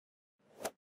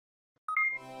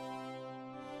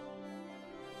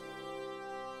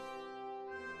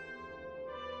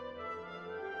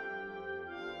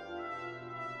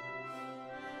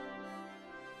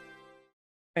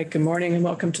Right, good morning and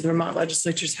welcome to the Vermont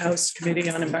Legislature's House Committee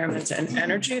on Environment and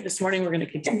Energy. This morning, we're going to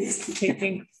continue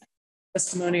taking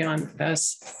testimony on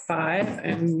S.5,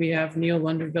 and we have Neil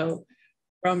Lunderville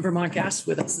from Vermont Gas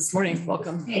with us this morning.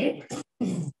 Welcome. Thank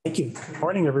you. Good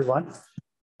morning, everyone.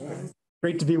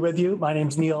 Great to be with you. My name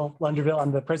is Neil Lunderville.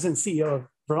 I'm the President and CEO of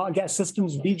Vermont Gas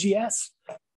Systems, VGS.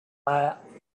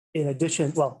 In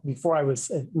addition, well, before I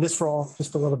was in this role,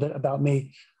 just a little bit about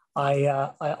me. I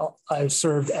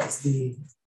served as the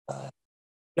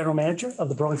general manager of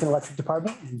the Burlington Electric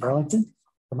Department in Burlington,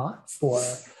 Vermont for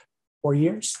 4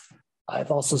 years. I've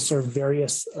also served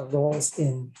various roles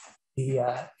for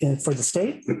the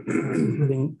state,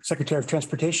 including Secretary of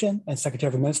Transportation and Secretary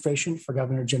of Administration for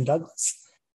Governor Jim Douglas,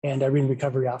 and Irene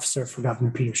Recovery Officer for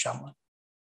Governor Peter Shumlin.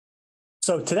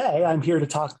 So today I'm here to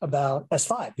talk about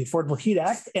S5, the Affordable Heat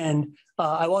Act, and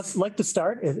I would like to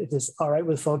start, if it's all right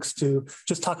with folks, to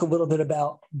just talk a little bit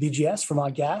about VGS,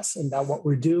 Vermont Gas, and about what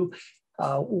we do,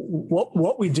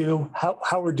 what we do,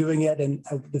 how we're doing it, and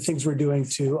the things we're doing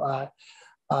to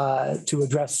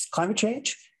address climate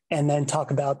change, and then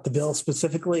talk about the bill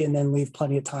specifically, and then leave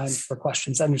plenty of time for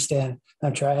questions. I understand,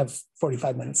 I'm sure I have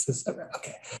 45 minutes.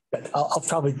 Okay, good. I'll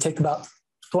probably take about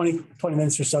 20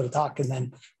 minutes or so to talk and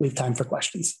then leave time for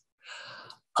questions.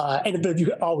 But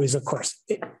you always, of course,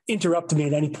 interrupt me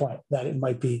at any point that it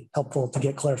might be helpful to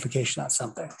get clarification on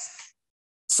something.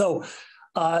 So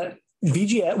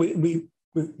VGS,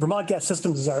 Vermont Gas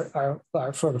Systems is our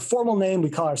sort of formal name. We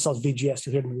call ourselves VGS.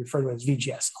 You'll hear me refer to it as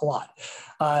VGS a lot.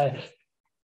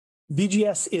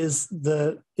 VGS is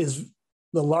the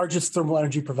largest thermal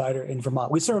energy provider in Vermont.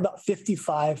 We serve about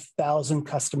 55,000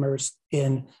 customers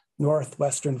in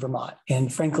northwestern Vermont, in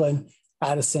Franklin,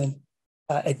 Addison,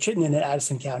 at Chittenden and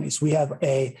Addison counties. We have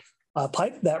a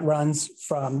pipe that runs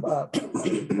from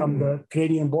the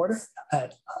Canadian border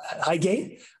at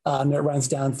Highgate that runs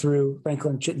down through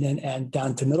Franklin, Chittenden, and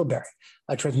down to Middlebury,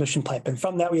 a transmission pipe. And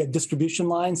from that, we have distribution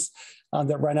lines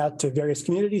that run out to various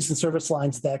communities and service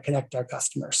lines that connect our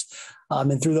customers.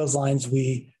 And through those lines,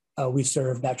 we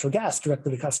serve natural gas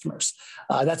directly to customers.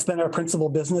 That's been our principal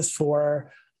business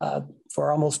for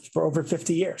over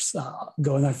 50 years,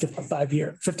 going on 55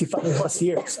 plus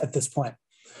years at this point.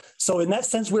 So in that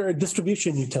sense, we're a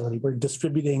distribution utility. We're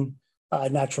distributing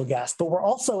natural gas, but we're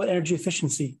also an energy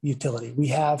efficiency utility. We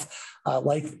have,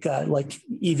 like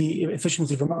EV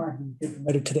Efficiency Vermont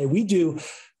today, we do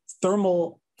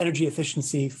thermal energy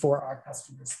efficiency for our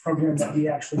customers, a program that we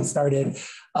actually started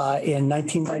in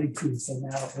 1992. So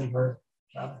now over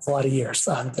it's a lot of years,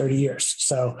 30 years.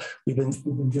 So we've been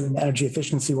doing energy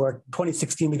efficiency work. In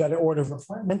 2016, we got an order of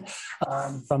appointment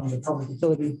from the Public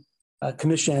Utility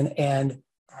Commission, and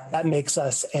that makes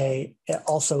us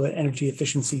also an energy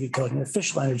efficiency utility, an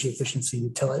official energy efficiency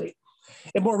utility.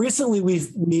 And more recently,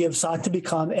 we have sought to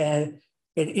become an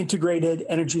integrated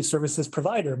energy services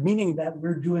provider, meaning that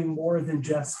we're doing more than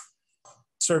just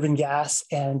serving gas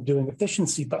and doing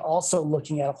efficiency, but also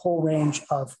looking at a whole range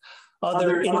of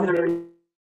other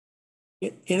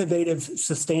innovative,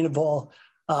 sustainable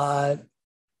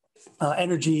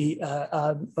energy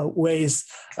ways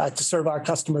to serve our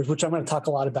customers, which I'm going to talk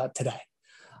a lot about today.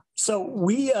 So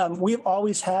we've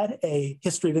always had a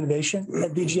history of innovation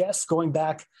at VGS, going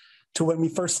back to when we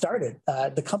first started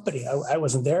the company. I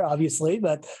wasn't there, obviously,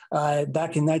 but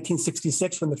back in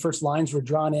 1966, when the first lines were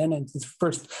drawn in and the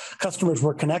first customers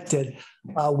were connected,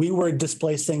 we were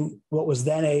displacing what was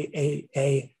then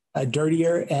a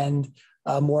dirtier and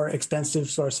more expensive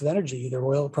source of energy, either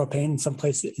oil or propane, in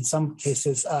some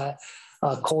cases,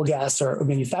 coal gas or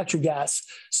manufactured gas.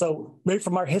 So right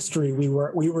from our history, we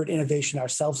were at innovation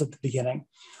ourselves at the beginning.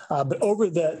 But over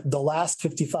the last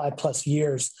 55 plus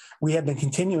years, we have been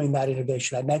continuing that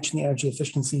innovation. I mentioned the energy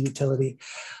efficiency utility,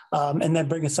 and then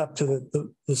bring us up to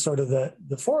the sort of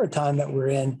the forward time that we're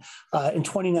in. In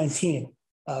 2019,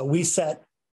 we set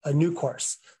a new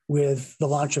course with the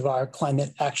launch of our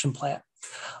climate action plan.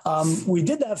 We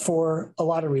did that for a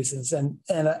lot of reasons, and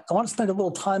I want to spend a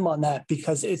little time on that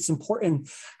because it's important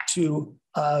to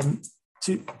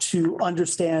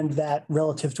understand that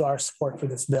relative to our support for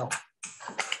this bill.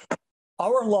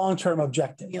 Our long-term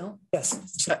objective. Neil?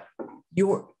 Yes.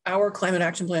 Our climate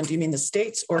action plan, do you mean the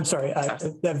states or? I'm sorry,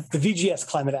 the VGS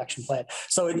climate action plan.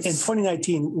 So in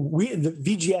 2019, the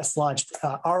VGS launched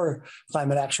our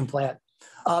climate action plan.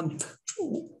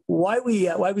 Why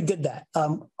we did that?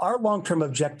 Our long-term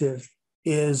objective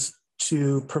is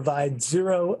to provide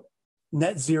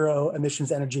net zero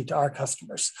emissions energy to our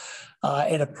customers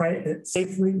at a price,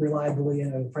 safely, reliably,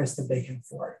 and at a price that they can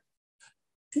afford.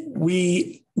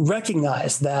 We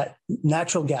recognize that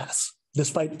natural gas,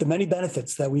 despite the many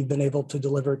benefits that we've been able to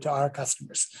deliver to our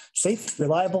customers, safe,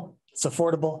 reliable, It's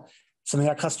affordable, something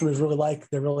our customers really like.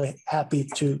 They're really happy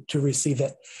to receive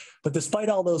it. But despite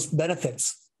all those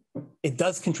benefits, it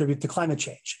does contribute to climate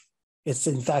change. It's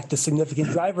in fact a significant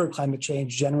driver of climate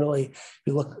change generally if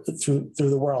you look through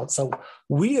the world. So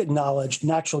we acknowledge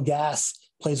natural gas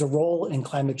plays a role in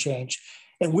climate change.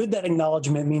 And with that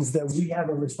acknowledgement means that we have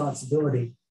a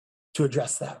responsibility to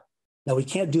address that. Now, we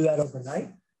can't do that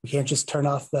overnight. We can't just turn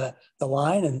off the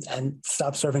line and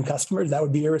stop serving customers. That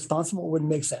would be irresponsible. It wouldn't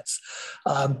make sense.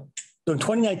 So in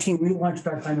 2019, we launched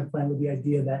our climate plan with the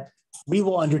idea that we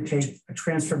will undertake a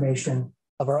transformation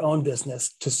of our own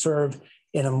business to serve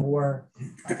in a more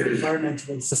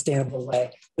environmentally sustainable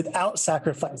way without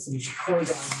sacrificing the core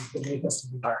values that make us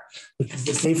who we are, which is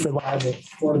the safe, reliable,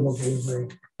 affordable delivery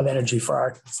of energy for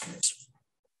our customers.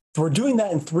 So we're doing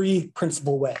that in three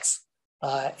principal ways.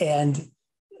 And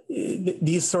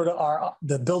these sort of are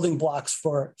the building blocks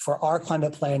for our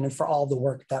climate plan and for all the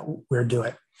work that we're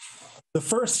doing. The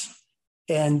first,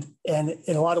 and in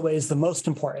a lot of ways, the most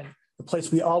important, the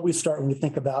place we always start when we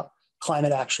think about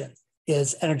climate action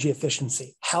is energy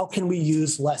efficiency. How can we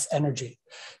use less energy?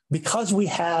 Because we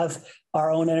have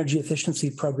our own energy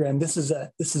efficiency program, this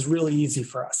is really easy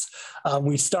for us.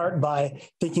 We start by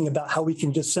thinking about how we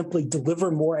can just simply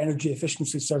deliver more energy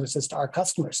efficiency services to our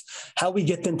customers, how we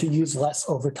get them to use less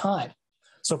over time.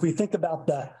 So if we think about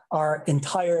our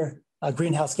entire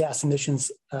greenhouse gas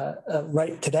emissions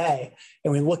right today,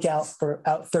 and we look out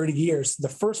 30 years, the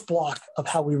first block of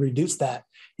how we reduce that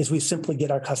is we simply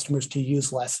get our customers to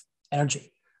use less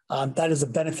energy. That is a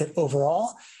benefit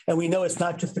overall. And we know it's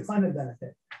not just a climate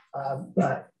benefit,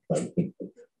 but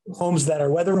homes that are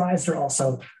weatherized are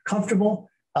also comfortable.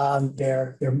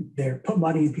 They're put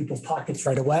money in people's pockets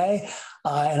right away.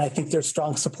 And I think there's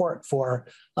strong support for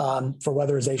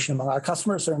weatherization among our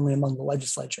customers, certainly among the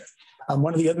legislature.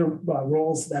 One of the other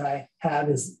roles that I have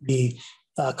is the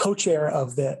co-chair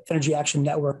of the Energy Action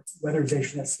Network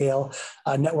Weatherization at Scale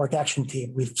Network Action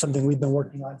Team. Something we've been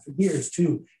working on for years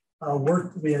to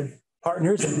work with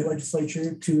partners in the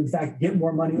legislature to, in fact, get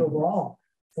more money overall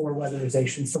for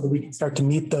weatherization so that we can start to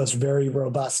meet those very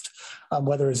robust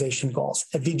weatherization goals.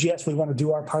 At VGS, we want to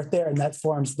do our part there, and that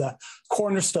forms the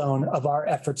cornerstone of our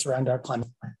efforts around our climate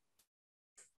plan.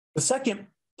 The second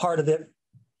part of it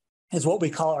is what we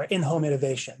call our in-home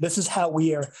innovation. This is how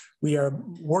we are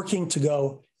working to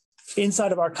go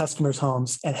inside of our customers'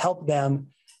 homes and help them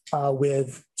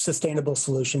with sustainable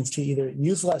solutions to either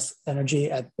use less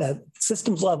energy at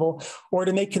systems level or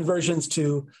to make conversions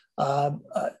to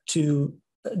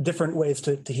different ways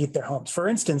to heat their homes. For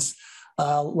instance,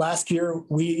 last year,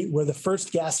 we were the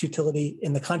first gas utility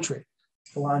in the country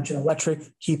to launch an electric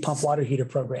heat pump water heater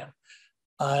program.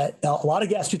 Now, a lot of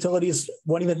gas utilities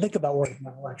won't even think about working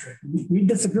on electric. We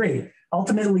disagree.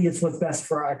 Ultimately, it's what's best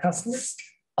for our customers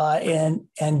and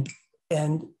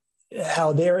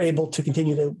how they're able to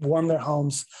continue to warm their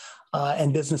homes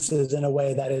and businesses in a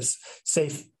way that is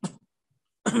safe,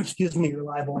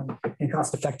 reliable and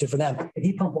cost effective for them. And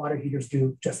heat pump water heaters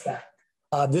do just that.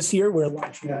 This year, we're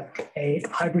launching a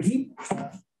hybrid heat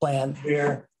plan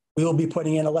where we will be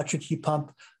putting in electric heat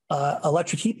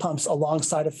pumps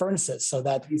alongside of furnaces so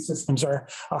that these systems are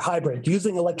hybrid,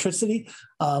 using electricity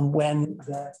when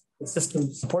the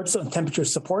system supports it and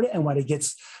temperatures support it. And when it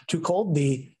gets too cold,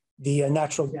 the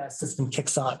natural gas system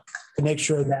kicks on to make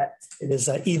sure that it is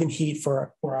even heat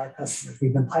for our customers.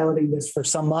 We've been piloting this for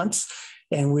some months,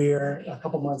 and we're a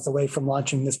couple months away from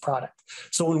launching this product.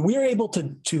 So when we're able to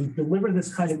deliver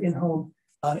this kind of in-home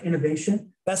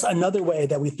innovation, that's another way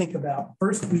that we think about.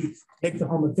 First, we make the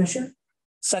home efficient.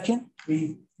 Second,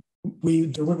 we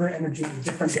deliver energy in a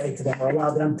different way to them or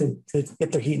allow them to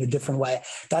get their heat in a different way.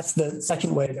 That's the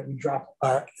second way that we drop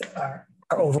our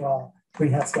overall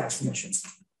greenhouse gas emissions.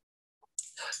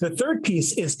 The third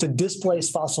piece is to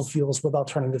displace fossil fuels with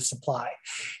alternative supply.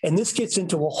 And this gets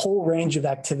into a whole range of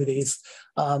activities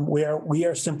where we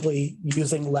are simply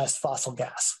using less fossil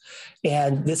gas.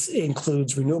 And this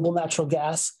includes renewable natural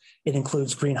gas. It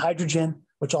includes green hydrogen,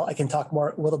 which I can talk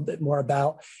a little bit more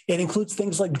about. It includes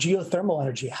things like geothermal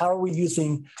energy. How are we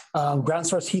using ground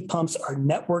source heat pumps or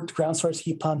networked ground source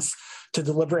heat pumps to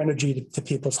deliver energy to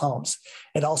people's homes?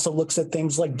 It also looks at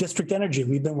things like district energy.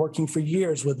 We've been working for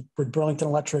years with Burlington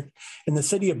Electric in the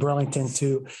city of Burlington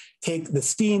to take the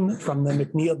steam from the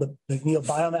McNeil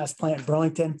biomass plant in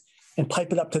Burlington and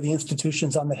pipe it up to the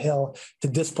institutions on the Hill to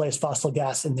displace fossil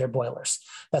gas in their boilers.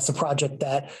 That's a project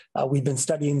that we've been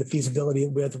studying the feasibility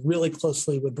with really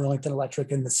closely with Burlington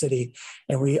Electric in the city.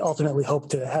 And we ultimately hope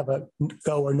to have a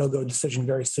go or no-go decision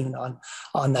very soon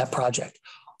on that project.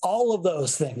 All of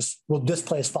those things will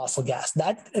displace fossil gas.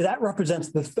 That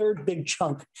represents the third big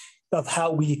chunk of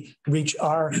how we reach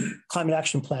our climate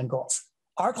action plan goals.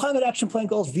 Our climate action plan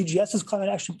goals, VGS's climate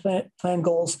action plan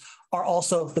goals, are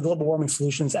also the Global Warming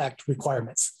Solutions Act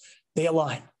requirements. They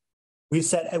align. We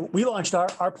launched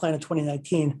our plan in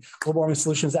 2019. Global Warming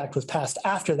Solutions Act was passed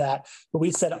after that, but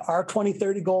we said our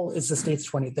 2030 goal is the state's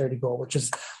 2030 goal, which is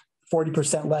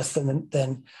 40% less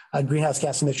than greenhouse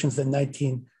gas emissions than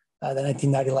the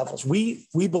 1990 levels. We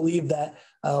believe that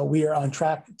we are on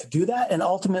track to do that, and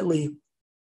ultimately,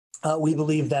 we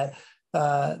believe that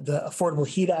the Affordable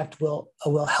Heat Act will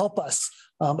help us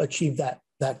achieve that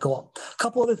goal. A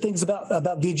couple other things about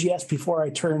VGS before I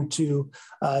turn a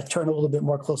little bit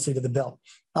more closely to the bill.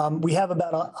 We have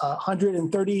about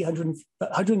 140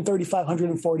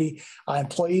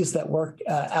 employees that work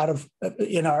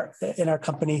in our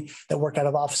company that work out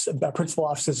of principal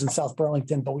offices in South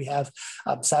Burlington, but we have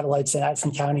satellites in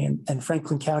Addison County and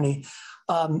Franklin County.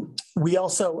 We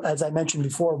also, as I mentioned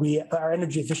before, our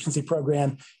energy efficiency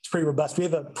program is pretty robust. We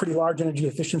have a pretty large energy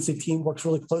efficiency team, works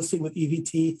really closely with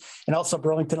EVT and also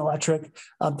Burlington Electric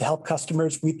to help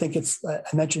customers. We think I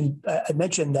mentioned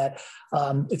that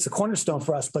it's a cornerstone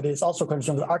for us, but it's also a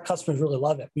cornerstone that our customers really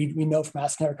love it. We know from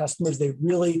asking our customers, they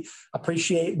really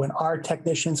appreciate when our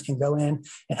technicians can go in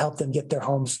and help them get their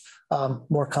homes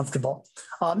more comfortable.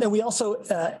 And we also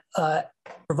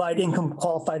provide income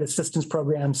qualified assistance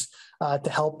programs to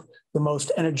help the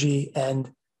most energy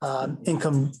and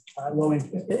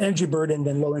energy burdened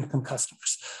and low income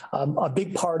customers. A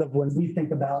big part of when we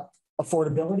think about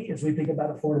affordability is we think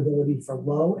about affordability for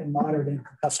low and moderate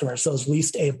income customers, those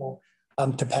least able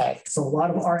to pay. So a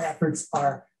lot of our efforts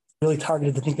are really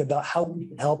targeted to think about how we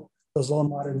can help those low and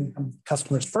moderate income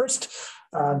customers first,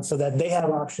 so that they have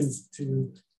options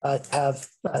to have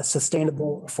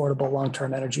sustainable, affordable,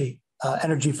 long-term energy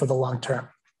for the long term.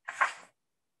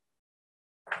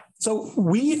 So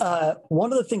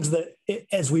one of the things that,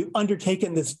 as we've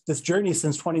undertaken this journey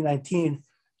since 2019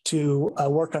 to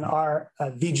work on our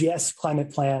VGS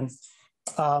climate plan,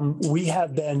 we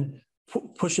have been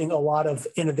pushing a lot of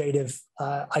innovative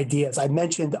ideas. I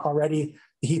mentioned already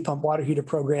the heat pump water heater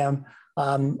program.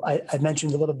 I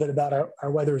mentioned a little bit about our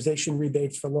weatherization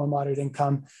rebates for low and moderate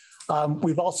income.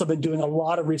 We've also been doing a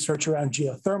lot of research around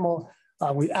geothermal.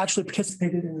 We've actually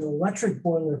participated in an electric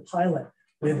boiler pilot.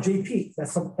 We have JP.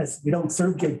 We don't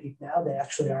serve JP now. They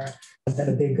actually have been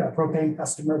a big propane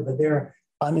customer, but they're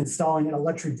installing an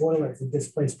electric boiler to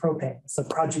displace propane. It's a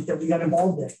project that we got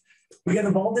involved in. We got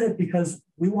involved in it because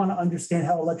we want to understand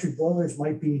how electric boilers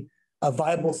might be a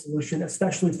viable solution,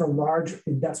 especially for large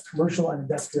commercial and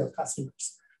industrial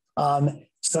customers.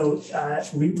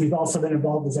 We've also been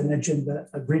involved, as I mentioned, the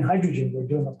green hydrogen. We're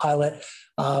doing a pilot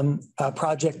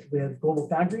project with Global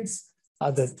Foundries,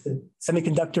 the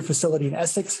semiconductor facility in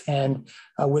Essex, and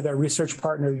with our research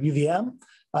partner UVM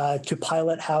to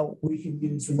pilot how we can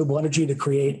use renewable energy to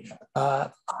create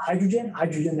hydrogen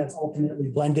that's ultimately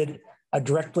blended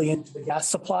directly into the gas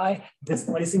supply,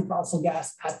 displacing fossil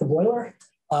gas at the boiler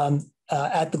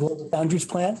at the Global Foundries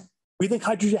plant. We think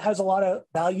hydrogen has a lot of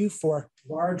value for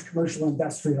large commercial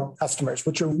industrial customers,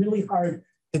 which are really hard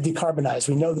to decarbonize.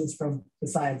 We know this from the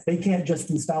science. They can't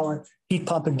just install a heat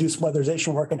pump and do some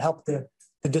weatherization work and help to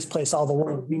displace all the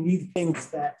load. We need things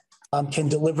that can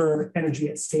deliver energy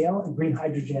at scale, and green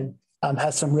hydrogen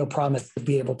has some real promise to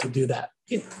be able to do that.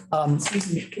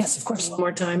 Excuse me. Yes, of course. One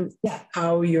more time. Yeah.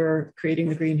 How you're creating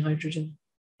the green hydrogen?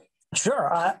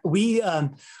 Sure.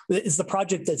 It's the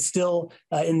project that's still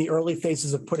in the early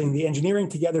phases of putting the engineering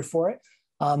together for it,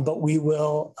 but we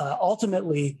will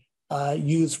ultimately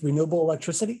use renewable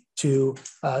electricity to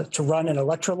run an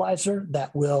electrolyzer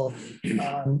that water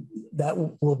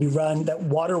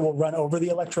will run over the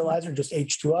electrolyzer, just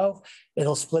H2O.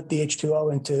 It'll split the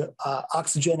H2O into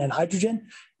oxygen and hydrogen,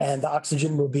 and the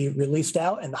oxygen will be released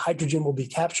out, and the hydrogen will be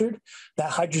captured.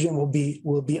 That hydrogen will be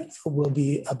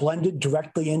blended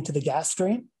directly into the gas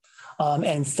stream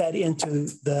and fed into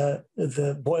the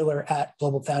boiler at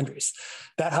Global Foundries.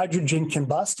 That hydrogen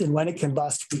combusts, and when it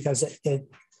combusts, because it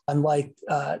unlike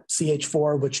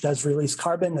CH4, which does release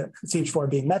carbon, CH4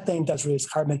 being methane, does release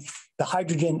carbon. The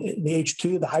hydrogen, the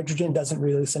H2, the hydrogen doesn't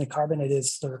release any carbon. It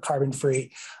is sort of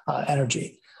carbon-free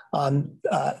energy.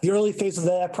 The early phases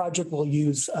of that project will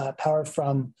use power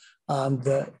from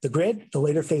the grid. The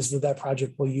later phases of that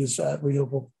project will use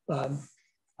renewable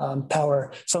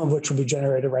power, some of which will be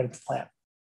generated right at the plant.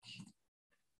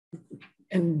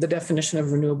 And the definition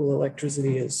of renewable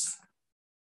electricity is,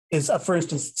 for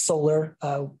instance, solar,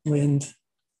 wind,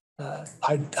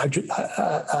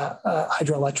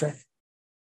 hydroelectric.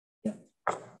 Yeah.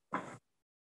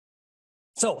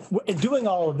 So in doing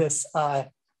all of this,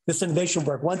 this innovation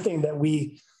work, one thing that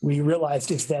we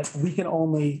realized is that we can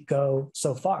only go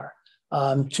so far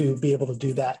to be able to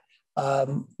do that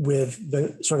with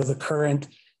the sort of the current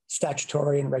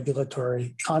statutory and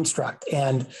regulatory construct.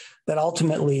 And that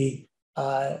ultimately,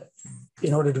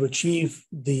 in order to achieve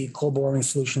the global warming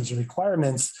solutions and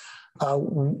requirements,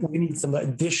 we need some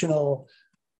additional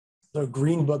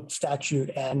green book statute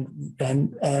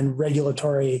and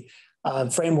regulatory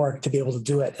framework to be able to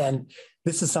do it. And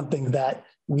this is something that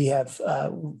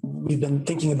we've been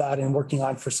thinking about and working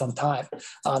on for some time.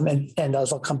 And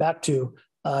as I'll come back to,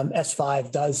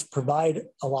 S5 does provide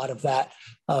a lot of that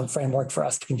framework for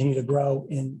us to continue to grow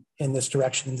in this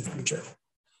direction in the future.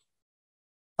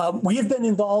 We have been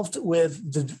involved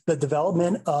with the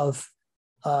development of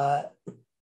a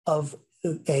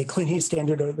clean heat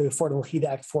standard or the Affordable Heat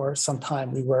Act for some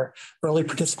time. We were early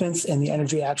participants in the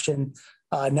Energy Action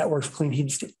Network's clean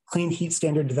heat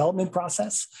standard development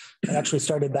process. It actually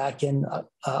started back in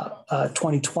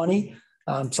 2020,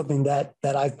 something that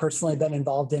I've personally been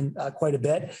involved in quite a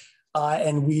bit.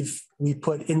 And we've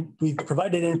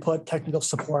provided input, technical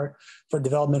support for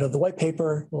development of the white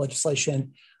paper, the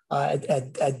legislation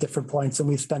at different points, and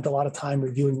we've spent a lot of time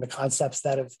reviewing the concepts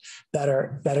that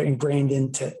are ingrained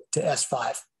into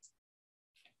S5.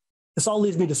 This all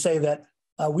leads me to say that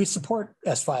we support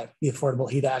S5, the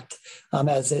Affordable Heat Act,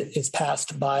 as it is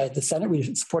passed by the Senate.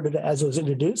 We supported it as it was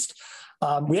introduced.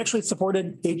 We actually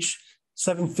supported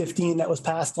H715 that was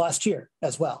passed last year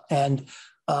as well. And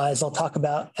as I'll talk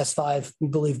about, S5, we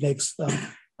believe, makes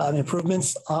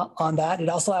improvements on that. It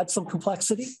also adds some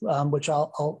complexity, which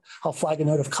I'll flag a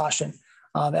note of caution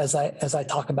as I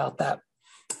talk about that.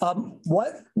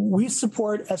 What we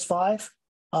support S5,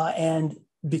 and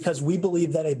because we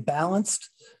believe that a balanced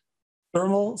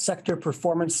thermal sector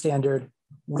performance standard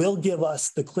will give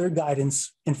us the clear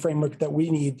guidance and framework that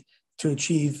we need to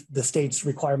achieve the state's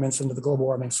requirements under the Global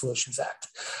Warming Solutions Act.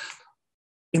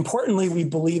 Importantly, we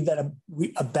believe that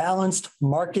a balanced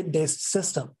market-based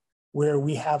system where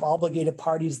we have obligated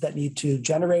parties that need to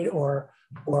generate or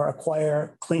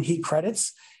acquire clean heat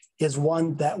credits is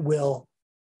one that will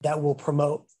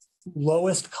promote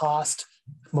lowest cost,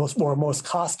 most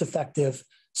cost-effective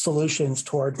solutions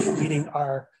toward meeting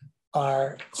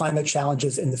our climate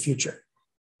challenges in the future.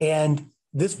 And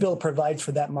this bill provides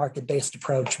for that market-based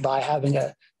approach by having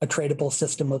a tradable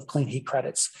system of clean heat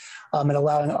credits and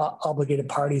allowing obligated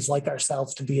parties like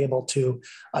ourselves to be able to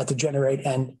generate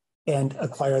and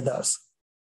acquire those.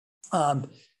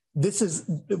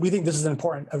 We think this is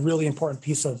a really important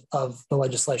piece of the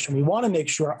legislation. We want to make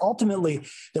sure ultimately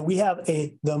that we have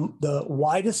the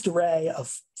widest array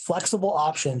of flexible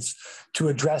options to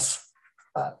address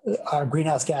our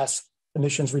greenhouse gas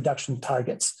emissions reduction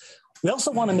targets. We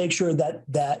also want to make sure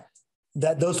that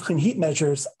those clean heat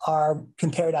measures are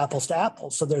compared apples to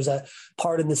apples. So there's a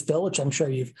part in this bill, which I'm sure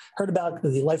you've heard about,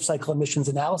 the life cycle emissions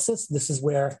analysis. This is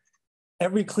where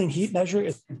every clean heat measure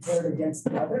is compared against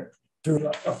the other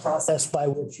through a process by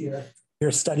which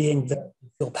you're studying the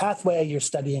fuel pathway, you're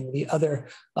studying the other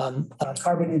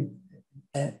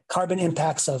carbon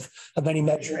impacts of any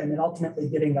measure, and then ultimately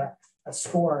getting a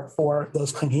score for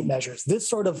those clean heat measures. This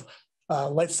sort of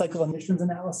life cycle emissions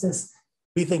analysis,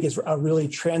 we think, is a really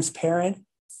transparent,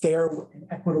 fair, and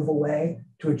equitable way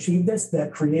to achieve this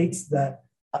that creates the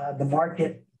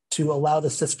market to allow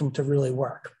the system to really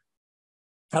work.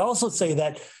 I'd also say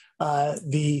that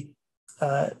the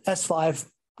S5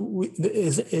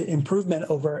 is an improvement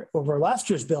over last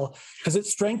year's bill because it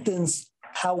strengthens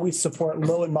how we support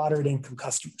low and moderate income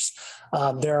customers.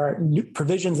 There are new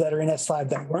provisions that are in S5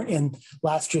 that weren't in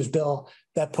last year's bill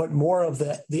that put more of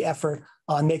the effort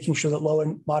on making sure that low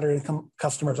and moderate income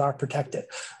customers are protected.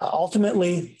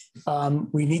 Ultimately,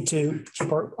 we need to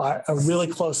keep a really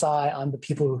close eye on the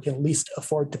people who can least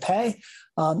afford to pay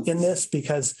in this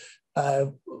because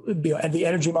and the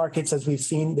energy markets, as we've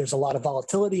seen, there's a lot of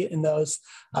volatility in those.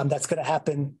 That's going to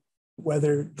happen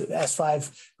whether the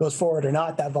S5 goes forward or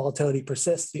not. That volatility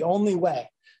persists. The only way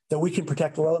that we can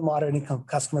protect low and moderate income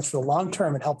customers for the long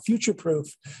term and help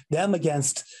future-proof them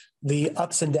against the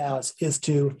ups and downs is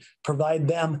to provide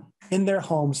them in their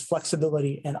homes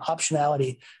flexibility and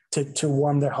optionality to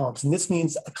warm their homes. And this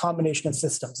means a combination of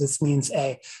systems. This means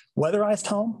a weatherized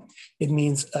home. It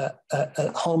means a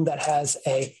home that has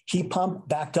a heat pump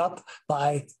backed up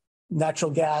by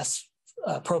natural gas,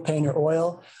 propane, or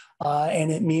oil.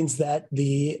 And it means that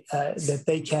that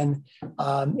they can,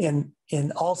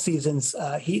 in all seasons,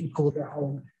 heat and cool their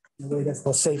home in a way that's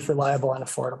both safe, reliable, and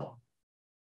affordable.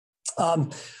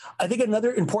 I think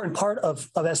another important part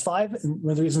of S5, and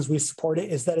one of the reasons we support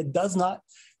it, is that it does not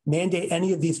mandate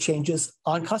any of these changes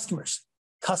on customers.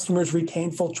 customers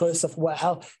retain full choice of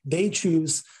how they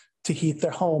choose to heat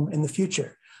their home in the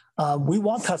future. We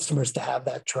want customers to have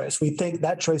that choice. We think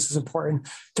that choice is important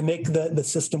to make the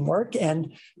system work.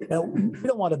 And we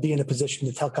don't want to be in a position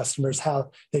to tell customers how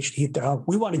they should heat their home.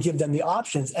 We want to give them the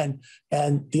options and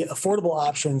the affordable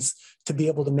options to be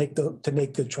able to make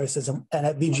good choices. And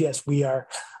at VGS, we are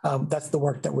that's the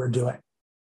work that we're doing.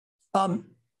 I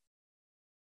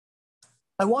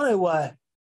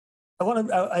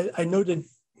noted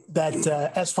that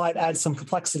S.5 adds some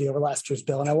complexity over last year's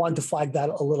bill, and I wanted to flag that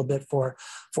a little bit for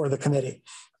the committee.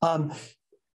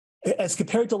 As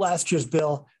compared to last year's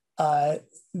bill,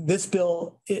 this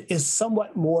bill is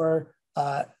somewhat more,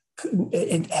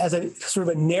 it has a sort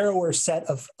of a narrower set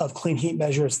of clean heat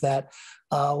measures that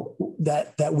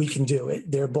we can do.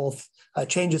 They're both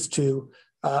changes to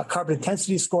carbon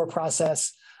intensity score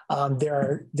process.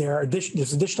 There's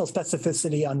additional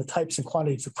specificity on the types and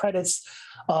quantities of credits.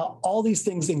 All these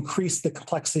things increase the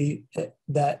complexity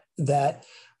that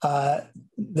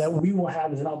we will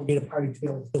have as an obligated party to be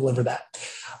able to deliver that.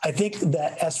 I think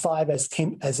that S5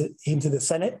 as it came to the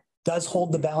Senate does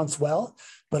hold the balance well,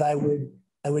 but I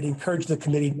would encourage the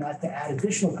committee not to add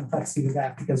additional complexity to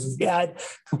that, because if we add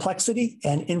complexity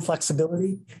and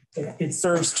inflexibility, it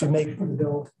serves to make the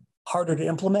bill harder to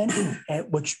implement,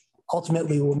 which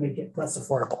ultimately will make it less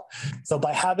affordable. So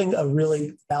by having a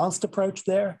really balanced approach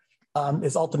there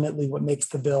is ultimately what makes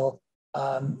the bill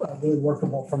really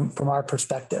workable from our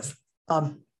perspective.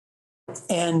 And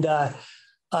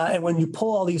when you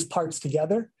pull all these parts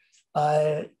together,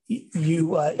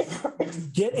 you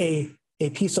get a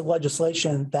piece of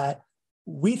legislation that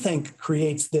we think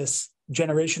creates this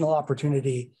generational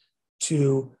opportunity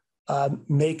to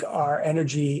make our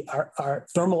energy, our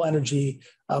thermal energy,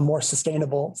 more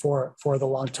sustainable for the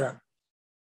long term.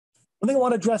 One thing I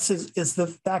want to address is the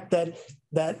fact that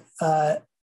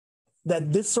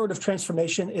this sort of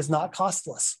transformation is not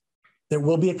costless. There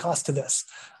will be a cost to this.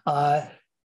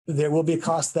 There will be a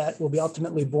cost that will be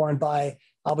ultimately borne by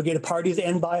obligated parties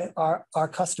and by our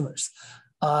customers.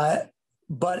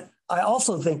 But I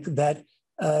also think that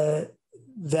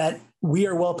we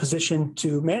are well positioned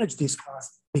to manage these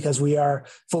costs, because we are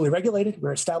fully regulated,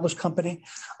 we're an established company,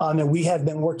 and we have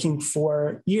been working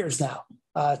for years now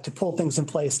to pull things in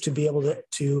place to be able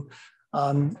to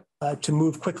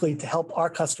move quickly to help our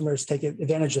customers take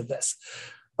advantage of this.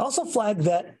 I also flag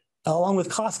that along with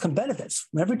costs come benefits.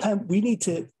 Every time we need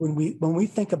to, when we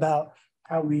think about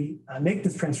how we make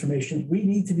this transformation, we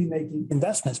need to be making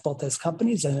investments, both as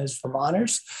companies and as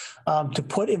Vermonters, to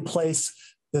put in place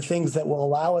the things that will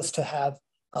allow us to have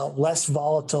less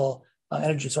volatile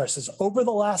energy sources. Over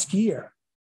the last year,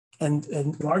 and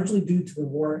largely due to the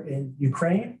war in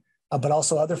Ukraine, but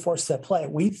also other forces at play,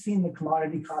 we've seen the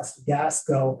commodity cost of gas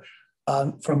go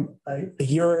from a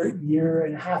year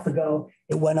and a half ago.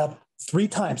 It went up 3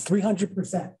 times,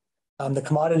 300%. The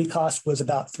commodity cost was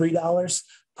about $3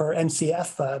 per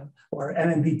MCF or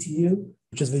MMBTU,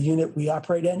 which is the unit we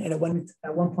operate in, and it went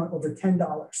at one point over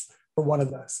 $10 for one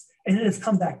of those. And then it's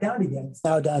come back down again. It's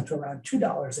now down to around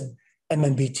 $2 in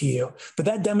MMBTU. But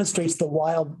that demonstrates the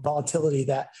wild volatility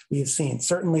that we have seen.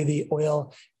 Certainly the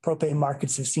oil propane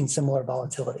markets have seen similar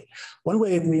volatility. One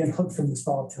way we unhook from this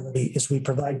volatility is we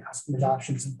provide customers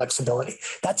options and flexibility.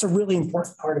 That's a really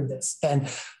important part of this. And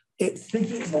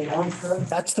thinking in the long term,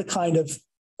 that's the kind of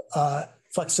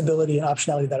flexibility and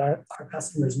optionality that our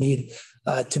customers need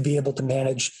to be able to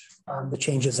manage the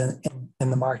changes in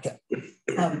the market.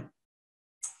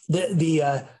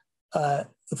 The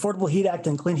Affordable Heat Act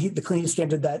and the Clean Heat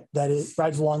Standard that it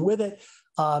rides along with it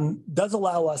does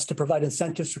allow us to provide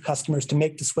incentives for customers to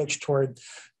make the switch toward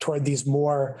these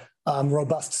more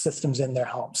robust systems in their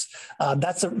homes.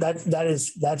 That's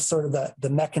sort of the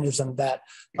mechanism that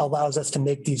allows us to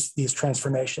make these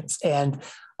transformations. And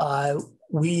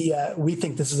we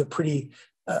think this is a pretty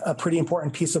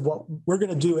important piece of what we're going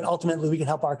to do, and ultimately we can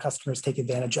help our customers take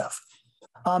advantage of.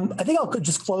 I think I'll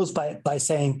just close by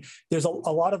saying there's a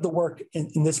lot of the work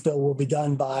in this bill will be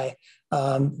done by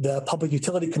the Public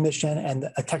Utility Commission and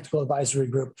a technical advisory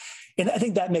group. And I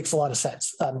think that makes a lot of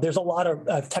sense. There's a lot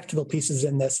of technical pieces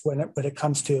in this when it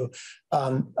comes to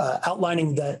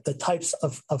outlining the types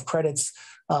of credits,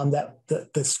 that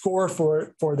the score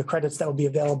for the credits that will be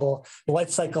available, the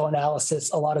life cycle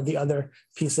analysis, a lot of the other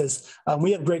pieces.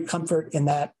 We have great comfort in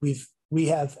that. We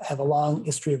have a long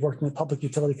history of working with Public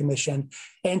Utility Commission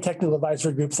and technical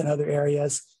advisory groups in other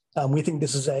areas. We think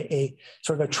this is a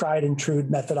sort of a tried and true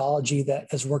methodology that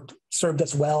has served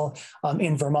us well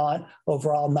in Vermont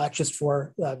overall, not just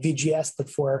for VGS, but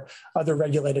for other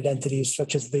regulated entities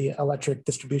such as the electric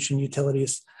distribution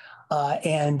utilities.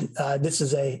 This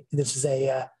is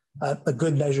a a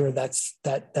good measure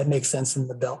that makes sense in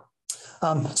the bill.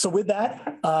 So with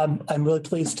that, I'm really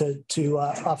pleased to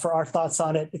offer our thoughts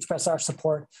on it, express our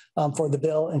support for the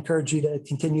bill, encourage you to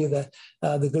continue the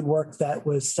good work that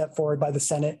was set forward by the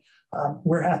Senate. I'm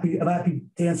happy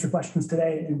to answer questions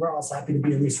today, and we're also happy to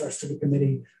be a resource to the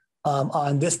committee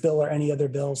on this bill or any other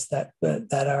bills that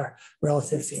are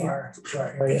relative to our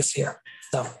areas here.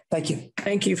 So thank you.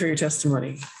 Thank you for your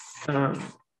testimony.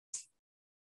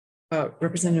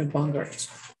 Representative Bongard.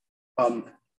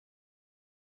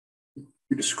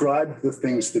 You described the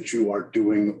things that you are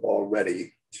doing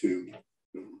already to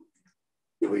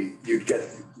really,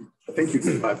 I think you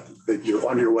described that you're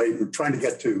on your way, you're trying to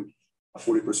get to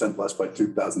 40% less by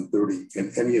 2030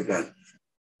 in any event.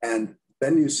 And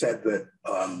then you said that,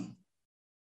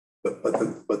 but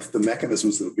the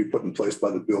mechanisms that will be put in place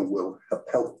by the bill will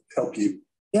help you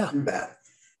do that.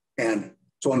 And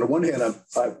so on the one hand,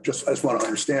 I just want to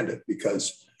understand it,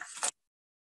 because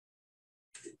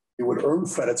you would earn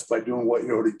credits by doing what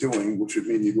you're already doing, which would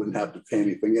mean you wouldn't have to pay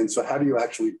anything in. So how do you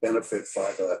actually benefit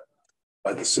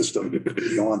by the system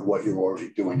beyond what you're already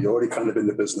doing? You're already kind of in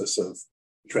the business of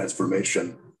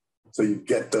transformation, so you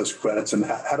get those credits. And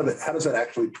how does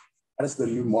the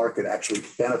new market actually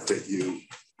benefit you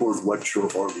towards what you're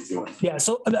already doing? Yeah,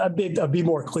 so I'll be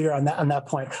more clear on that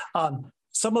point.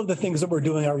 Some of the things that we're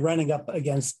doing are running up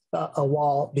against a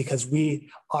wall, because we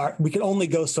can only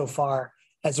go so far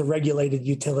as a regulated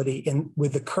utility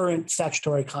with the current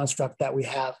statutory construct that we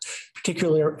have,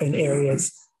 particularly in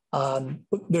areas.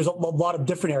 There's a lot of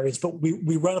different areas, but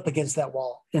we run up against that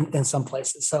wall in some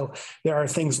places. So there are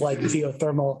things like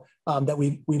geothermal that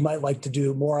we might like to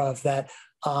do more of, that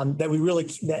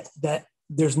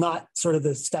there's not sort of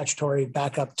the statutory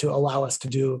backup to allow us to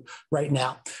do right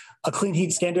now. A Clean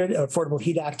Heat Standard, Affordable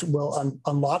Heat Act, will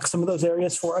unlock some of those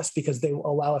areas for us, because they will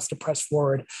allow us to press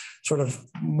forward sort of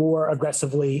more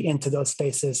aggressively into those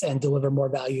spaces and deliver more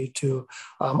value to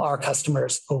our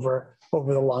customers over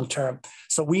the long term.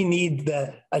 So we need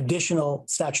the additional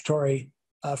statutory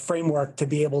framework to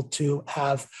be able to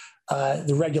have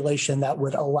the regulation that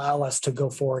would allow us to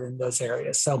go forward in those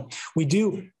areas. So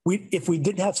if we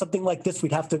didn't have something like this,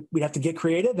 we'd have to get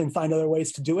creative and find other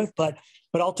ways to do it. But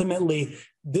ultimately,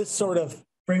 this sort of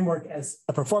framework as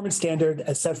a performance standard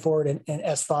as set forward in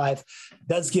S.5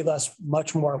 does give us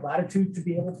much more latitude to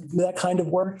be able to do that kind of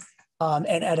work, and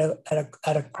at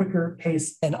a quicker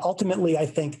pace, and ultimately, I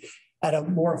think, at a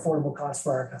more affordable cost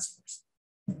for our customers.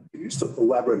 Can you just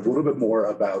elaborate a little bit more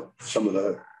about some of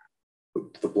the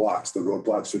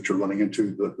roadblocks that you're running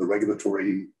into, the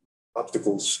regulatory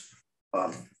obstacles?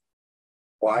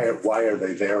 Why are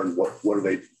they there, and what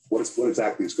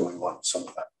exactly is going on with some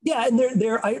of that? Yeah, and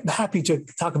I'm happy to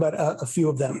talk about a few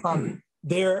of them.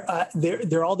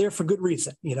 They're all there for good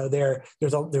reason. You know,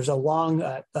 there's a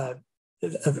long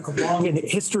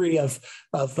history of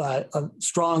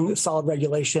strong, solid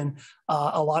regulation.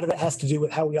 A lot of it has to do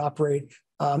with how we operate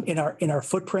in our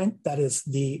footprint. That is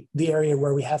the area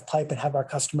where we have pipe and have our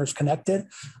customers connected.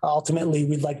 Ultimately,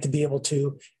 we'd like to be able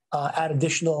to add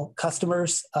additional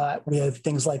customers. We have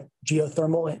things like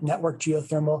geothermal, network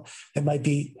geothermal, that might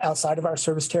be outside of our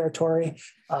service territory,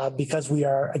 because we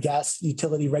are a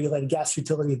regulated gas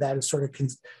utility. That is sort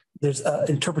of, there's an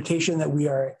interpretation that we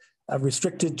are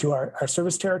restricted to our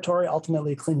service territory.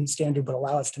 Ultimately, a Clean Heat Standard would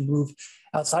allow us to move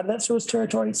outside of that service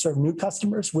territory, serve new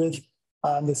customers with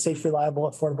the safe, reliable,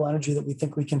 affordable energy that we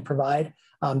think we can provide.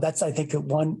 That's, I think,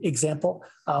 one example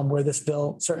where this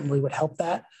bill certainly would help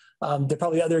that. There are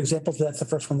probably other examples, but that's the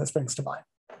first one that springs to mind.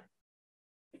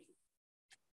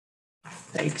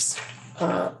 Thanks.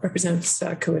 Representative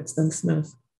Sakowicz, then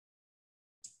Smith.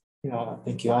 Yeah,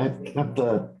 thank you. I have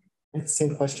the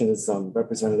same question as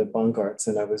Representative Bongartz,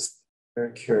 and I was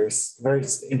very curious, very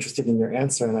interested in your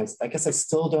answer. And I guess I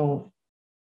still don't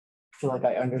feel like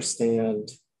I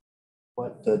understand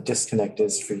what the disconnect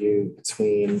is for you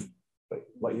between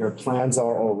what your plans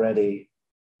are already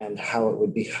and how it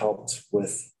would be helped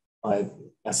with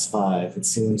S.5. It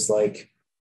seems like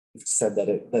you've said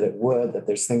that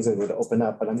there's things that would open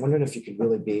up, but I'm wondering if you could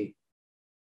really be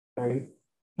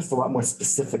just a lot more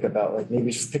specific about, like,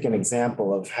 maybe just pick an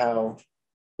example of how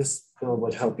this bill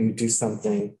would help you do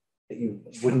something that you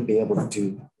wouldn't be able to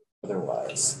do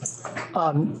otherwise.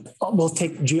 We'll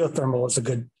take geothermal as a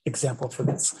good example for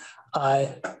this.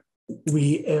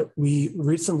 We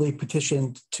recently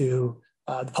petitioned to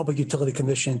the Public Utility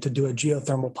Commission to do a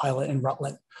geothermal pilot in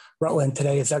Rutland. Rutland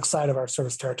today is outside of our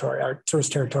service territory. Our service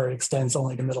territory extends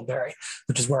only to Middlebury,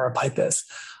 which is where our pipe is.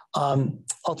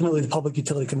 Ultimately, the Public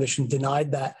Utility Commission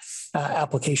denied that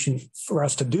application for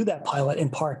us to do that pilot, in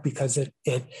part because it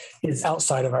is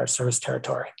outside of our service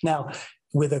territory. Now,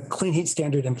 with a clean heat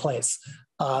standard in place.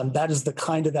 That is the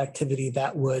kind of activity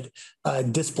that would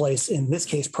displace, in this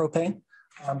case, propane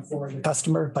for the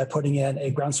customer by putting in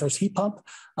a ground source heat pump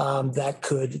that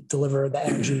could deliver the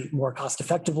energy more cost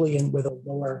effectively and with a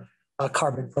lower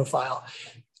carbon profile.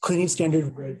 Clean heat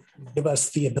standard would give us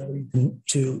the ability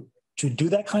to do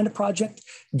that kind of project,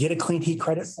 get a clean heat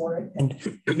credit for it, and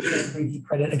get a clean heat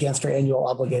credit against our annual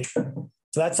obligation.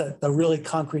 So that's a really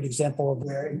concrete example of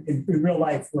where in real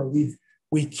life where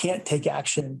we can't take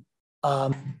action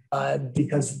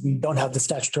because we don't have the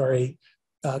statutory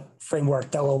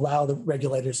framework that will allow the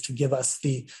regulators to give us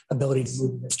the ability to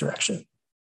move in this direction.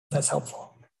 That's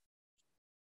helpful.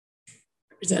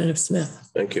 Representative Smith.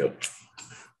 Thank you.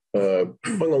 Going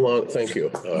along, thank you.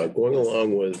 Going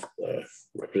along with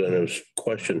Representative's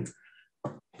question,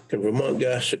 can Vermont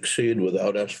Gas succeed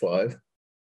without S.5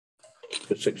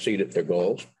 to succeed at their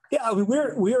goals? Yeah, I mean,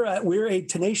 we're a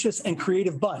tenacious and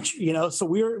creative bunch, you know. So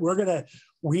we're gonna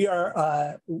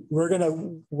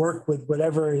work with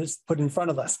whatever is put in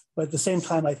front of us. But at the same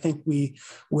time, I think we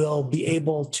will be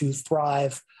able to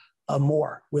thrive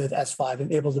more with S.5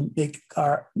 and able to make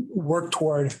our work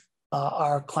toward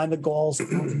our climate goals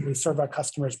and we serve our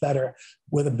customers better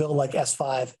with a bill like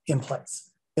S.5 in place.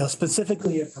 You know,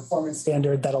 specifically a performance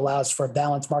standard that allows for a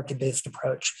balanced market-based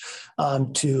approach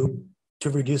to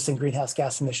reducing greenhouse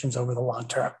gas emissions over the long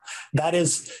term. That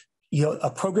is, you know, a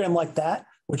program like that,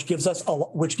 which gives us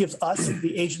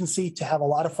the agency to have a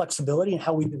lot of flexibility in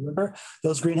how we deliver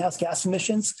those greenhouse gas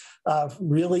emissions,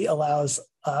 really allows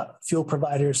fuel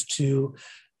providers to,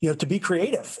 you know, to be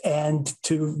creative and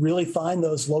to really find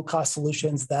those low-cost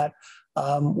solutions that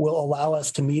will allow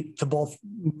us to both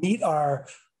meet our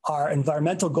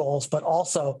environmental goals, but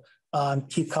also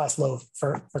keep costs low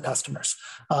for customers.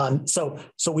 So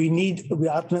we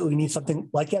ultimately need something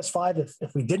like S.5.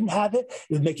 If we didn't have it,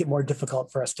 it would make it more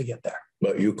difficult for us to get there.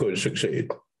 But you could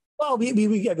succeed. Well,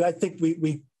 I think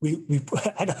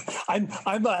I'm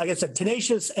like I said,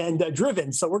 tenacious and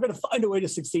driven. So we're going to find a way to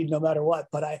succeed no matter what.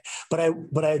 But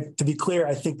to be clear,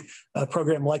 I think a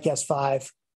program like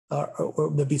S.5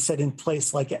 or to be set in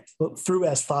place like through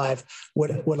S.5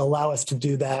 would allow us to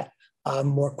do that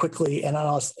more quickly and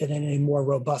in a more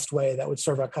robust way that would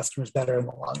serve our customers better in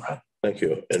the long run. Thank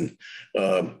you. And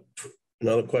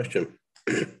another question.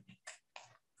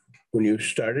 When you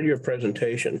started your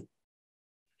presentation,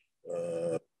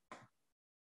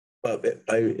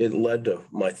 it led to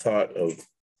my thought of,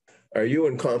 are you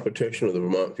in competition with the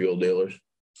Vermont fuel dealers?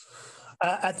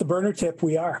 At the burner tip,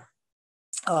 we are.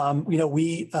 You know,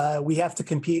 we have to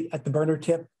compete at the burner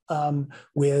tip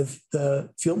with the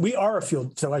fuel. We are a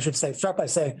fuel, so I should start by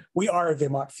saying we are a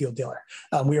Vermont fuel dealer.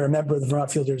 We are a member of the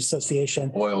Vermont Fuel Dealers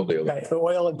Association. Oil dealer. Right,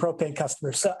 oil and propane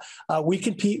customers. So we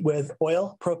compete with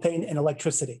oil, propane, and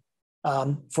electricity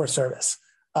for service.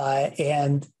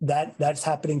 And that's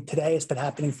happening today. It's been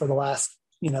happening for the last,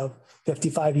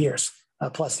 55 years,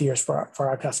 plus years for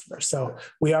our customers. So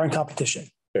we are in competition.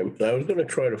 Okay. I was going to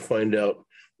try to find out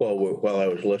while I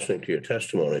was listening to your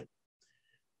testimony,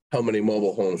 how many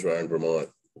mobile homes are in Vermont.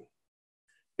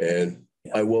 And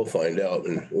I will find out,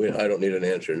 and I don't need an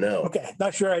answer now. Okay,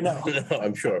 not sure I know. No,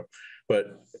 I'm sure.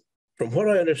 But from what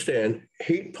I understand,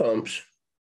 heat pumps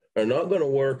are not going to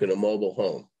work in a mobile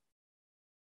home.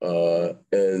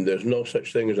 And there's no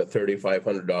such thing as a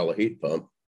 $3,500 heat pump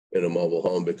in a mobile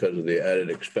home because of the added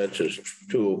expenses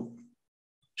to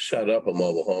set up a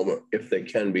mobile home, or if they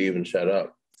can be even set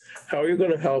up. How are you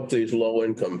going to help these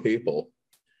low-income people?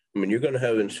 I mean, you're going to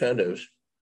have incentives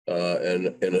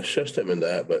and a system in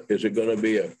that, but is it going to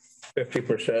be a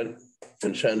 50%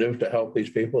 incentive to help these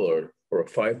people or a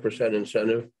 5%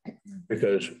 incentive?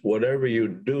 Because whatever you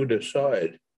do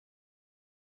decide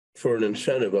for an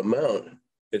incentive amount,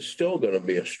 it's still going to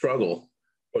be a struggle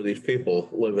for these people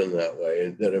living that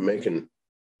way that are making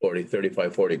 40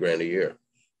 grand a year.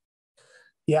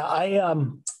 Yeah,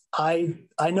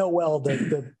 I know well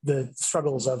the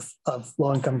struggles of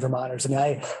low-income Vermonters. I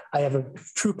mean, I have a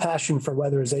true passion for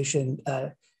weatherization,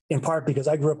 in part because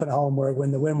I grew up in a home where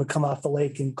when the wind would come off the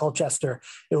lake in Colchester,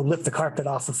 it would lift the carpet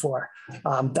off the floor.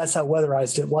 That's how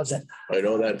weatherized it wasn't. I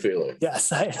know that feeling.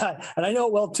 Yes, and I know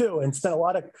it well too, and spent a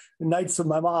lot of nights with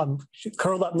my mom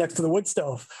curled up next to the wood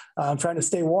stove, trying to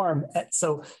stay warm.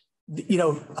 So, a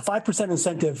 5%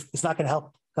 incentive is not going to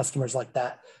help customers like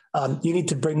that. You need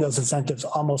to bring those incentives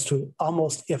almost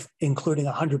if including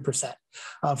 100%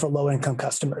 for low-income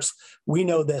customers. We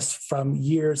know this from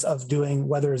years of doing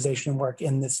weatherization work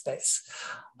in this space.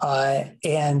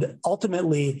 And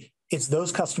ultimately, it's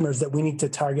those customers that we need to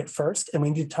target first, and we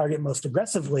need to target most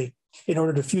aggressively in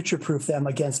order to future-proof them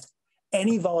against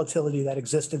any volatility that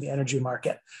exists in the energy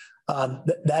market.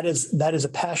 That is a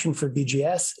passion for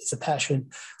BGS. It's a passion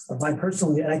of mine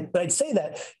personally. But I'd say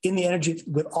that in the energy,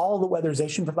 with all the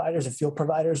weatherization providers and fuel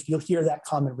providers, you'll hear that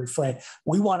common refrain.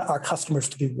 We want our customers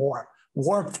to be warm.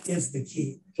 Warmth is the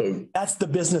key. So that's the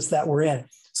business that we're in.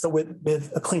 So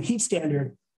with a clean heat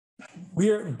standard,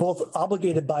 we're both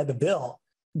obligated by the bill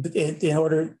in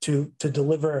order to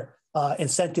deliver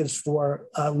incentives for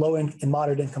low and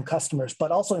moderate income customers,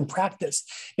 but also in practice,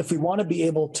 if we want to be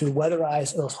able to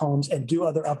weatherize those homes and do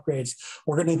other upgrades,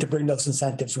 we're going to need to bring those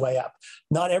incentives way up.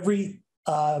 Not every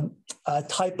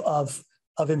type of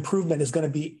improvement is going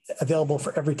to be available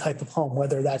for every type of home,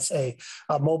 whether that's a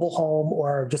mobile home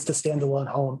or just a standalone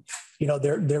home. You know,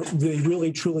 they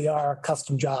really truly are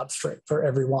custom jobs for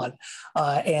everyone.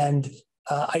 I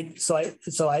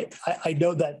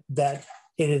know that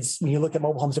it is, when you look at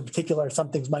mobile homes in particular,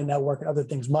 some things might not work and other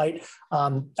things might.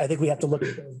 I think we have to look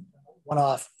at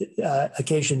one-off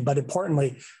occasion, but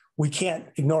importantly, we can't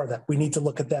ignore them. We need to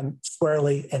look at them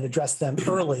squarely and address them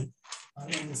early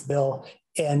in this bill.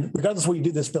 And regardless of whether you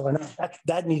do this bill or not,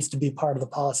 that needs to be part of the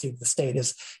policy of the state,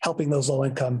 is helping those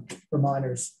low-income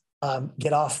Vermonters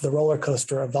get off the roller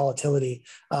coaster of volatility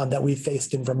that we've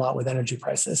faced in Vermont with energy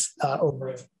prices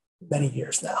over many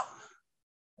years now.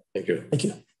 Thank you. Thank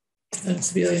you.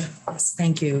 Celia. Yes,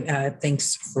 thank you.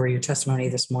 Thanks for your testimony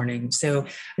this morning. So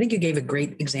I think you gave a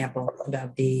great example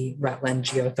about the Rutland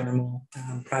geothermal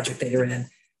project that you're in.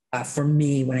 For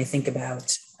me, when I think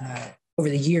about over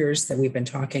the years that we've been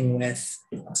talking with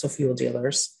fossil fuel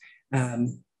dealers,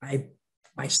 I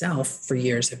myself for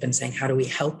years have been saying, how do we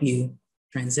help you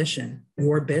transition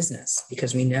your business?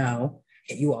 Because we know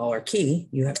that you all are key.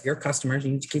 You have your customers,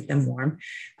 you need to keep them warm.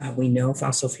 We know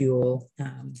fossil fuel,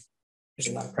 there's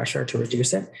a lot of pressure to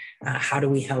reduce it. How do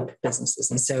we help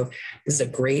businesses? And so this is a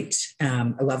great,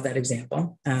 I love that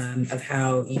example of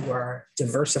how you are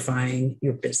diversifying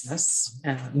your business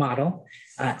model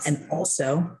and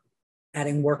also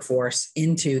adding workforce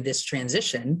into this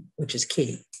transition, which is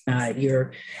key.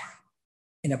 You're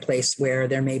in a place where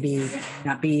there may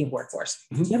not be workforce.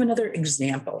 Mm-hmm. You have another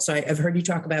example. So I've heard you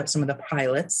talk about some of the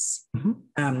pilots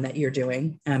that you're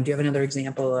doing. Do you have another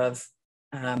example of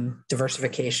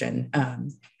diversification,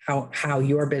 how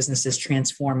your business is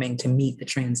transforming to meet the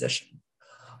transition?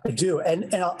 I do, and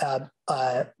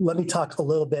let me talk a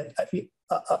little bit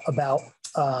about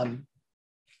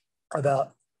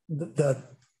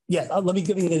let me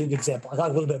give you an example. I'll talk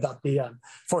a little bit about the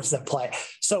forces at play.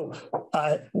 So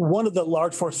one of the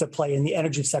large forces at play in the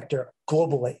energy sector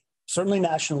globally, certainly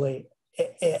nationally,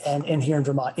 and here in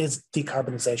Vermont, is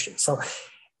decarbonization. So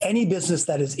any business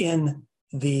that is in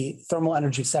the thermal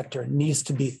energy sector needs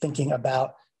to be thinking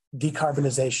about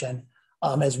decarbonization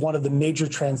as one of the major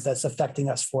trends that's affecting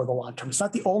us for the long term. It's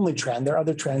not the only trend. There are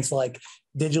other trends like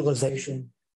digitalization,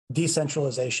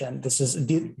 decentralization. This is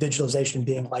digitalization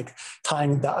being like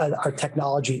tying our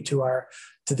technology to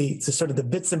sort of the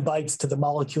bits and bytes to the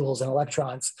molecules and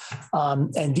electrons,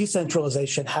 and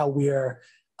decentralization, how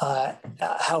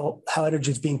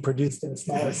energy is being produced at a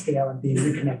smaller scale and being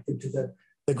reconnected to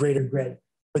the greater grid.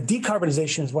 But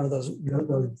decarbonization is one of those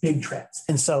big trends.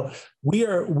 And so we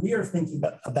are thinking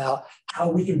about how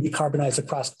we can decarbonize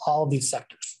across all of these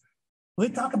sectors. Let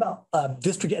me talk about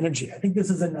district energy. I think this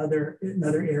is another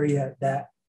area that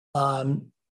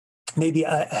may be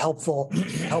a helpful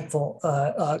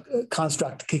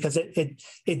construct, because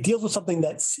it deals with something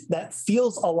that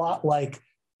feels a lot like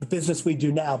the business we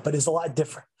do now, but is a lot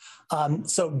different.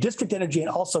 So district energy and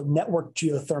also network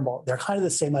geothermal, they're kind of the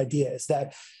same idea, is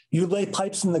that you lay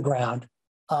pipes in the ground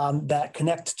that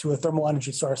connect to a thermal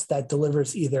energy source that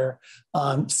delivers either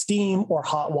steam or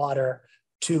hot water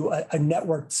to a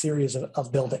networked series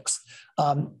of buildings.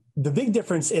 The big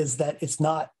difference is that it's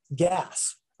not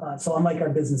gas. So unlike our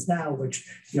business now, which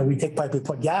we take pipe, we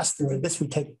put gas through it. This we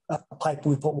take a pipe,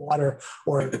 we put water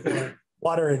or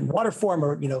water in water form,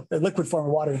 or liquid form, or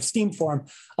water in steam form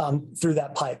through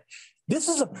that pipe. This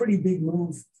is a pretty big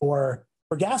move for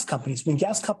gas companies. I mean,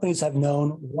 gas companies have known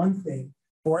one thing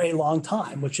for a long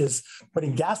time, which is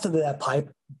putting gas into that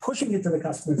pipe, pushing it to the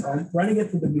customer's home, running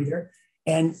it through the meter,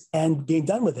 and being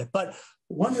done with it. But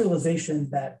one realization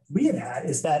that we had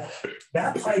is that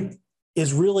pipe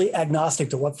is really agnostic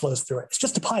to what flows through it. It's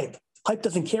just a pipe. The pipe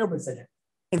doesn't care what's in it.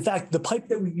 In fact, the pipe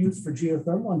that we use for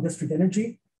geothermal and district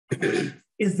energy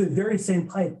is the very same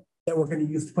pipe that we're going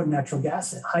to use to put natural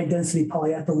gas in. High density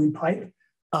polyethylene pipe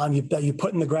that you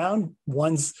put in the ground.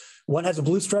 One has a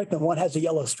blue stripe and one has a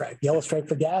yellow stripe. Yellow stripe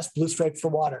for gas, blue stripe for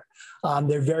water.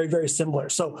 They're very, very similar.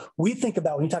 So we think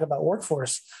about, when you talk about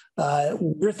workforce,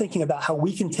 we're thinking about how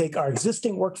we can take our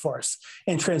existing workforce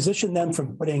and transition them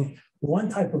from putting one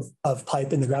type of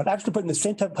pipe in the ground, actually putting the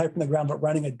same type of pipe in the ground, but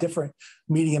running a different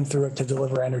medium through it to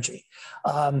deliver energy.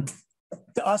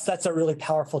 To us, that's a really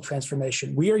powerful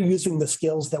transformation. We are using the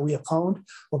skills that we have honed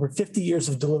over 50 years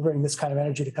of delivering this kind of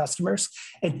energy to customers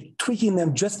and tweaking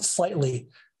them just slightly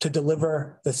to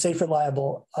deliver the safe,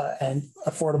 reliable, and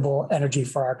affordable energy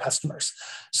for our customers.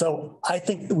 So I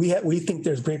think we think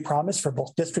there's great promise for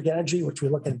both district energy, which we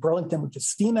look at Burlington, which is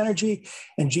steam energy,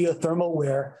 and geothermal,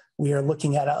 where we are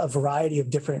looking at a variety of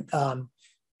different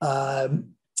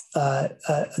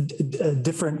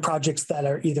different projects that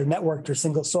are either networked or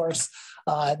single source.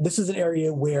 This is an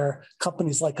area where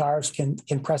companies like ours can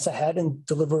press ahead and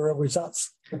deliver real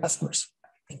results for customers.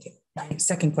 Thank you. My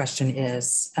second question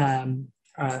is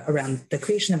around the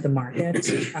creation of the market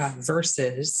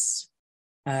versus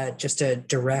just a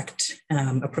direct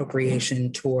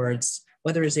appropriation towards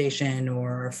weatherization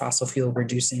or fossil fuel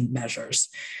reducing measures.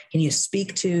 Can you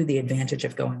speak to the advantage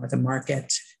of going with a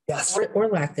market, yes, or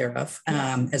lack thereof,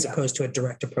 as opposed to a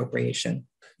direct appropriation?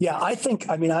 Yeah, I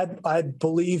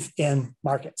believe in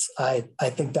markets. I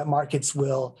think that markets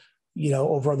will,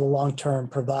 over the long term,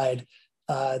 provide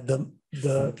the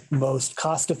most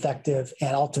cost-effective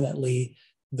and ultimately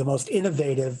the most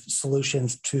innovative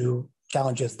solutions to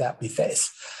challenges that we face.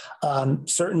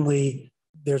 Certainly,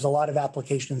 there's a lot of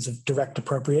applications of direct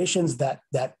appropriations that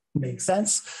make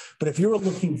sense. But if you were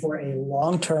looking for a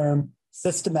long-term,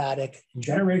 systematic,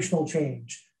 generational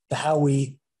change to how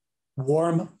we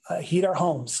heat our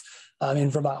homes in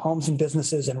Vermont, homes and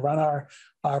businesses, and run our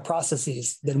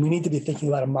processes, then we need to be thinking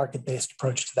about a market-based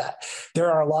approach to that.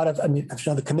 There are a lot of,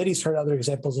 the committee's heard other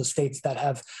examples of states that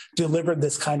have delivered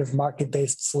this kind of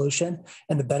market-based solution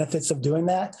and the benefits of doing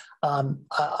that.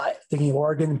 Thinking of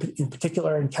Oregon in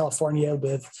particular, and California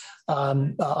with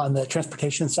on the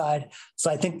transportation side.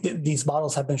 So I think that these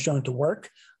models have been shown to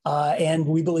work. And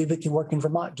we believe it can work in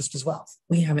Vermont just as well.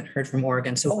 We haven't heard from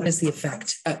Oregon. So what is the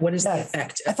effect? What is the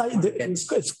effect? I thought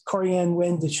it's Corianne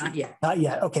Wind. Not yet. Not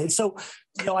yet. Okay. So,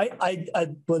 I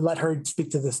would let her speak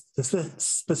to the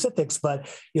specifics, but,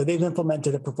 they've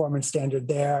implemented a performance standard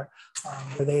there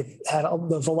where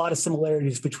there's a lot of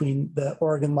similarities between the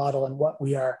Oregon model and what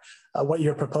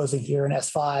you're proposing here in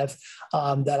S.5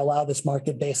 that allow this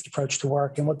market-based approach to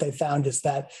work. And what they found is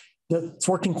that it's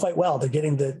working quite well. They're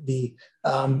getting the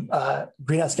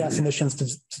greenhouse gas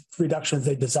emissions reductions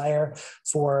they desire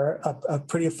for a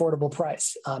pretty affordable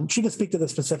price. She can speak to the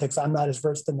specifics. I'm not as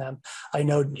versed in them. I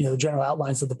know, the general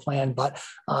outlines of the plan, but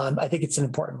I think it's an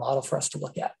important model for us to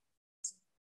look at.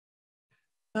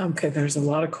 Okay, there's a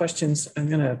lot of questions. I'm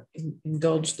going to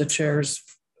indulge the chairs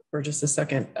for just a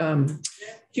second.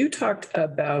 You talked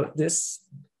about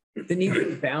the need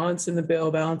for balance in the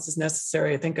bill. Balance is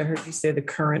necessary. I think I heard you say the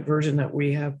current version that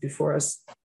we have before us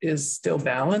is still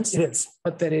balanced. It is.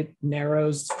 But that it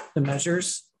narrows the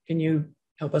measures. Can you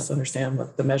help us understand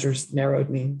what the measures narrowed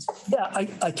means? Yeah,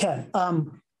 I can.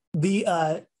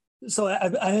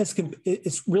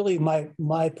 It's really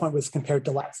my point was compared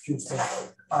to last Tuesday,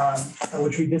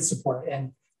 which we did support.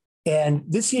 And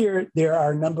this year, there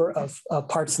are a number of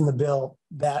parts in the bill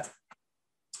that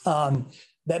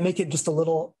make it just a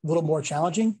little more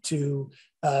challenging for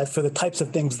the types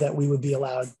of things that we would be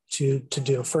allowed to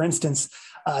do. For instance,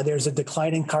 there's a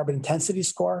declining carbon intensity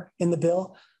score in the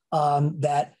bill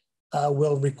that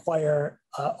will require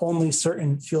only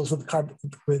certain fuels with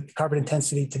carbon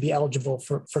intensity to be eligible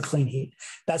for clean heat.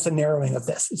 That's a narrowing of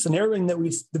this. It's a narrowing that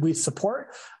we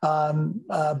support,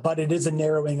 but it is a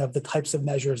narrowing of the types of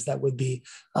measures that would be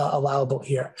allowable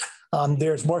here.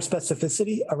 There's more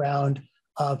specificity around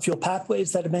fuel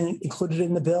pathways that have been included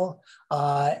in the bill.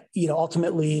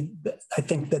 Ultimately, I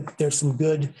think that there's some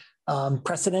good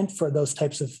precedent for those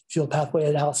types of fuel pathway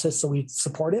analysis, so we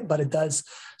support it, but it does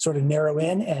sort of narrow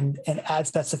in and add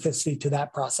specificity to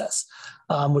that process,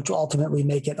 which will ultimately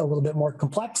make it a little bit more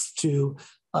complex to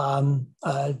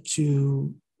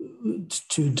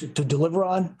deliver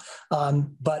on,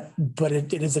 but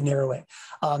it is a narrowing.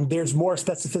 There's more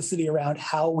specificity around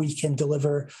how we can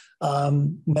deliver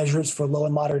measures for low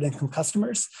and moderate income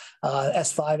customers.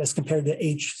 S.5 as compared to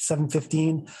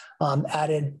H715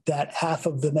 added that half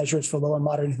of the measures for low and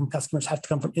moderate income customers have to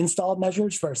come from installed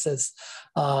measures versus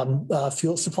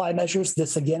fuel supply measures.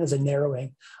 This again is a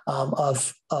narrowing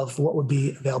of what would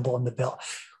be available in the bill.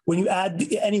 When you add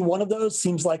any one of those,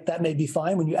 seems like that may be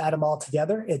fine. When you add them all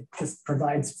together, it just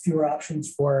provides fewer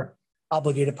options for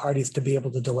obligated parties to be able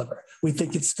to deliver. We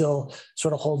think it still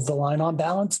sort of holds the line on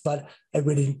balance, but I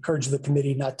would encourage the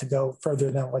committee not to go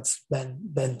further than what's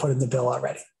been put in the bill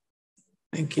already.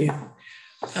 Thank you.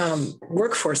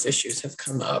 Workforce issues have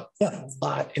come up a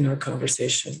lot in our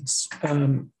conversations.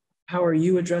 how are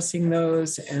you addressing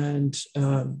those? And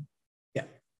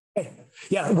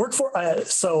yeah,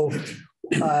 workforce.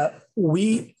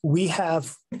 We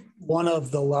have one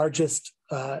of the largest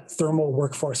thermal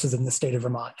workforces in the state of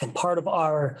Vermont, and part of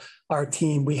our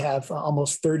team, we have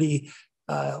almost 30.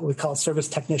 We call service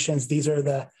technicians. These are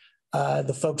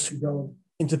the folks who go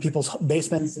into people's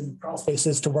basements and crawl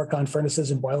spaces to work on furnaces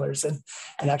and boilers and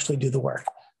actually do the work.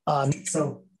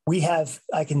 So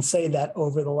I can say that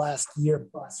over the last year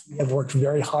plus, we have worked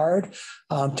very hard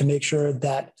to make sure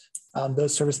that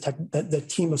the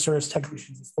team of service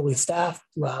technicians is fully staffed,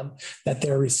 that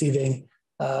they're receiving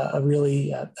a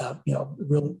really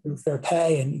fair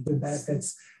pay and good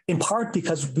benefits, in part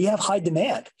because we have high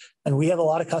demand and we have a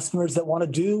lot of customers that want to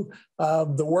do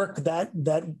the work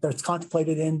that's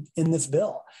contemplated in this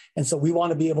bill. And so we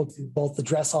want to be able to both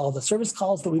address all the service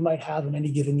calls that we might have in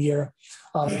any given year,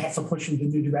 and also push into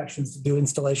new directions to do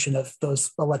installation of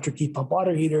those electric heat pump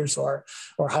water heaters or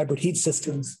hybrid heat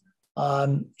systems.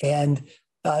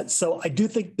 So I do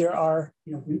think there are,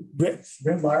 writ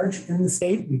large in the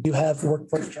state, we do have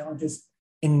workforce challenges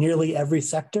in nearly every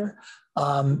sector.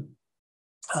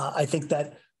 I think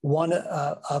that one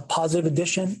positive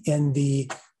addition in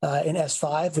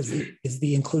S.5 is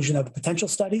the inclusion of a potential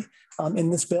study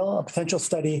in this bill. A potential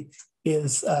study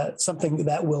is something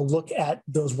that will look at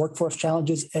those workforce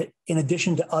challenges in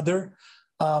addition to other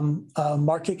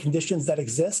market conditions that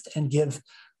exist and give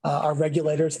our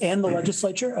regulators and the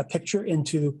legislature a picture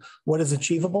into what is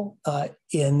achievable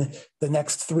in the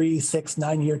next 3, 6,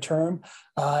 9-year term.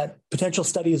 Potential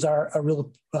studies are a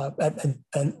real,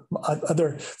 and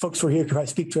other folks who are here can probably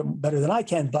speak to them better than I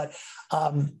can, but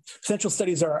potential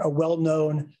studies are a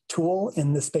well-known tool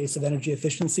in the space of energy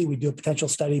efficiency. We do a potential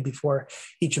study before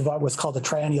each of what's called a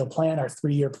triennial plan, our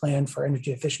 3-year plan for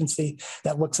energy efficiency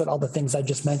that looks at all the things I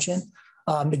just mentioned.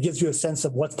 It gives you a sense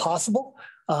of what's possible.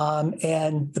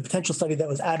 And the potential study that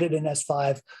was added in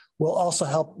S.5 will also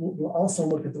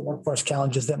look at the workforce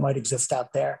challenges that might exist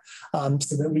out there,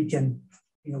 so that we can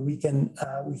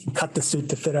cut the suit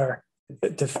to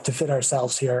fit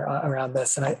ourselves here around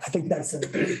this. And I think that's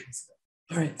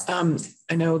all right.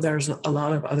 I know there's a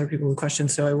lot of other people with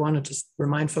questions, so I want to just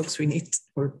remind folks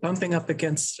we're bumping up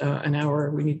against an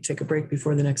hour. We need to take a break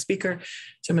before the next speaker.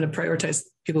 So I'm going to prioritize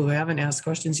people who haven't asked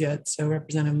questions yet. So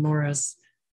Representative Morris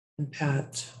and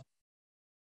Pat.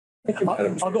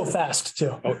 I'll go fast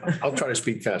too. I'll try to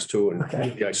speak fast too, and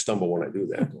maybe I stumble when I do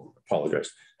that. Apologize.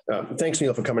 Thanks,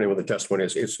 Neil, for coming in with the testimony.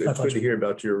 It's good to hear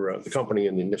about the company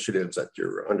and the initiatives that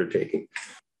you're undertaking.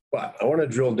 But I want to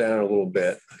drill down a little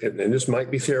bit, and this might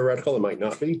be theoretical, it might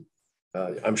not be.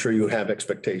 I'm sure you have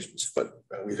expectations, but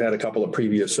we've had a couple of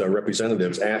previous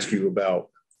representatives ask you about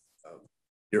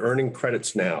you're earning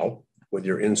credits now with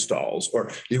your installs,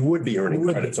 or you would be earning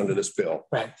credits under this bill,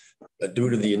 right, due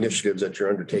to the initiatives that you're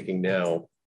undertaking now.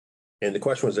 And the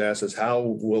question was asked is, how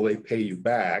will they pay you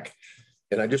back?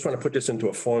 And I just want to put this into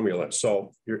a formula.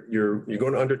 So you're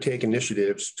going to undertake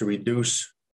initiatives to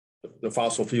reduce the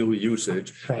fossil fuel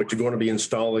usage, right, but you're going to be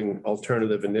installing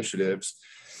alternative initiatives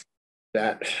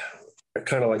that are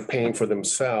kind of like paying for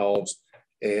themselves.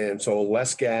 And so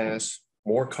less gas,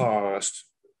 more cost.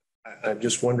 I'm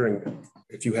just wondering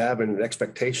if you have an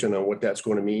expectation on what that's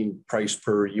going to mean price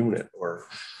per unit or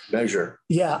measure.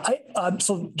 Yeah,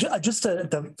 so just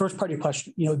the first part of your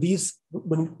question, these,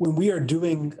 when we are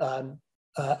doing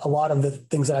a lot of the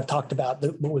things that I've talked about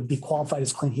that would be qualified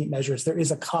as clean heat measures, there is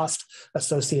a cost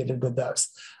associated with those.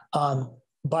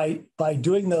 By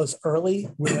doing those early,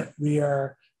 we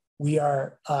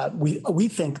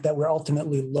think that we're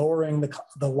ultimately lowering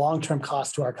the long-term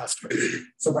cost to our customers.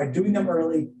 So by doing them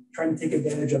early, trying to take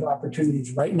advantage of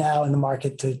opportunities right now in the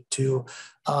market to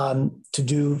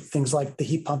do things like the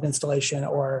heat pump installation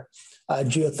or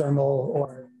geothermal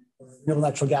or renewable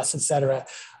natural gas, et cetera,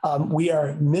 we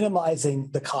are minimizing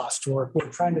the cost. We're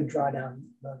trying to draw down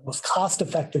the most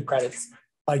cost-effective credits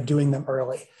by doing them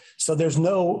early. So there's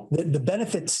the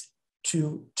benefits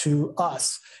to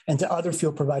us and to other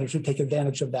fuel providers who take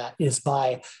advantage of that is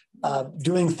by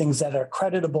doing things that are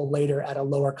creditable later at a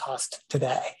lower cost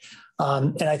today.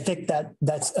 And I think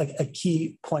that's a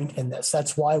key point in this.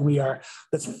 That's why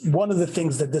that's one of the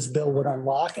things that this bill would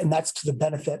unlock, and that's to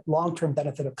the long-term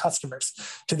benefit of customers.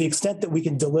 To the extent that we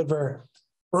can deliver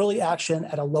early action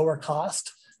at a lower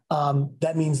cost,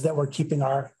 that means that we're keeping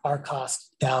our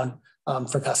costs down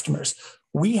for customers.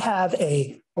 We have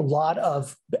a lot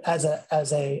of, as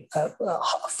a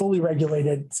fully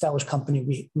regulated, established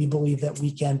company, we believe that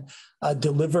we can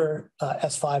deliver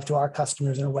S.5 to our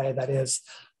customers in a way that is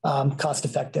cost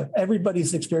effective.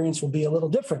 Everybody's experience will be a little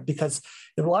different because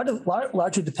it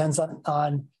largely depends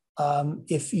on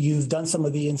if you've done some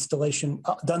of the installation,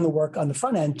 done the work on the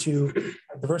front end to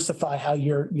diversify how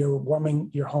you're warming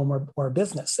your home or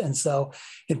business. And so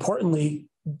importantly,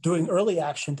 doing early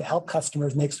action to help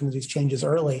customers make some of these changes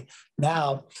early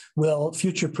now will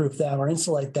future-proof them or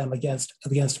insulate them against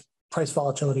price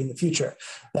volatility in the future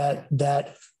that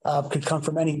could come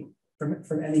from any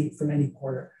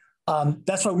quarter.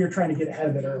 That's why we're trying to get ahead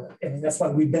of it early. And that's why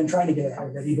we've been trying to get ahead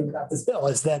of it even without this bill,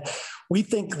 is that we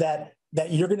think that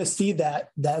you're going to see that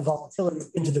volatility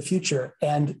into the future.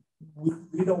 And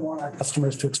we don't want our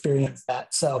customers to experience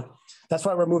that. So that's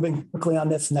why we're moving quickly on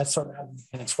this. And that's sort of how the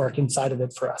mechanics work inside of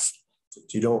it for us.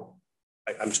 You don't,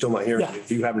 I'm still not hearing. Yeah.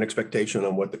 Do you have an expectation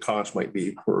on what the cost might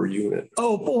be per unit?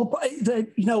 Oh, well,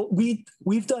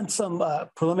 we've done some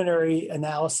preliminary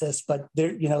analysis, but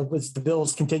there, as the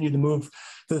bills continue to move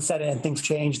to the Senate and things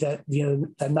change, that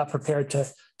I'm not prepared to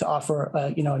offer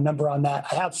a number on that.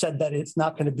 I have said that it's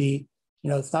not going to be,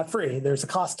 it's not free. There's a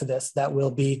cost to this that will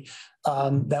be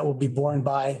borne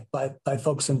by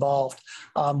folks involved.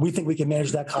 We think we can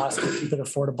manage that cost to keep it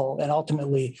affordable, and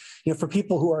ultimately, for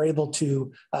people who are able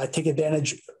to take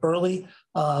advantage early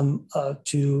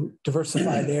to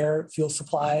diversify their fuel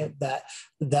supply, that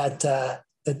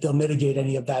they'll mitigate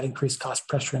any of that increased cost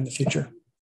pressure in the future.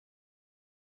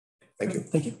 Thank you.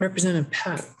 Thank you, Representative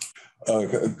Pat.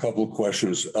 A couple of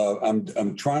questions.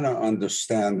 I'm trying to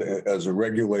understand, as a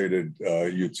regulated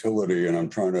utility, and I'm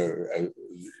trying to,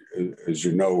 as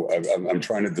you know, I'm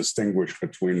trying to distinguish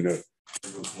between the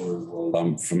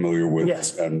I'm familiar with,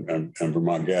 yes, and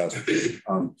Vermont Gas.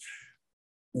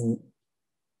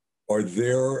 Are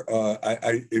there,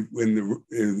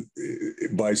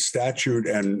 by statute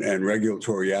and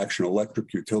regulatory action,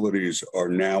 electric utilities are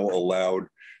now allowed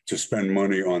to spend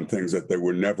money on things that they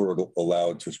were never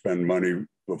allowed to spend money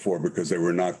before because they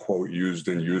were not, quote, used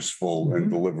and useful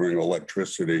in delivering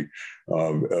electricity,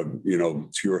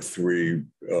 tier 3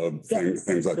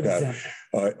 things like that.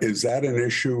 Is that an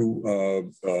issue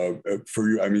for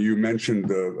you? I mean, you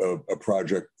mentioned a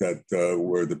project that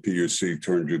where the PUC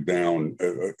turned you down.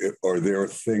 Are there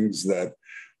things that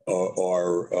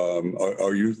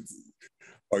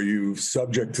are you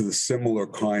subject to the similar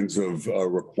kinds of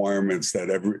requirements that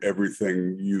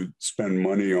everything you spend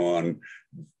money on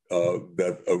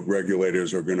that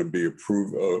regulators are going to be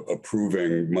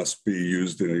approving must be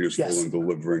used and useful, yes, in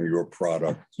delivering your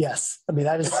product? Yes, I mean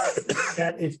that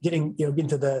is getting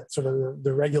into the sort of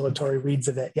the regulatory weeds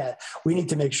of it. Yeah, we need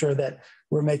to make sure that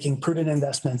we're making prudent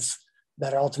investments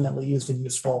that are ultimately used and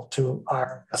useful to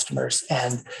our customers,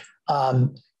 and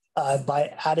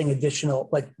by adding additional,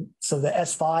 so the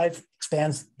S.5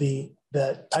 expands the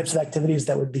types of activities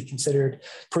that would be considered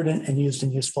prudent and used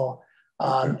and useful.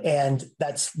 And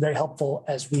that's very helpful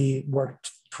as we work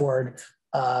toward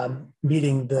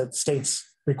meeting the state's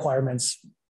requirements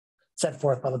set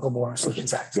forth by the Global Warming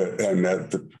Solutions Act. And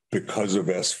that because of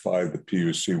S.5, the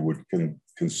PUC would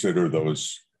consider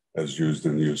those as used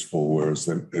and useful, whereas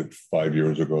if 5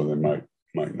 years ago they might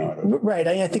not have. Right.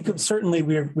 I think certainly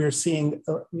we're seeing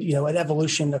an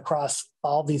evolution across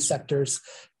all these sectors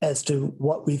as to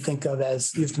what we think of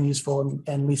as used and useful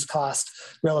and least cost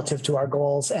relative to our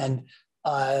goals, and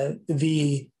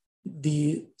the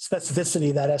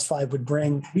specificity that S.5 would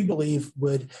bring, we believe,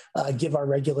 would give our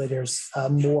regulators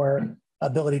more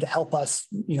ability to help us,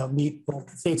 meet both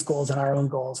the state's goals and our own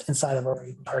goals inside of our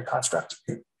regulatory construct.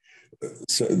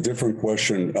 So a different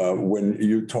question. When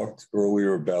you talked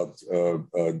earlier about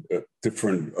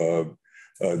different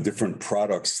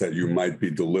products that you might be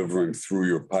delivering through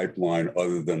your pipeline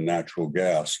other than natural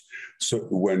gas. So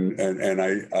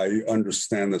I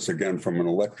understand this again from an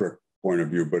electric point of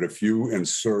view, but if you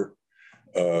insert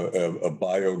a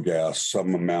biogas,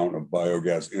 some amount of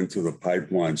biogas into the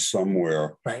pipeline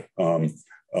somewhere, right?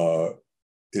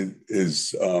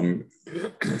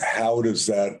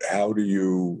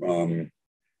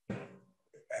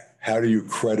 How do you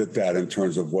credit that in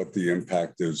terms of what the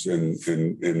impact is in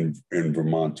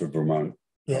Vermont to Vermont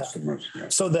customers? Yeah.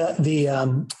 So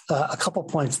a couple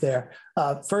points there.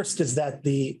 First is that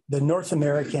the North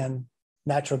American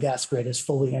natural gas grid is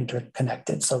fully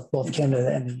interconnected, so both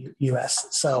Canada and the U.S.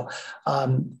 So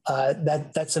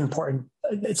that's important.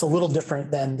 It's a little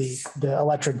different than the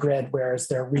electric grid, whereas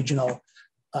there are regional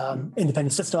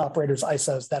independent system operators,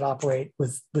 ISOs, that operate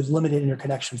with limited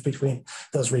interconnections between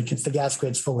those regions. The gas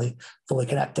grid's fully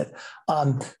connected.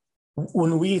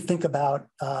 When we think about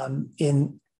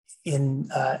in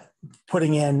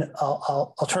putting in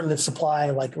alternative supply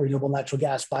like renewable natural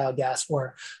gas, biogas,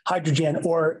 or hydrogen,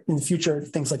 or in the future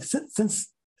things like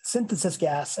synthesis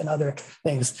gas and other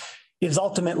things, is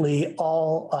ultimately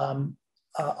all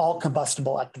all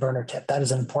combustible at the burner tip. That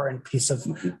is an important piece of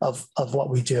what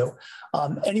we do.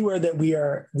 Anywhere that we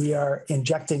are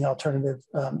injecting alternative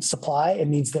supply, it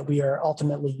means that we are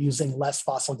ultimately using less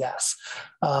fossil gas.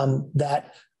 And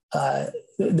that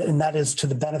is to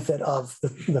the benefit of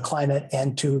the climate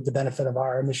and to the benefit of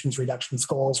our emissions reductions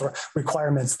goals or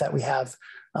requirements that we have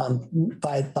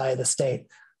by the state.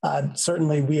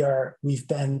 Certainly, we've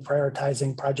been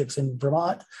prioritizing projects in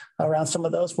Vermont around some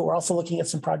of those, but we're also looking at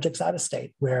some projects out of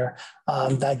state where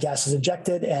that gas is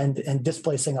injected and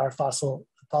displacing our fossil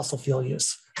fuel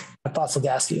use, fossil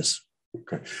gas use.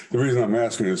 Okay. The reason I'm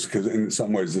asking is because in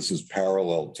some ways this is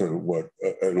parallel to what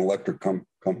an electric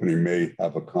company may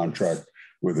have a contract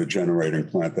with a generating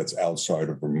plant that's outside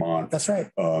of Vermont. That's right.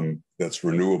 That's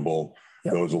renewable.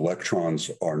 Yep. Those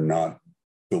electrons are not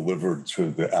delivered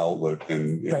to the outlet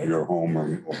in right. your home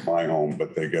or my home,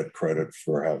 but they get credit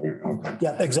for having. Okay.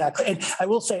 Yeah, exactly. And I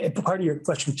will say, part of your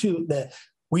question too, that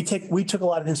we took a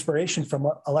lot of inspiration from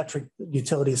what electric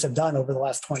utilities have done over the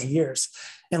last 20 years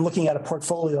and looking at a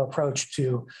portfolio approach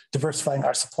to diversifying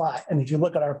our supply. And if you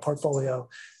look at our portfolio,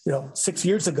 6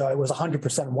 years ago, it was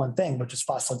 100% one thing, which is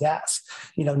fossil gas.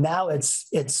 Now it's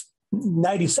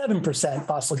 97%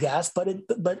 fossil gas, but an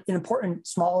important,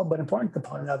 small but important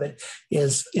component of it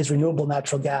is renewable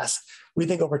natural gas. We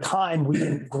think over time we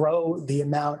can grow the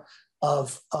amount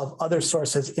of other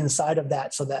sources inside of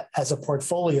that so that as a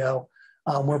portfolio,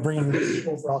 we're bringing the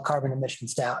overall carbon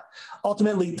emissions down.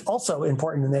 Ultimately, also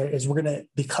important in there is we're going to,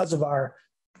 because of our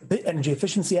energy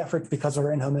efficiency efforts, because of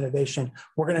our in-home innovation,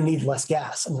 we're going to need less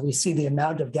gas. And we see the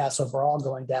amount of gas overall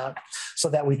going down so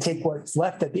that we take what's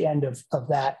left at the end of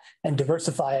that and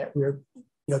diversify it. We're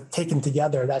taken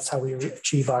together. That's how we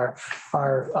achieve our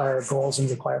goals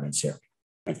and requirements here.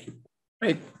 Thank you.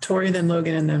 Right, Tori, then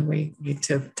Logan, and then we need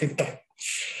to take that.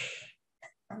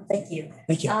 Thank you.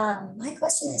 Thank you. My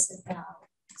question is about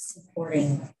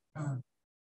supporting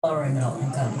lower and middle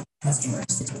income customers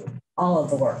to do all of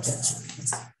the work.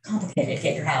 It's complicated to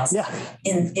get your house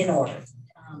in order.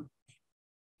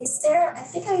 Is there, I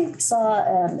think I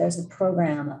saw there's a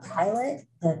program, a pilot,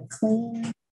 the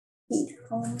Clean Heat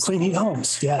Homes. Clean Heat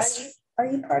Homes, yes. Are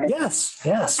you part of it? Yes.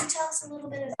 Can you tell us a little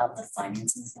bit about the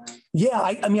financing side? Yeah,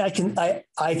 I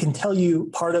can tell you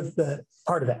part of it.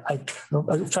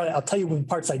 I'll tell you the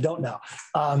parts I don't know.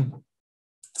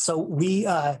 So we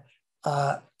a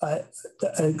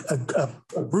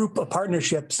group of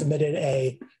partnerships submitted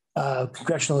a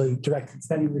congressionally directed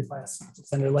spending request.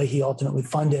 Senator Leahy ultimately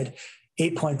funded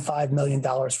 $8.5 million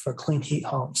for Clean Heat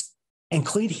Homes. And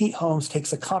Clean Heat Homes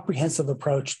takes a comprehensive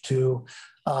approach to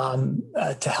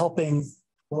helping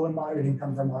low and moderate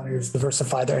income Vermonters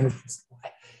diversify their energy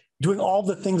supply. Doing all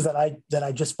the things that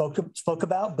I just spoke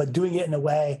about, but doing it in a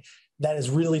way that is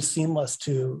really seamless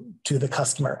to the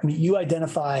customer. I mean, you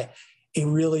identify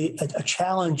a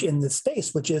challenge in this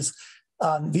space, which is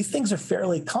these things are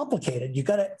fairly complicated. You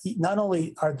got to, not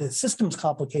only are the systems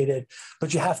complicated,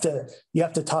 but you have to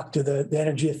talk to the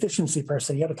energy efficiency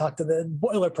person. You got to talk to the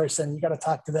boiler person. You got to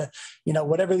talk to the,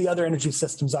 whatever the other energy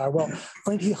systems are. Well,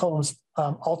 Clean Heat Homes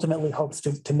ultimately hopes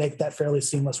to make that fairly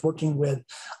seamless, working with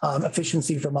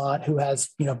Efficiency Vermont, who has,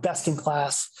 best in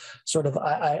class sort of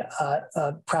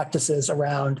practices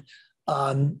around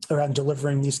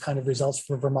delivering these kind of results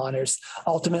for Vermonters.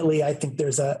 Ultimately, I think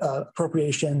there's a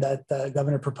appropriation that the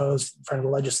governor proposed in front of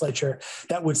the legislature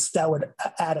that would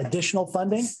add additional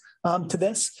funding to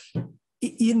this.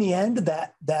 In the end,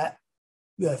 that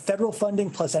the federal funding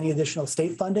plus any additional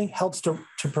state funding helps to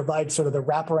provide sort of the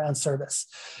wraparound service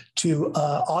to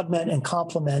augment and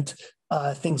complement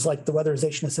things like the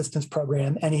weatherization assistance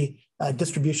program, any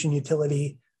distribution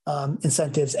utility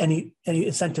incentives, any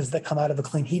incentives that come out of a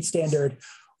clean heat standard,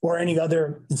 or any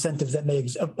other incentives that may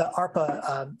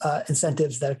ARPA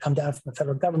incentives that come down from the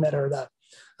federal government, or the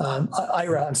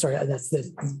IRA. I'm sorry, that's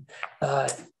the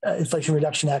Inflation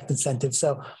Reduction Act incentive.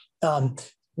 So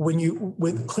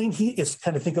with clean heat, is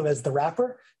kind of think of it as the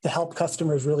wrapper to help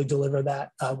customers really deliver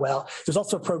that well. There's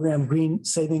also a program, Green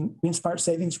Saving Smart,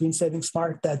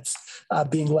 that's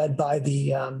being led by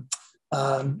the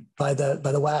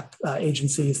WAP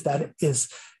agencies. That is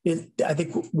I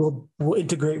think will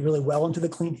integrate really well into the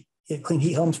Clean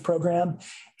Heat Homes program,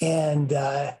 and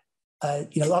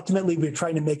ultimately we're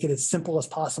trying to make it as simple as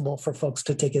possible for folks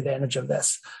to take advantage of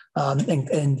this.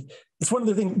 And it's one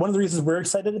of the reasons we're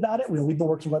excited about it. We've been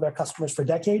working with our customers for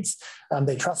decades.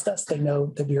 They trust us. They know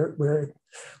that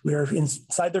we're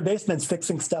inside their basements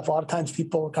fixing stuff. A lot of times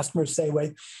customers say,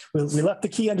 wait, we left the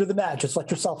key under the mat. Just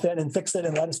let yourself in and fix it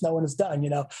and let us know when it's done.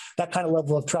 That kind of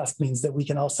level of trust means that we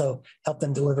can also help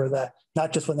them deliver that,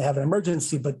 not just when they have an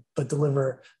emergency, but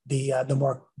deliver the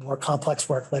more complex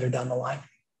work later down the line.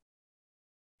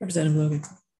 Representative Logan.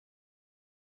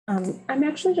 I'm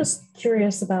actually just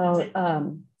curious about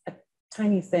a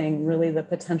tiny thing, really, the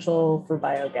potential for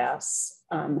biogas.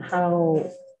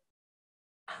 How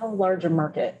large a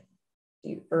market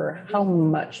or how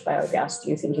much biogas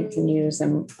do you think you can use,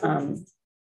 and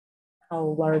how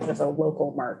large of a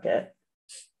local market?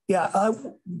 Yeah,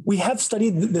 we have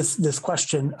studied this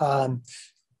question.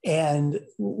 And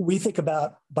we think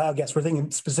about biogas, we're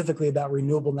thinking specifically about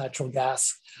renewable natural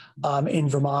gas in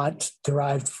Vermont,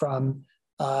 derived from,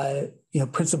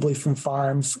 principally from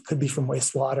farms, could be from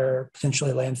wastewater,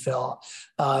 potentially landfill.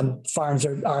 Farms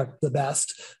are the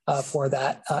best for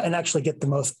that, and actually get the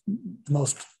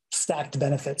most stacked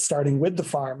benefits starting with the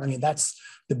farm. I mean, that's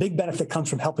the big benefit comes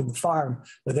from helping the farm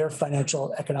with their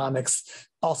financial economics,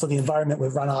 also the environment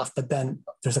with runoff, but then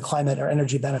there's a climate or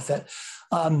energy benefit.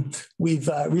 We've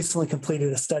recently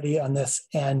completed a study on this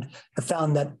and have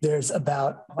found that there's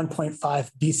about 1.5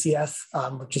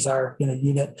 BCF, which is our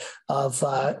unit of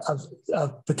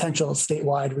potential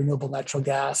statewide renewable natural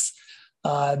gas,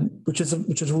 which is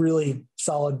a really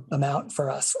solid amount for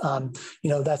us.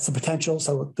 That's the potential,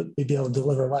 so we'd be able to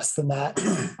deliver less than that.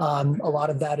 A lot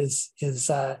of that is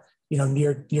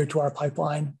near to our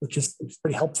pipeline, which is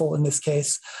pretty helpful in this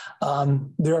case.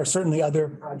 There are certainly other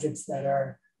projects that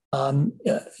are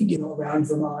around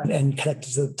Vermont and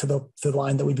connected to the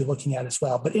line that we'd be looking at as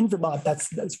well. But in Vermont, that's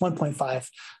 1.5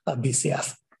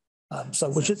 BCF.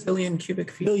 Which is billion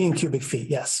cubic feet. Billion cubic feet,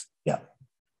 yes. Yeah.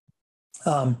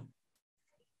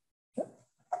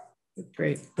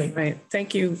 Great. Right.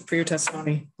 Thank you for your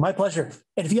testimony. My pleasure.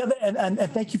 And if you have, and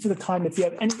thank you for the time. If you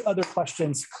have any other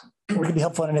questions or to be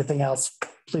helpful on anything else,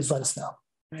 please let us know.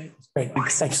 Right. Great.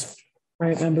 Thanks.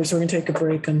 Right, members, we're going to take a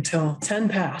break until 10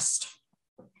 past.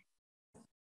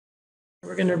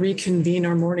 We're going to reconvene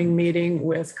our morning meeting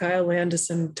with Kyle Landis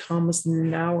and Thomas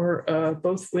Nauer,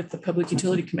 both with the Public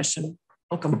Utility Commission.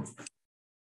 Welcome.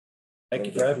 Thank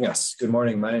you for having us. Good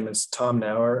morning. My name is Tom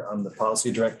Nauer. I'm the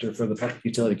Policy Director for the Public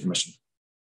Utility Commission.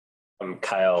 I'm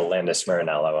Kyle Landis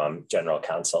Marinello. I'm General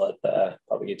Counsel at the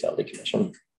Public Utility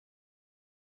Commission.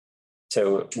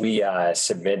 So we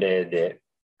submitted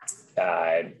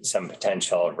some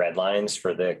potential red lines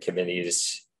for the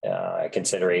committee's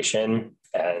consideration.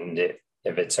 And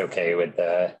if it's okay with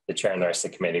the chair and the rest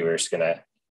of the committee, we're just going to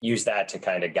use that to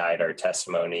kind of guide our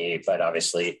testimony, but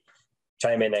obviously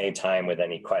chime in any time with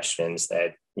any questions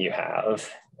that you have.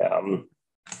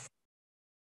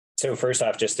 So first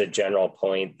off, just a general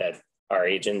point that our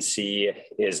agency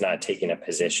is not taking a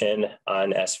position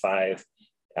on S5.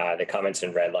 The comments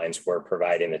and red lines we're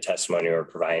providing, the testimony we're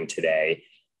providing today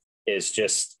is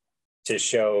just to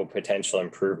show potential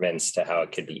improvements to how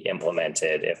it could be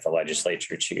implemented if the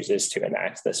legislature chooses to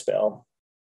enact this bill.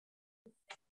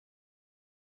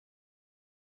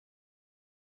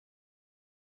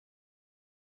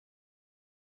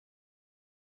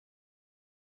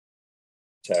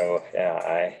 So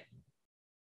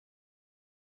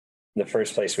the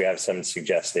first place we have some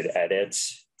suggested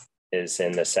edits is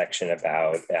in the section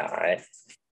about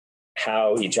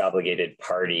how each obligated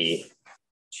party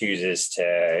chooses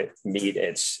to meet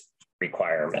its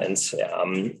requirements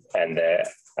and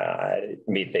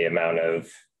meet the amount of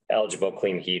eligible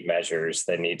clean heat measures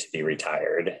that need to be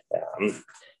retired.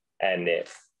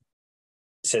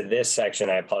 So this section,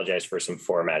 I apologize for some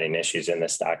formatting issues in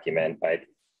this document, but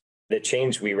the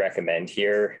change we recommend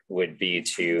here would be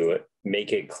to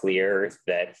make it clear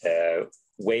that the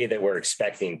way that we're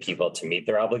expecting people to meet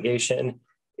their obligation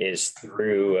is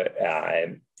through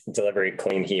delivery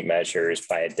clean heat measures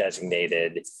by a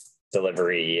designated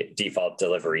default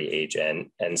delivery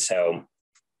agent. And so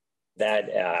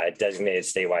that designated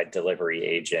statewide delivery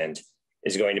agent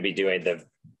is going to be doing the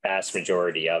vast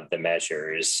majority of the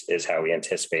measures is how we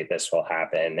anticipate this will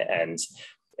happen. And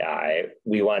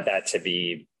we want that to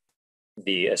be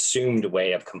the assumed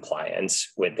way of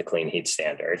compliance with the clean heat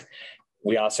standard.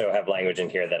 We also have language in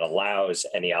here that allows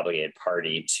any obligated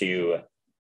party to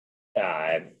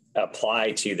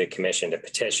apply to the commission to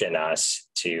petition us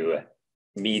to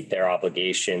meet their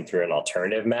obligation through an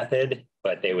alternative method,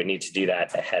 but they would need to do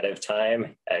that ahead of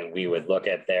time. And we would look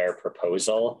at their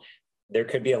proposal there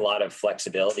could be a lot of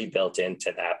flexibility built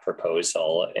into that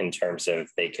proposal in terms of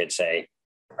they could say,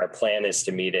 our plan is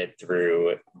to meet it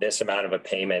through this amount of a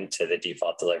payment to the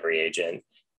default delivery agent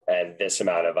and this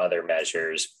amount of other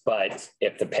measures. But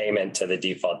if the payment to the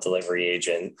default delivery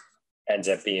agent ends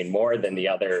up being more than the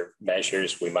other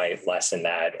measures, we might lessen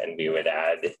that and we would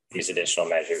add these additional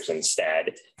measures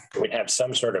instead. We'd have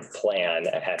some sort of plan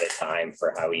ahead of time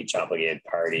for how each obligated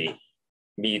party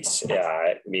meets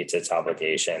its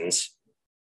obligations.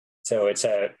 So it's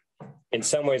in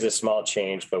some ways a small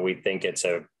change, but we think it's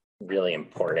a really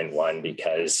important one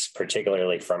because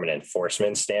particularly from an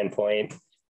enforcement standpoint,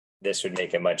 this would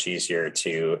make it much easier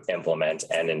to implement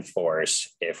and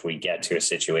enforce if we get to a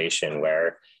situation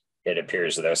where it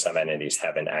appears as though some entities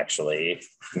haven't actually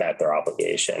met their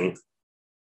obligation.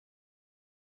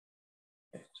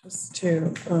 Just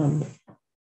to,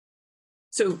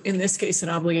 so in this case, an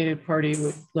obligated party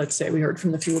would, let's say we heard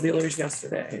from the fuel dealers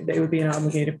yesterday, they would be an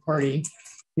obligated party.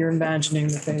 You're imagining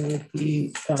that they would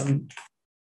be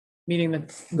meeting the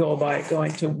goal by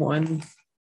going to one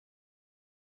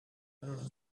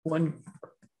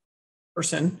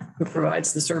person who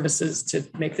provides the services to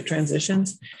make the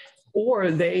transitions,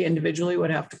 or they individually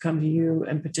would have to come to you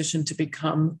and petition to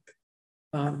become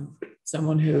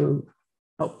someone who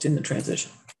helped in the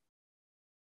transition.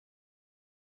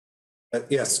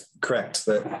 Yes, correct.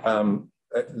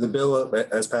 The bill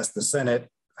as passed the Senate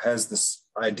has this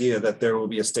idea that there will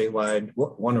be a statewide,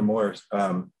 one or more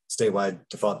statewide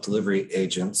default delivery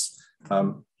agents.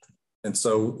 And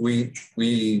so we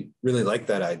really like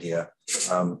that idea.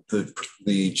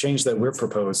 The change that we're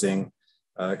proposing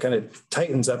kind of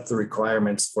tightens up the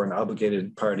requirements for an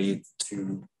obligated party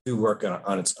to do work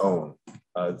on its own.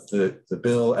 The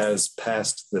bill as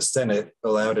passed the Senate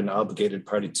allowed an obligated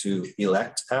party to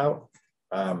elect out.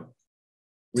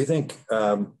 We think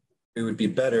it would be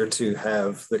better to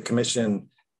have the commission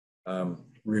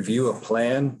review a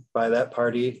plan by that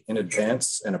party in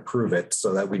advance and approve it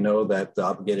so that we know that the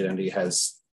obligated entity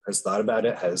has thought about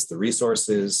it, has the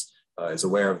resources, is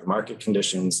aware of market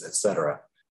conditions, et cetera.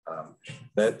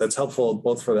 That's helpful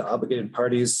both for the obligated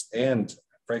parties and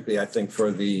frankly, I think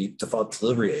for the default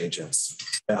delivery agents.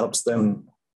 It helps them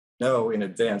know in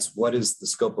advance what is the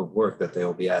scope of work that they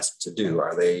will be asked to do.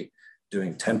 Are they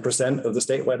doing 10% of the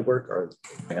statewide work or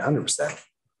 100%?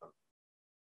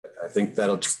 I think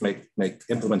that'll just make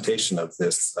implementation of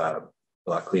this a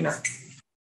lot cleaner.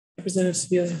 Representative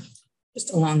Sibilia.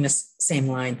 Just along this same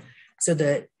line. So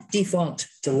the default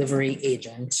delivery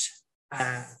agent,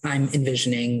 I'm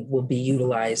envisioning, will be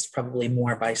utilized probably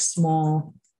more by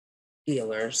small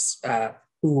dealers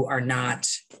who are not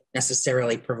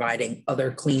necessarily providing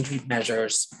other clean heat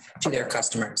measures to their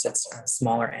customers. It's a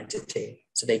smaller entity,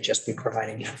 so they'd just be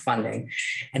providing that funding.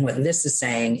 And what this is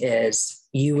saying is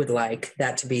you would like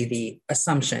that to be the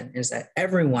assumption is that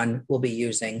everyone will be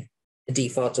using the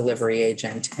default delivery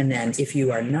agent. And then if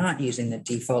you are not using the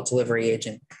default delivery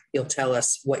agent, you'll tell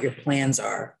us what your plans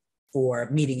are for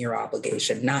meeting your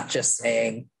obligation, not just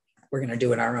saying we're going to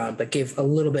do it on our own, but give a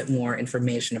little bit more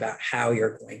information about how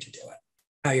you're going to do it,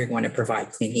 how you're going to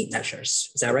provide clean heat measures.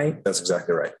 Is that right? That's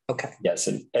exactly right. Okay. Yes.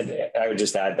 And I would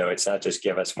just add, though, it's not just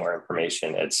give us more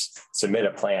information, it's submit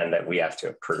a plan that we have to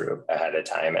approve ahead of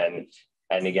time.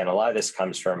 And again, a lot of this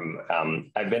comes from,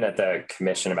 I've been at the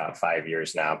commission about 5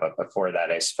 years now, but before that,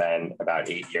 I spent about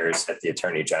 8 years at the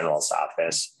Attorney General's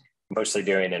office, mostly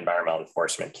doing environmental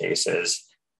enforcement cases.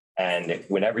 And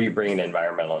whenever you bring an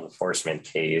environmental enforcement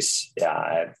case,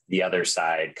 the other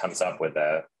side comes up with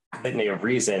a litany of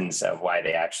reasons of why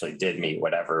they actually did meet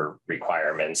whatever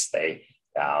requirements they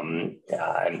are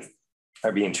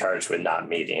being charged with not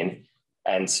meeting.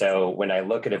 And so when I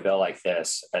look at a bill like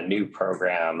this, a new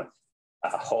program,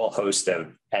 a whole host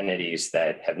of entities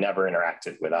that have never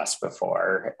interacted with us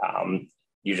before,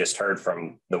 you just heard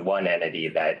from the one entity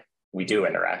that we do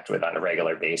interact with on a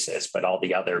regular basis, but all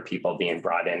the other people being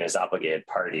brought in as obligated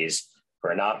parties who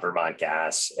are not Vermont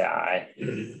Gas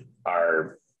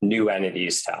are new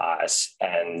entities to us.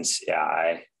 And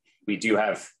we do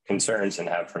have concerns and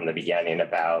have from the beginning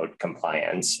about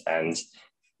compliance. And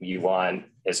you want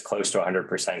as close to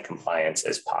 100% compliance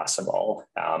as possible.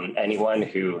 Anyone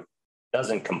who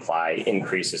doesn't comply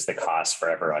increases the cost for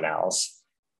everyone else.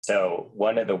 So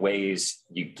one of the ways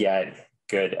you get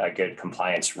a good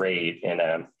compliance rate in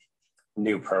a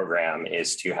new program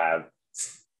is to have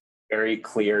very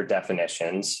clear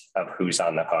definitions of who's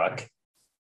on the hook.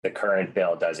 The current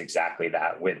bill does exactly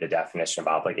that with the definition of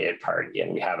obligated party.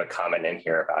 And we have a comment in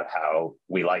here about how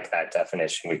we like that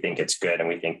definition. We think it's good. And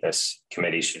we think this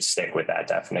committee should stick with that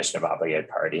definition of obligated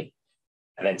party.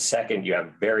 And then second, you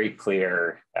have very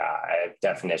clear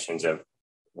definitions of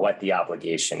what the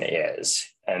obligation is.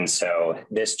 And so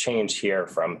this change here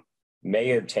from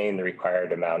may obtain the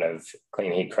required amount of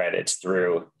clean heat credits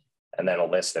through, and then a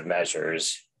list of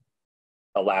measures,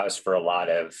 allows for a lot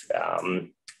of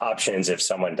options if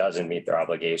someone doesn't meet their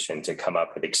obligation to come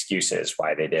up with excuses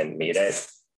why they didn't meet it.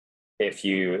 If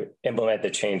you implement the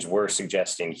change we're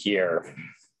suggesting here,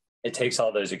 it takes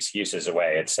all those excuses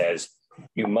away. It says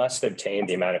you must obtain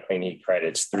the amount of clean heat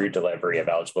credits through delivery of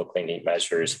eligible clean heat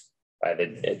measures by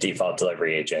the default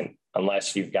delivery agent,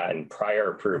 unless you've gotten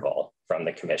prior approval from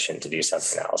the commission to do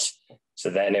something else. So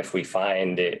then if we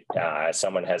find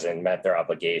someone hasn't met their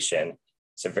obligation,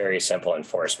 it's a very simple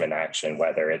enforcement action,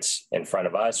 whether it's in front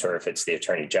of us or if it's the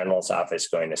Attorney General's office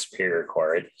going to Superior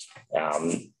Court.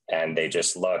 And they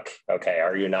just look, okay,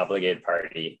 are you an obligated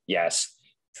party? Yes.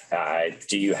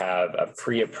 Do you have a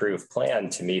pre-approved plan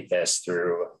to meet this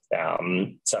through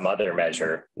some other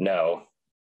measure? No.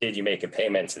 Did you make a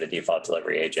payment to the default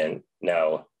delivery agent?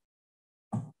 No.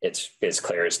 It's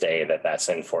clear as day that that's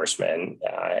enforcement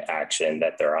action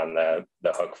that they're on the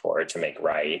hook for to make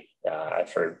right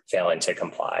for failing to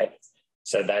comply.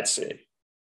 So that's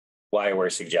why we're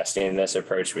suggesting this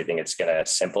approach. We think it's going to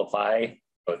simplify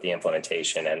both the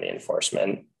implementation and the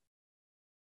enforcement.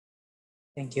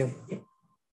 Thank you.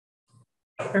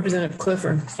 Representative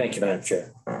Clifford. Thank you, Madam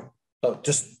Chair. So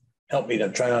just help me to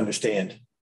try to understand.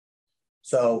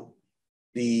 So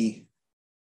the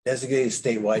designated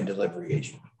statewide delivery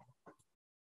agent.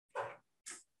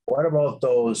 What about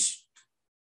those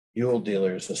fuel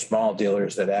dealers, the small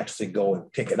dealers that actually go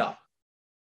and pick it up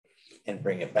and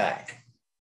bring it back?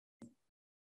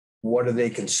 What are they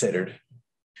considered?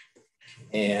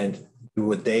 And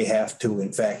would they have to,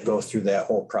 in fact, go through that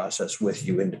whole process with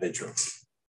you individually?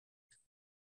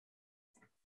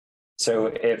 So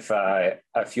if a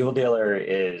fuel dealer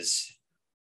is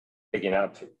picking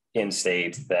up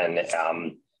in-state, then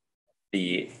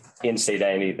the in-state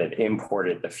entity that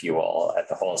imported the fuel at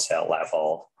the wholesale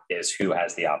level is who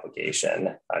has the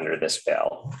obligation under this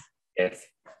bill. If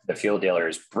the fuel dealer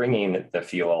is bringing the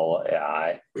fuel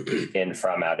in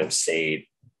from out of state,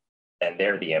 then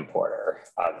they're the importer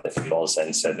of the fuels.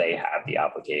 And so they have the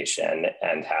obligation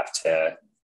and have to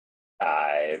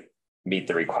meet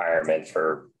the requirement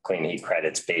for clean heat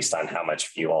credits based on how much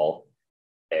fuel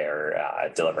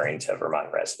they're delivering to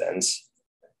Vermont residents.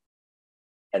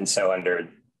 And so under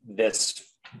this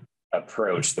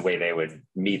approach, the way they would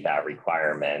meet that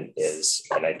requirement is,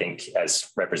 and I think as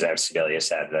Representative Sedalia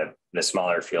said, the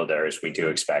smaller fuel dealers we do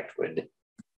expect would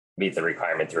meet the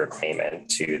requirement through a payment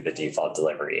to the default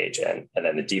delivery agent. And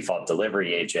then the default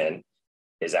delivery agent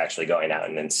is actually going out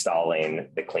and installing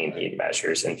the clean heat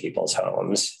measures in people's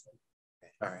homes.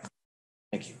 All right,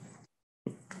 thank you.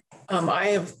 I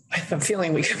have a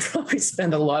feeling we could probably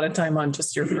spend a lot of time on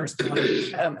just your first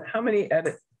one.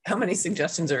 How many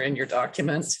suggestions are in your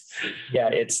document? Yeah,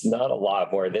 it's not a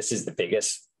lot more. This is the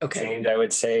biggest change, I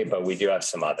would say, but we do have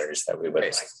some others that we would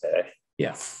like to.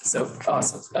 Yeah, so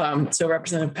awesome. So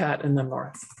Representative Pat and then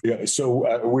Laura. Yeah,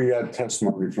 so we had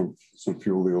testimony from some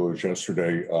fuel dealers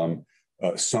yesterday,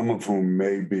 some of whom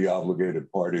may be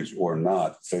obligated parties or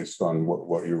not, based on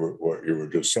what you were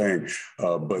just saying.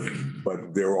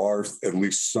 But there are at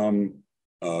least some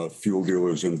fuel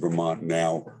dealers in Vermont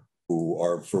now who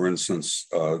are, for instance,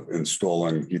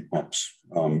 installing heat pumps.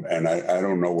 And I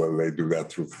don't know whether they do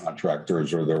that through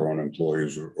contractors or their own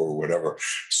employees or whatever.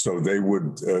 So they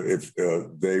would, if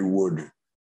they would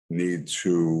need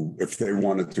to, if they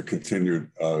wanted to continue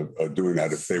doing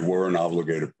that, if they were an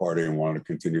obligated party and wanted to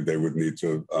continue, they would need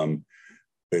to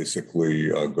basically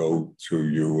go to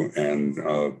you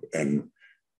and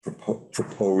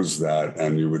propose that,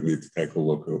 and you would need to take a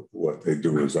look at what they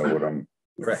do. Is that what I'm?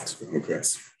 Correct. Okay.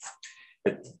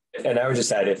 And I would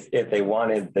just add, if they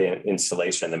wanted the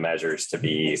installation of the measures to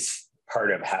be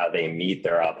part of how they meet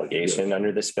their obligation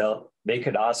under this bill, they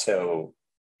could also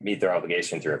meet their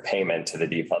obligation through a payment to the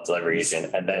default delivery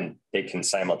agent, and then they can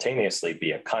simultaneously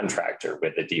be a contractor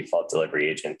with the default delivery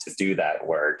agent to do that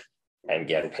work and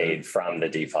get paid from the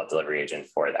default delivery agent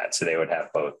for that. So they would have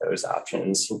both those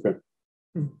options. Okay.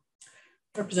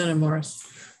 Representative Morris.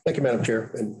 Thank you, Madam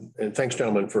Chair, and thanks,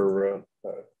 gentlemen, for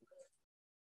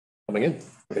coming in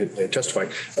and testifying.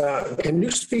 Can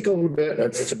you speak a little bit?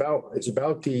 It's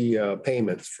about the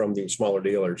payments from the smaller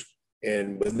dealers,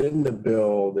 and within the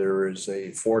bill there is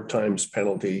a 4 times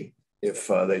penalty if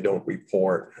they don't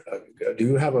report. Do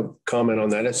you have a comment on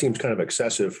that? It seems kind of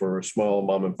excessive for a small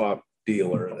mom and pop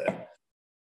dealer that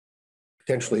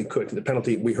potentially could. The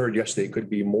penalty we heard yesterday could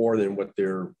be more than what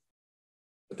they're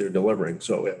delivering.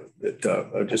 So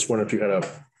I just wonder if you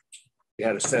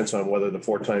had a sense on whether the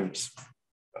 4 times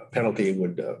penalty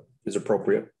would is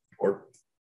appropriate or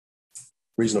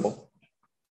reasonable.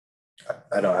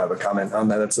 I don't have a comment on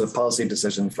that. It's a policy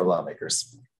decision for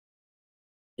lawmakers.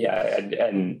 Yeah,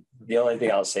 and the only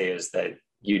thing I'll say is that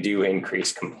you do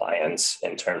increase compliance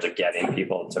in terms of getting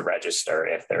people to register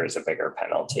if there is a bigger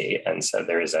penalty. And so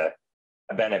there is a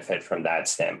benefit from that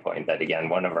standpoint that, again,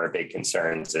 one of our big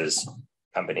concerns is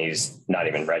companies not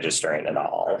even registering at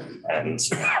all. And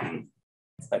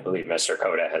I believe Mr.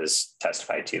 Koda has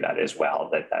testified to that as well,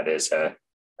 that is a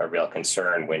real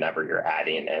concern whenever you're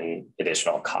adding an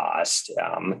additional cost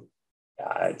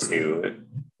to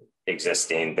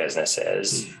existing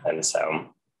businesses. And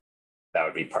so that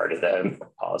would be part of the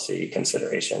policy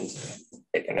considerations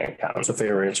taken into account. That's a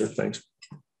fair answer. Thanks.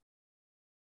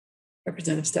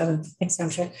 Representative Stebbins. Thanks,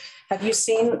 Madam Chair. Have you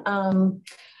seen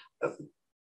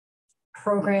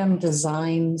program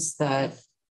designs that,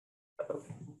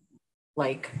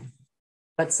 like,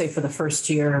 let's say for the first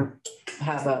year,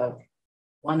 have a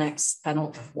 1x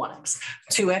penalty,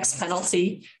 2x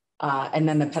penalty, and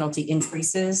then the penalty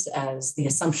increases as the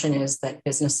assumption is that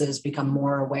businesses become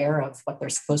more aware of what they're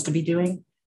supposed to be doing?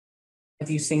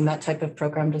 Have you seen that type of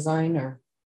program design, or?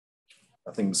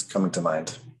 Nothing's coming to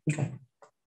mind. Okay.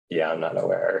 Yeah, I'm not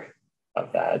aware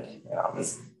of that.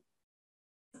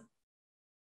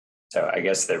 So I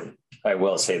guess I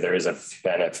will say there is a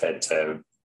benefit to,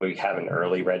 we have an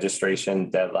early registration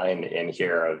deadline in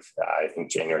here of, I think,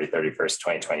 January 31st,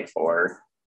 2024.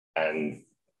 And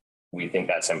we think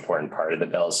that's an important part of the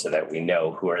bill so that we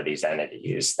know who are these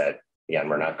entities that, again,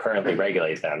 we're not currently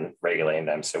regulating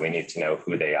them. So we need to know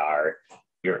who they are.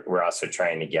 We're also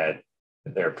trying to get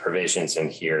their provisions in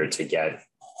here to get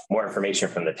more information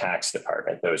from the tax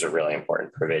department. Those are really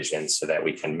important provisions so that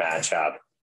we can match up,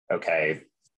 okay,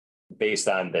 based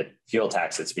on the fuel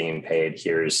tax that's being paid,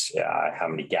 here's how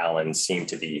many gallons seem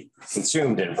to be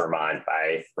consumed in Vermont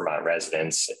by Vermont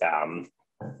residents.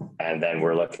 And then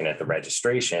we're looking at the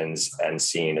registrations and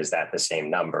seeing, is that the same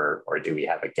number or do we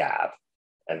have a gap?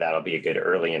 And that'll be a good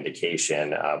early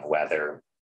indication of whether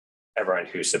everyone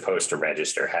who's supposed to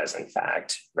register has in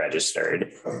fact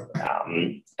registered.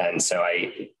 And so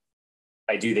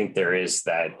I do think there is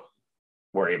that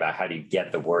worry about how do you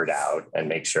get the word out and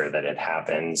make sure that it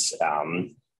happens.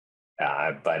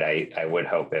 But I would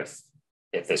hope if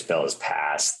this bill is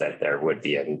passed that there would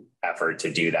be an effort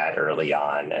to do that early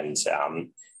on. And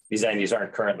these entities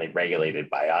aren't currently regulated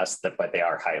by us, but they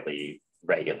are highly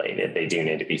regulated. They do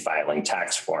need to be filing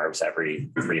tax forms every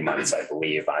 3 months, I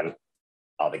believe, on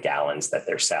all the gallons that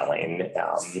they're selling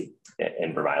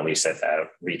in Vermont, at least at the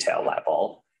retail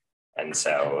level. And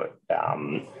so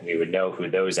we would know who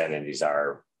those entities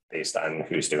are based on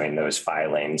who's doing those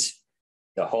filings.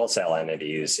 The wholesale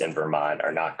entities in Vermont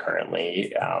are not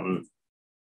currently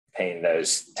paying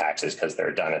those taxes because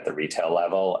they're done at the retail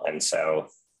level. And so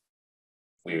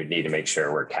we would need to make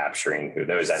sure we're capturing who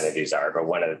those entities are. But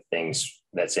one of the things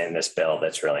that's in this bill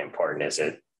that's really important is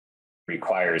it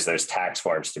requires those tax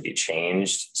forms to be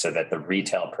changed so that the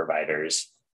retail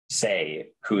providers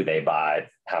say who they bought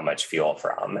how much fuel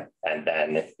from. And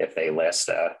then if they list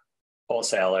a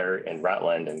wholesaler in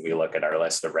Rutland and we look at our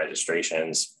list of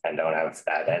registrations and don't have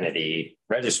that entity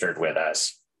registered with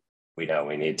us, we know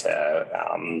we need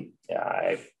to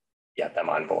get them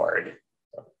on board.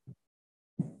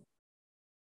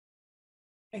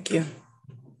 Thank you.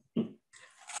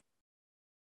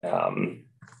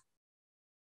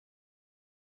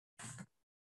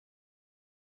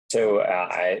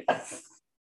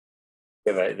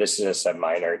 This is just a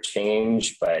minor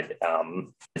change, but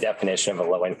the definition of a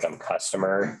low-income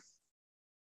customer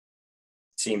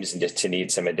seems to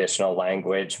need some additional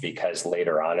language because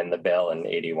later on in the bill in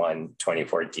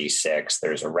 8124D6,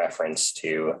 there's a reference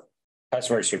to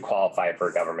customers who qualify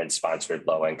for government-sponsored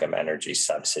low-income energy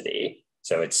subsidy.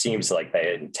 So it seems like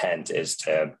the intent is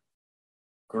to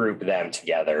group them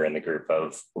together in the group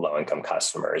of low-income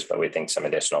customers, but we think some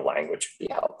additional language would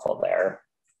be helpful there.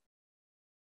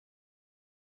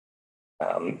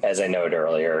 As I noted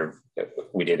earlier,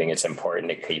 we do think it's important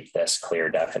to keep this clear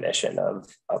definition of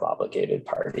obligated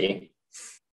party.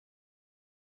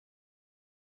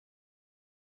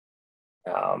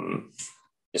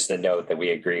 Just a note that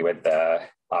we agree with the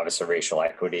Office of Racial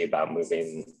Equity about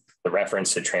moving the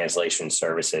reference to translation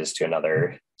services to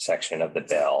another section of the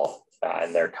bill.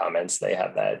 In their comments, they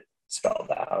have that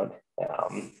spelled out.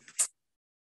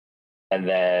 And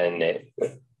then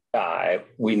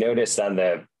we noticed on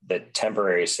the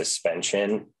temporary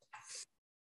suspension,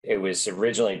 it was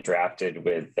originally drafted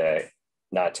with the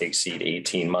not to exceed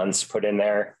 18 months put in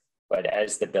there. But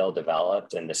as the bill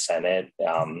developed in the Senate,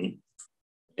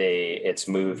 it's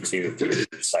moved to 3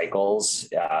 cycles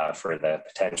for the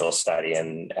potential study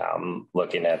and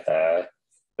looking at the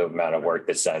amount of work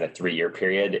that's done in a 3-year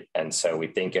period. And so we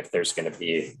think if there's going to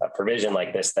be a provision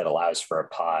like this that allows for a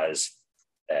pause,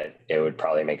 that it would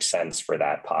probably make sense for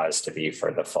that pause to be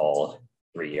for the full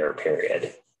 3-year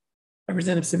period.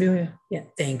 Representative Sevilla. Yeah,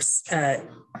 thanks.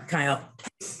 Kyle,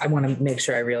 I want to make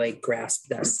sure I really grasp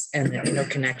this and the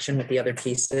interconnection with the other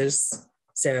pieces.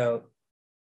 So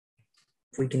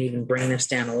if we can even bring this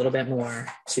down a little bit more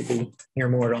to the near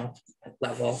mortal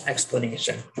level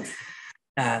explanation.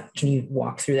 Can you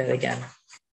walk through that again?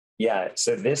 Yeah,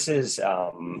 so this is,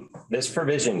 this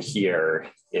provision here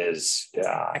is.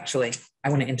 Actually, I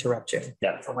want to interrupt you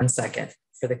for 1 second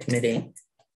for the committee.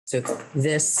 So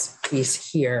this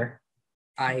piece here,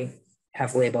 I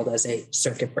have labeled as a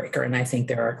circuit breaker. And I think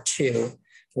there are 2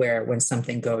 where when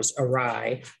something goes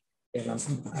awry, they have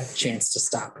a chance to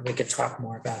stop. And we could talk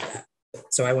more about that.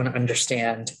 So I want to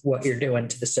understand what you're doing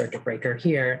to the circuit breaker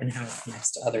here and how it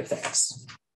connects to other things.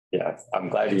 Yeah, I'm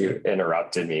glad you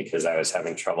interrupted me because I was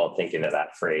having trouble thinking of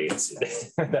that phrase.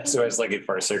 That's what I was looking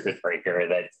for, a circuit breaker.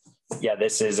 That, yeah,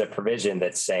 this is a provision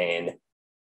that's saying,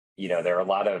 you know, there are a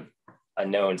lot of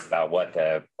unknowns about what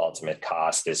the ultimate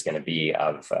cost is going to be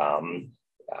of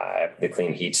the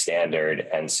clean heat standard.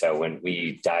 And so when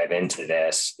we dive into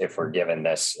this, if we're given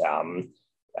this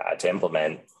to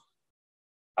implement,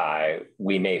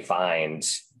 we may find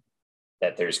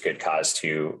that there's good cause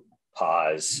to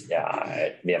pause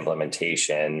the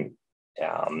implementation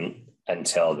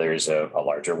until there's a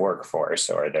larger workforce,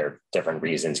 or there are different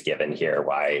reasons given here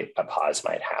why a pause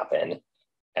might happen.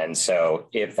 And so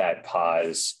if that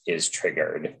pause is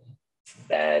triggered,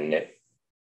 then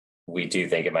we do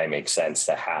think it might make sense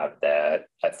to have a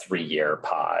 3-year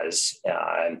pause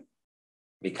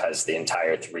because the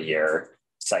entire 3-year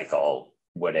cycle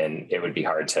it would be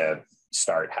hard to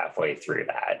start halfway through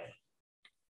that.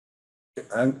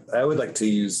 I would like to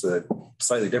use a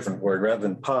slightly different word rather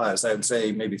than pause. I would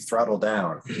say maybe throttle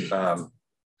down,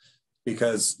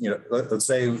 because, you know, let's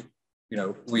say, you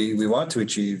know, we want to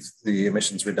achieve the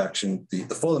emissions reduction, the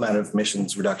full amount of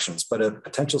emissions reductions, but a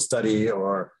potential study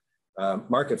or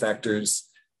market factors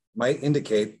might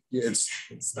indicate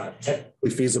it's not technically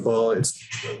feasible.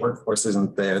 The workforce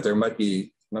isn't there. There might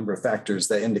be a number of factors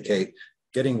that indicate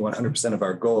getting 100% of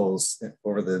our goals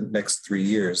over the next 3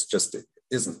 years just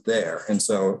isn't there. And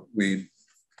so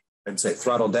I'd say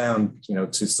throttle down, you know,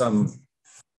 to some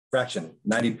fraction,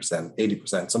 90%,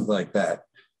 80%, something like that.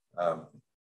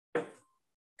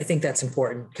 I think that's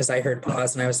important because I heard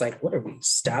pause and I was like, what are we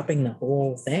stopping the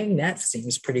whole thing? That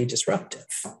seems pretty disruptive.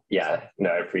 Yeah, no,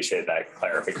 I appreciate that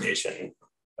clarification.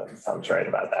 Tom's right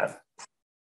about that.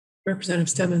 Representative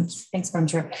Stebbins. Thanks, Madam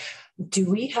Chair. Do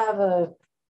we have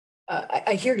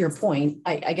I hear your point.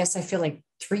 I guess I feel like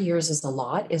 3 years is a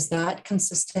lot. Is that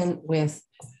consistent with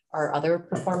our other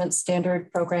performance standard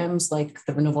programs like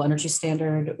the renewable energy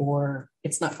standard, or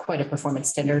it's not quite a performance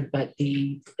standard, but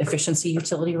the efficiency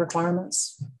utility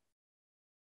requirements?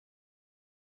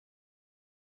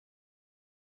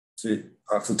 So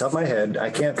off the top of my head, I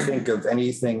can't think of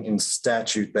anything in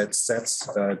statute that sets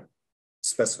a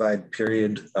specified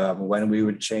period when we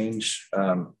would change.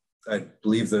 I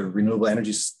believe the renewable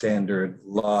energy standard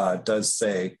law does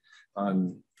say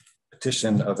on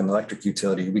petition of an electric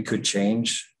utility, we could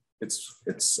change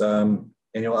its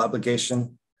annual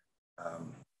obligation.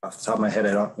 Off the top of my head,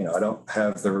 I don't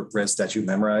have the res statute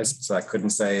memorized, so I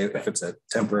couldn't say if it's a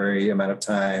temporary amount of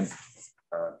time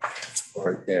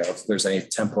or if there's any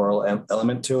temporal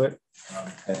element to it.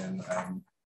 And I'm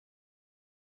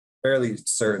fairly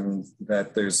certain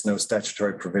that there's no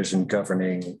statutory provision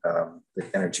governing the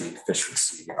energy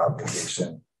efficiency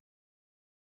obligation.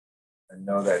 I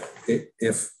know that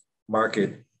if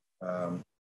market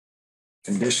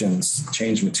conditions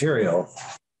change material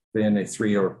within a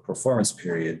 3-year performance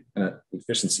period, an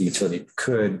efficiency utility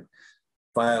could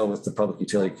file with the Public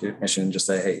Utility Commission and just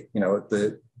say, hey,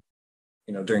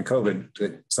 during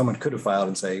COVID, someone could have filed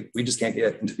and say, we just can't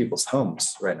get into people's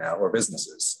homes right now or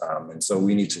businesses. And so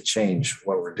we need to change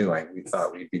what we're doing. We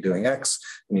thought we'd be doing X.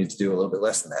 We need to do a little bit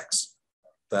less than X.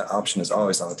 That option is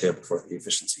always on the table for the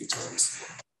efficiency utilities.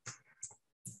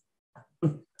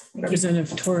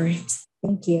 Representative Tory.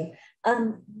 Thank you.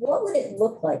 What would it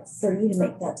look like for you to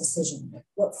make that decision?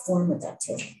 What form would that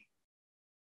take?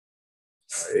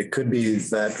 It could be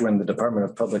that when the Department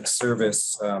of Public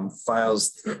Service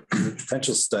files the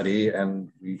potential study and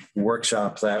we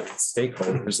workshop that with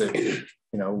stakeholders,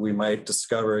 we might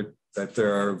discover that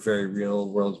there are very real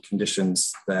world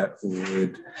conditions that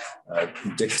would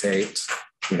dictate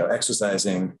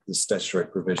exercising the statutory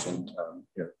provision,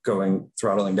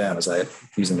 throttling down, as I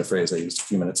using the phrase I used a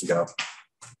few minutes ago.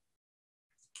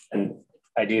 And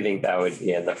I do think that would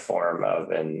be in the form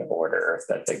of an order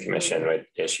that the commission would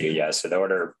issue. Yes, so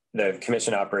the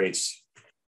commission operates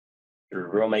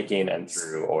through rulemaking and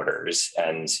through orders,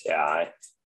 and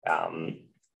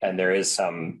there is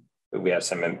we have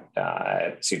some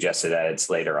suggested edits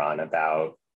later on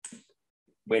about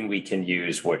when we can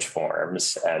use which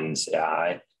forms, and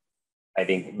I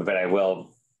think, but I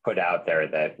will put out there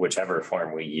that whichever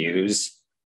form we use,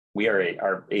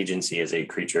 our agency is a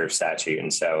creature of statute.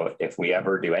 And so if we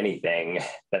ever do anything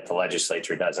that the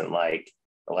legislature doesn't like,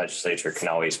 the legislature can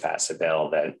always pass a bill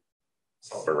that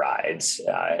overrides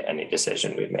any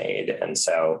decision we've made. And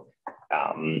so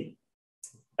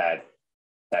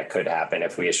that could happen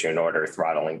if we issue an order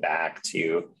throttling back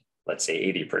to, let's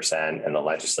say, 80%, and the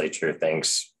legislature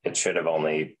thinks it should have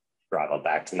only throttled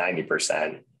back to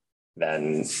 90%,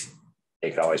 then they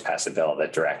could always pass a bill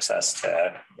that directs us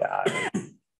to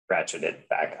ratchet it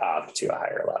back up to a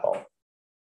higher level.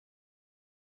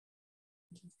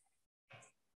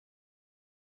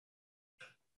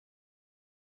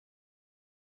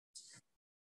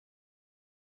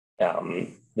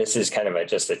 This is kind of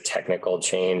just a technical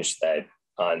change that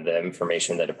on the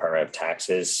information the Department of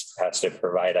Taxes has to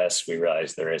provide us. We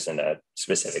realize there isn't a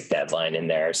specific deadline in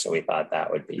there, so we thought that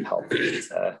would be helpful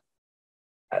to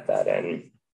add that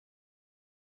in.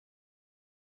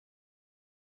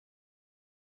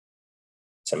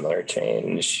 Similar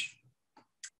change.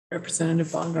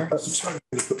 Representative Bongar.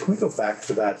 Can we go back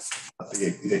to that,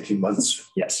 the 18 months?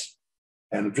 Yes.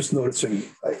 And I'm just noticing,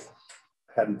 I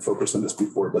hadn't focused on this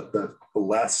before, but the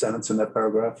last sentence in that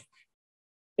paragraph.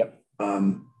 Yep.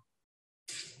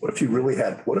 What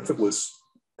if it was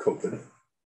COVID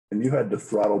and you had to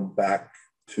throttle back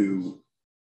to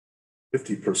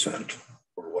 50%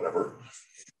 or whatever?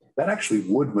 That actually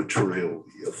would materially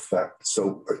affect.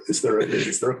 So is there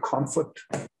a conflict?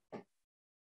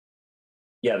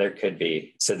 Yeah, there could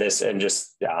be. So this, and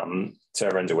just so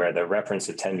everyone's aware, the reference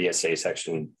to 10 VSA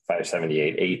section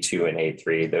 578, A2 and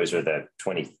A3, those are the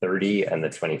 2030 and the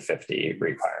 2050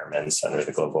 requirements under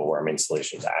the Global Warming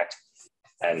Solutions Act.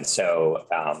 And so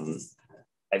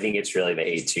I think it's really the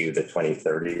A2, the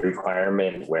 2030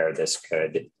 requirement, where this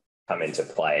could come into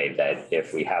play, that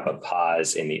if we have a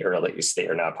pause in the early state,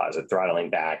 or not pause, a throttling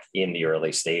back in the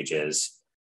early stages,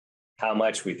 how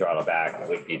much we throttle back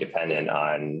would be dependent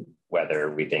on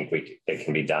whether we think it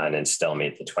can be done and still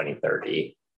meet the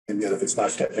 2030. And yet if it's not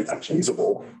technically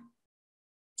feasible,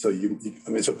 so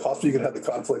is it possible you could have the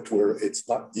conflict where it's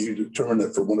not, you determine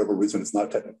that for whatever reason it's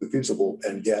not technically feasible,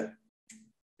 and yet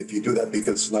if you do that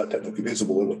because it's not technically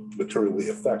feasible, it will materially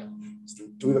affect.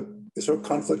 Is there a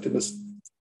conflict in this?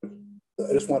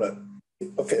 I just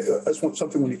want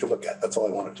something we need to look at. That's all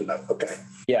I wanted to know. Okay.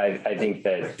 Yeah, I think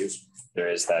that there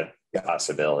is that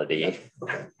possibility.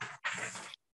 Okay.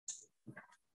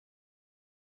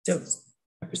 So,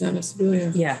 Representative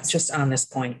Sibilia. Yeah, just on this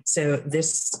point. So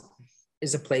this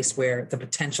is a place where the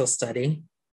potential study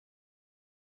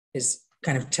is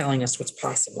kind of telling us what's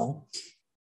possible.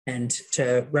 And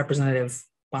to Representative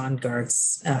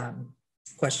Bondgart's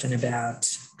question about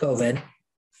COVID,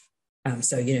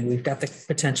 so, we've got the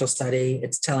potential study.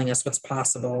 It's telling us what's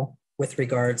possible with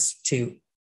regards to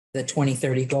the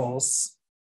 2030 goals,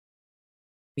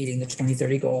 meeting the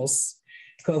 2030 goals.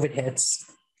 COVID hits.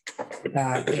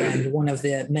 And one of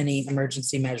the many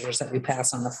emergency measures that we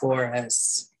pass on the floor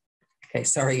as, okay,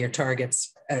 sorry, your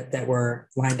targets that were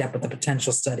lined up with the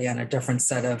potential study on a different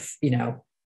set of, in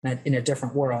a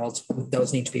different world,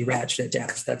 those need to be ratcheted down.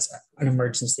 So that's an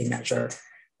emergency measure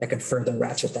that could further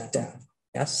ratchet that down.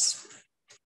 Yes?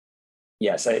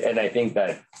 Yes, and I think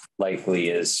that likely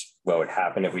is what would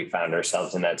happen if we found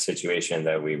ourselves in that situation,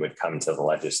 that we would come to the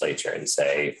legislature and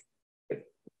say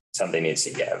something needs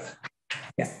to give.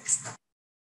 Yeah.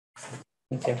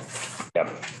 Thank you.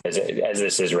 Yep. As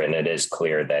this is written, it is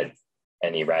clear that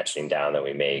any ratcheting down that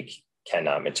we make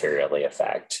cannot materially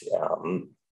affect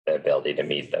the ability to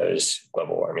meet those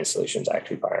Global Warming Solutions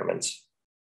Act requirements.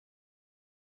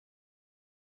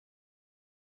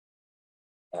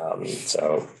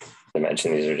 So I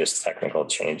mentioned these are just technical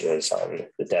changes on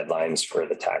the deadlines for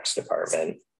the tax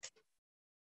department.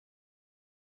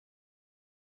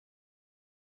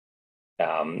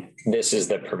 This is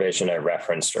the provision I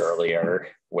referenced earlier,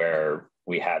 where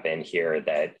we have in here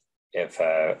that if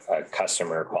a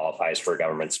customer qualifies for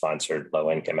government-sponsored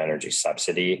low-income energy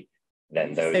subsidy,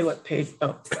 then those— Say what page?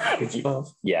 Oh, page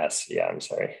 12. Yes, yeah, I'm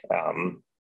sorry.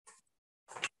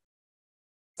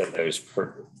 That those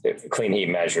clean heat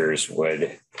measures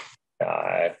would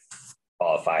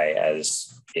qualify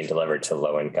as being delivered to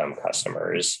low-income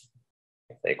customers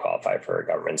if they qualify for a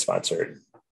government-sponsored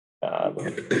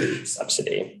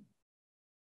subsidy.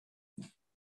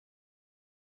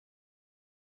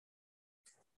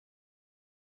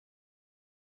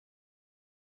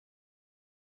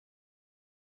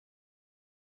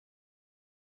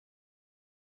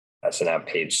 So now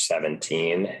page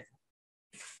 17.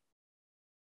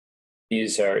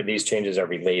 These changes are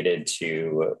related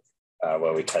to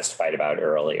what we testified about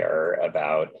earlier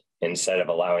about instead of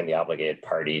allowing the obligated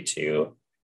party to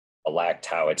elect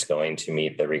how it's going to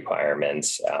meet the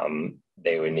requirements,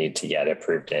 they would need to get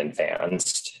approved in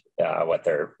advance what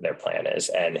their plan is.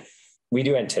 And we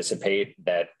do anticipate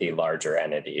that the larger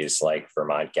entities like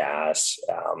Vermont Gas,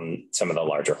 some of the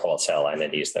larger wholesale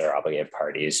entities that are obligated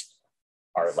parties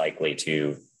are likely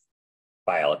to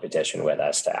file a petition with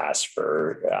us to ask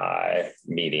for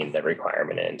meeting the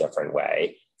requirement in a different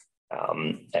way.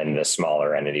 And the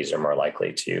smaller entities are more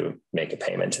likely to make a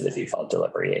payment to the default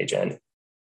delivery agent.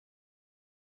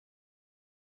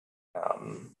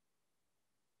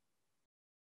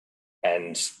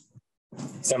 And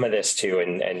some of this too,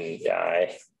 and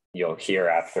you'll hear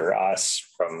after us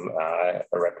from a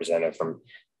representative from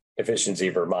Efficiency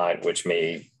Vermont, which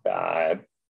may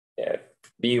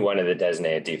be one of the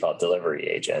designated default delivery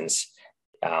agents.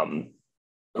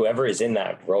 Whoever is in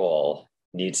that role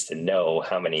needs to know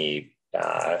how many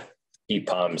heat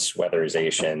pumps,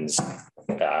 weatherizations,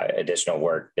 additional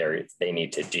work they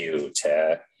need to do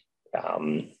to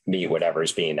meet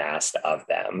whatever's being asked of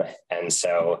them. And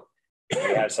so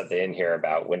we have something in here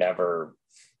about whenever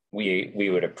we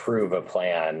would approve a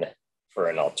plan for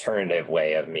an alternative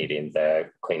way of meeting the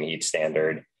clean heat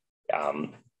standard,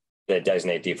 the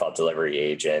designated default delivery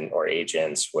agent or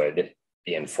agents would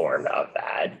be informed of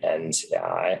that and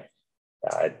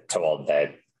told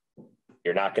that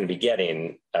you're not going to be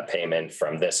getting a payment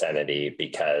from this entity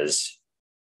because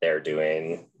they're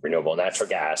doing renewable natural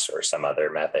gas or some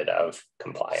other method of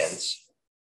compliance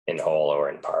in whole or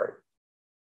in part.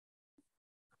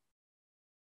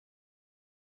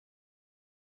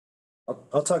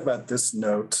 I'll talk about this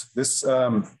note. This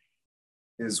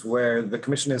is where the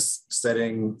commission is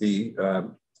setting the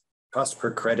cost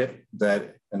per credit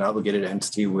that an obligated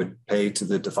entity would pay to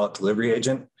the default delivery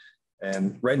agent.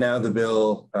 And right now the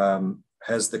bill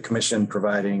has the commission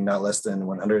providing not less than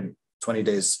 120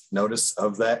 days notice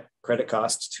of that credit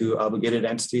cost to obligated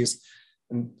entities.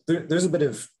 And there's a bit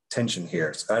of tension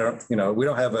here. So we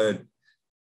don't have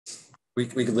we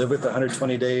could live with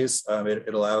 120 days.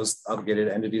 It allows obligated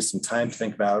entities some time to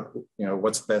think about,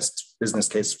 what's the best business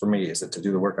case for me? Is it to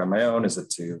do the work on my own? Is it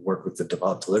to work with the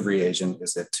default delivery agent?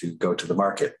 Is it to go to the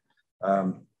market?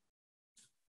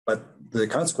 But the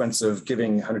consequence of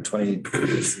giving 120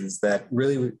 days is that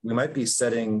really we might be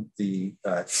setting the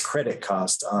credit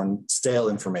cost on stale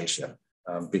information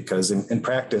because in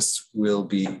practice, we'll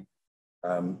be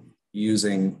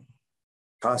using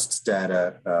cost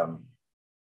data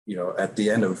at the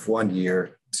end of 1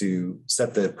 year to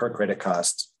set the per credit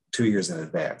cost 2 years in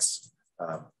advance.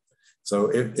 So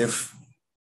if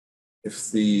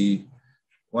the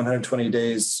 120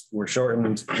 days were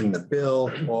shortened in the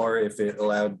bill, or if it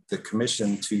allowed the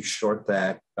commission to shorten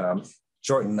that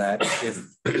if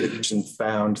the commission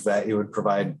found that it would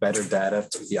provide better data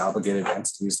to the obligated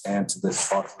entities and to the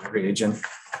default delivery agent,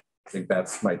 I think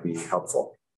that might be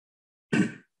helpful.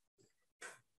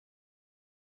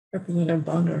 Representative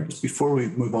Bongard. Before we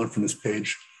move on from this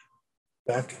page,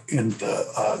 back in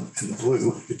the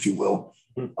blue, if you will,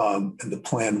 in the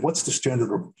plan, what's the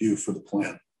standard of review for the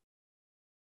plan?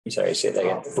 Sorry, say that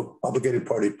again. The obligated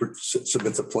party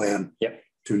submits a plan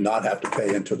to not have to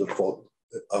pay into the default.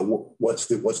 What's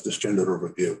the standard of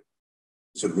review?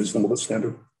 Is it reasonable, the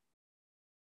standard?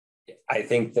 I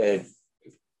think that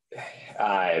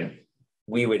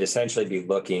we would essentially be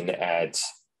looking at,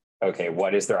 okay,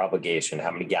 what is their obligation?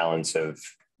 How many gallons of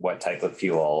what type of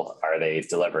fuel are they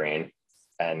delivering?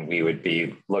 And we would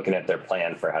be looking at their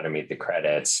plan for how to meet the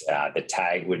credits. The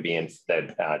TAG would be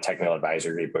the technical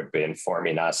advisory group would be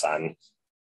informing us on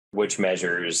which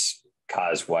measures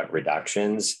cause what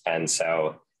reductions. And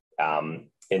so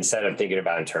instead of thinking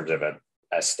about in terms of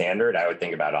a standard, I would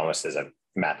think about almost as a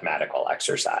mathematical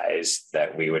exercise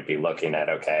that we would be looking at,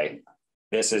 okay,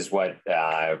 this is what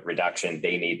reduction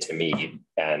they need to meet.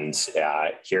 And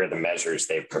here are the measures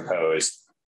they've proposed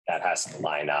that has to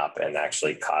line up and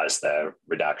actually cause the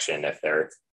reduction if they're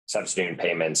substituting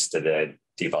payments to the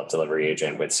default delivery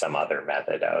agent with some other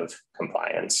method of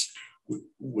compliance.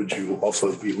 Would you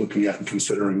also be looking at and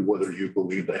considering whether you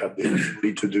believe they have the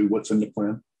ability to do what's in the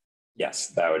plan? Yes,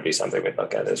 that would be something we'd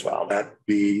look at as well. That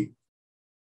be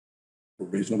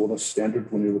reasonableness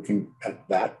standard when you're looking at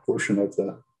that portion of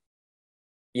the?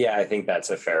 Yeah, I think that's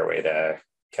a fair way to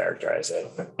characterize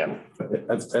it. Yep.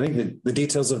 I think the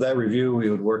details of that review we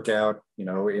would work out,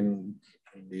 in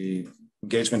the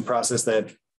engagement process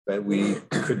that we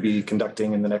could be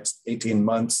conducting in the next 18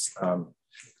 months.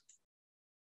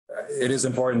 It is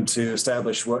important to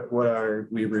establish what are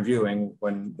we reviewing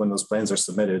when those plans are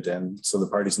submitted, and so the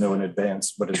parties know in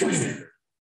advance what it is.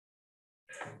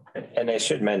 And I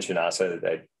should mention also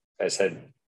that I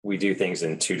said we do things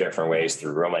in two different ways,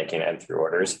 through rulemaking and through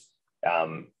orders.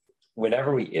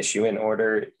 Whenever we issue an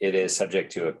order, it is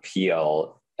subject to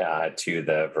appeal to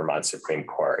the Vermont Supreme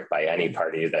Court by any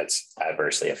party that's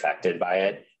adversely affected by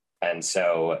it. And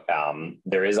so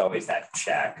there is always that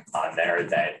check on there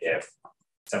that if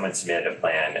someone submitted a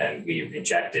plan and we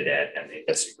rejected it and they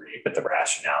disagreed with the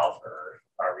rationale for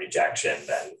our rejection,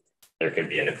 then there could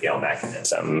be an appeal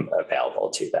mechanism available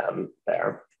to them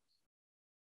there.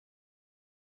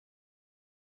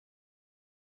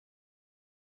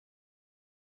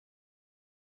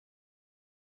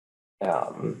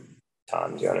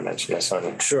 Tom, do you want to mention this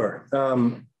one? Sure.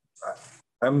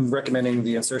 I'm recommending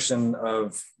the insertion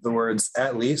of the words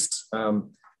 "at least,"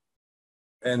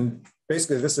 and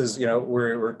basically this is,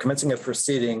 we're commencing a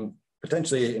proceeding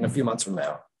potentially in a few months from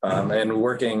now, and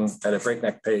working at a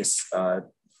breakneck pace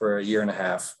for a year and a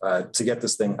half to get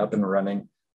this thing up and running.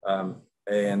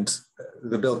 And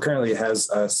the bill currently has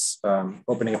us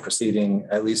opening a proceeding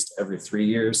at least every 3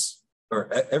 years,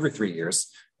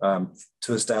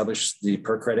 to establish the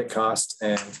per credit cost.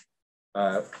 And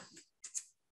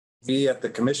we at the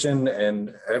commission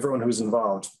and everyone who's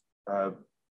involved,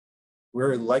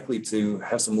 we're likely to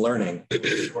have some learning in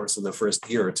the course of the first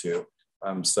year or two.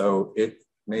 So it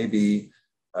may be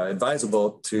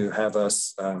advisable to have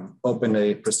us open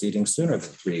a proceeding sooner than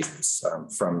 3 years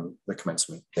from the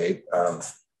commencement date to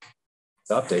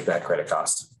update that credit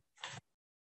cost.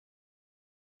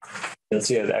 I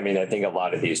think a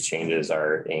lot of these changes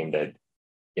are aimed at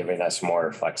giving us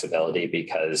more flexibility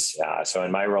because, so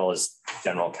in my role as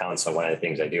general counsel, one of the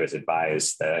things I do is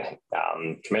advise the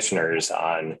commissioners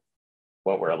on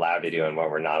what we're allowed to do and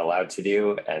what we're not allowed to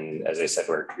do. And as I said,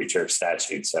 we're a creature of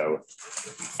statute. So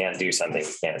if we can't do something,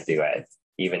 we can't do it.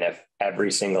 Even if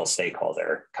every single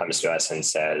stakeholder comes to us and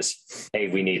says, hey,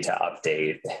 we need to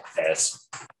update this.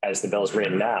 As the bill's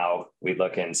written now, we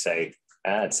look and say,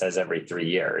 it says every 3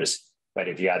 years. But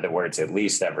if you add the words at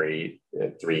least every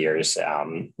 3 years,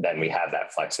 then we have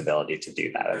that flexibility to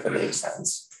do that if it makes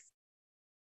sense.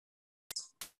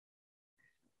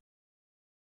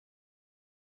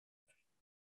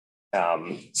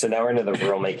 So now we're into the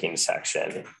rulemaking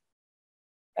section.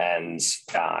 And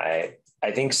I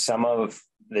think some of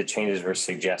the changes we're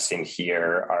suggesting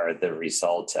here are the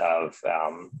result of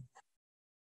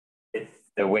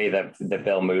the way that the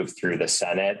bill moved through the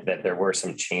Senate, that there were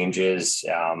some changes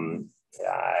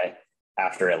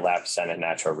after it left Senate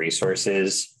Natural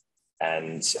Resources.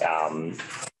 And some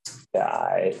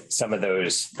of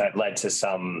those that led to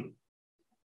some,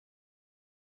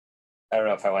 I don't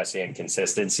know if I want to say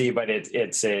inconsistency, but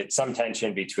it's some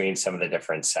tension between some of the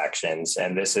different sections.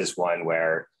 And this is one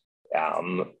where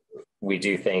we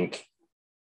do think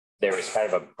there was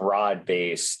kind of a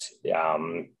broad-based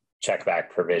check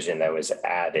back provision that was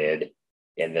added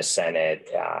in the Senate.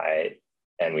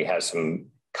 And we have some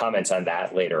comments on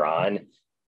that later on.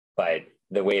 But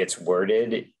the way it's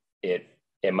worded, it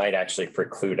might actually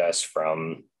preclude us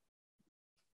from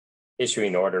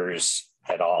issuing orders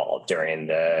at all during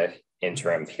the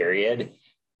interim period.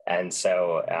 And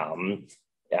so,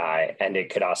 and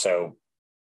it could also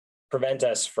prevent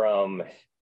us from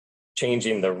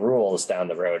changing the rules down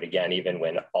the road again, even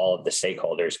when all of the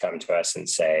stakeholders come to us and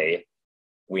say,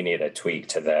 we need a tweak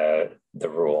to the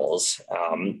rules.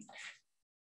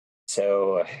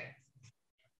 So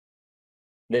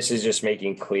this is just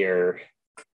making clear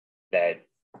that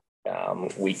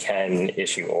we can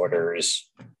issue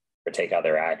orders or take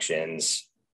other actions,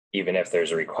 even if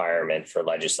there's a requirement for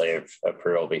legislative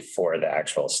approval before the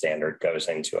actual standard goes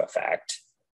into effect.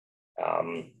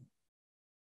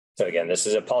 So again, this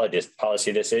is a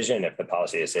policy decision. If the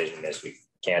policy decision is we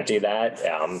can't do that,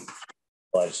 the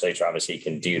legislature obviously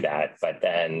can do that, but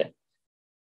then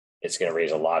it's going to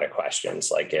raise a lot of questions.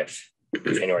 Like if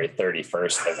January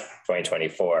 31st of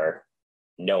 2024,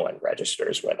 no one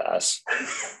registers with us,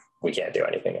 we can't do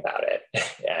anything about it.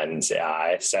 And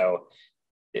so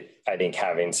I think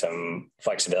having some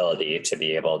flexibility to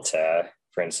be able to,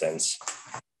 for instance,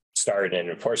 start an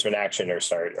enforcement action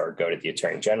or go to the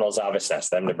Attorney General's office, ask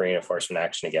them to bring enforcement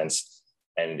action against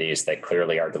entities that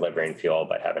clearly are delivering fuel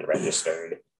but haven't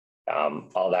registered.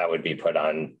 All that would be put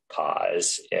on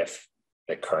pause if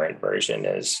the current version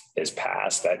is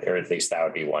passed, that, or at least that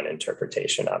would be one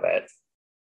interpretation of it.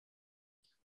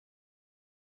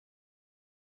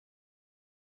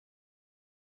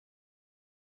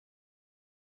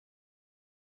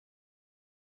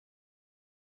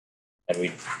 And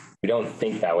we don't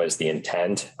think that was the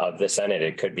intent of the Senate.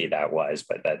 It could be that was,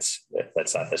 but that's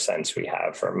not the sense we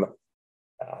have from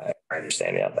our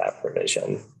understanding of that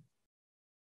provision.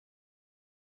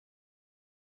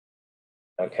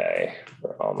 Okay,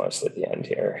 we're almost at the end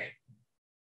here.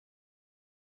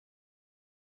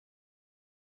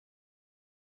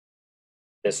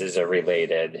 This is a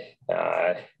related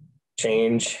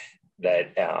change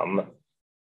that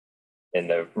in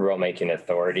the rulemaking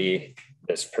authority,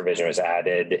 this provision was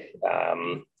added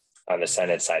on the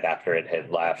Senate side after it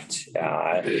had left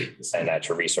the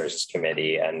Natural Resources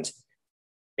Committee. And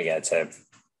again,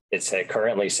 it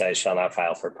currently says shall not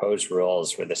file proposed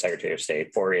rules with the Secretary of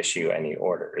State or issue any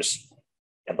orders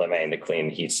implementing the clean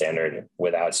heat standard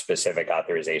without specific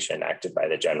authorization enacted by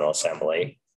the General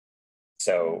Assembly.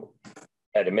 So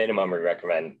at a minimum, we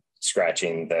recommend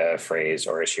scratching the phrase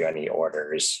or issue any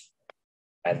orders.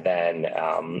 And then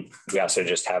we also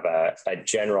just have a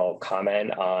general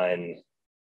comment on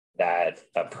that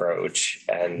approach.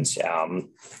 And so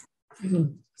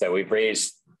we've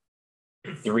raised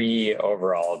 3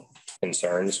 overall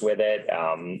concerns with it.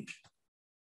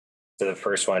 So the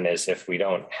first one is if we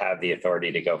don't have the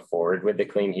authority to go forward with the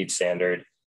clean heat standard,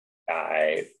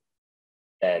 then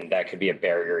that could be a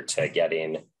barrier to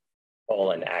getting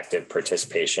full and active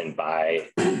participation by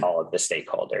all of the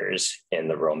stakeholders in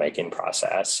the rulemaking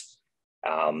process.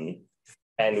 And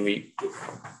we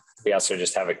also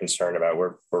just have a concern about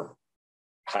we're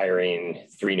hiring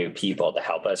 3 new people to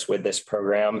help us with this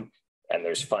program, and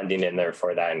there's funding in there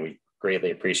for that, and we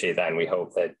greatly appreciate that, and we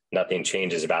hope that nothing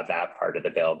changes about that part of the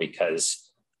bill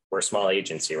because we're a small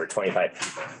agency. We're 25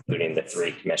 people, including the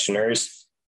 3 commissioners.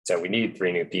 So we need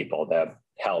 3 new people to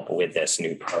help with this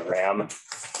new program.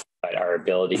 But our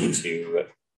ability to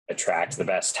attract the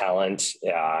best talent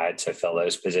to fill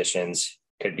those positions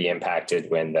could be impacted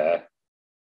when there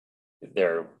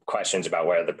are questions about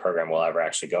whether the program will ever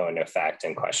actually go into effect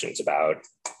and questions about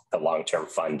the long-term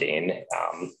funding.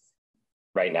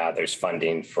 Right now, there's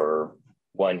funding for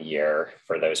 1 year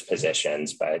for those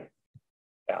positions, but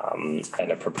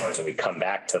and a proposal we come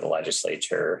back to the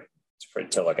legislature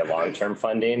to look at long-term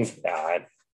funding.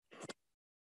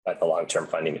 But the long-term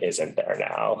funding isn't there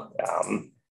now.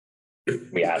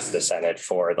 We asked the Senate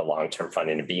for the long-term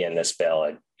funding to be in this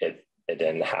bill. It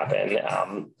didn't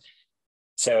happen.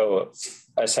 So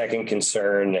a second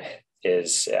concern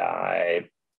is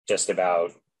just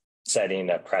about setting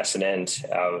a precedent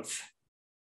of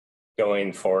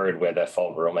going forward with a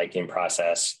full rulemaking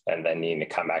process and then needing to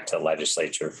come back to the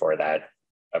legislature for that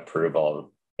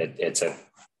approval. It's a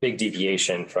big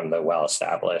deviation from the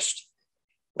well-established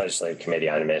Legislative Committee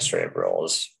on Administrative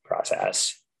Rules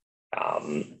process.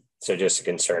 So just a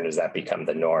concern, does that become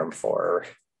the norm for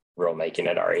rulemaking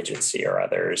at our agency or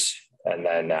others? And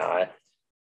then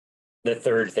the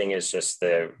third thing is just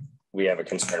we have a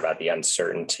concern about the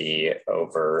uncertainty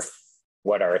over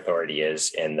what our authority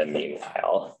is in the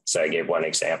meanwhile. So I gave one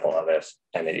example of if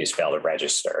entities fail to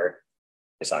register.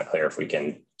 It's not clear if we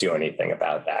can do anything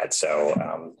about that.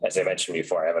 So as I mentioned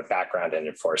before, I have a background in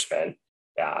enforcement.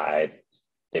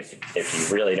 If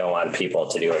you really don't want people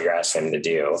to do what you're asking them to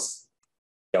do,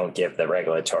 don't give the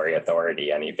regulatory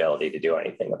authority any ability to do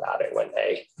anything about it when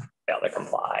they fail to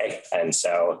comply. And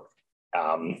so,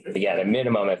 again, at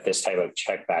minimum, if this type of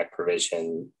check back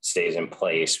provision stays in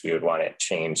place, we would want it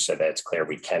changed so that it's clear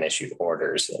we can issue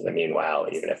orders in the meanwhile,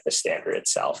 even if the standard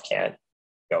itself can't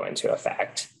go into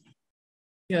effect.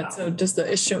 Yeah. So does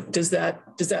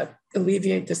that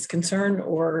alleviate this concern,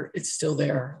 or it's still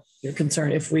there? Your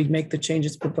concern if we make the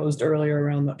changes proposed earlier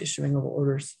around the issuing of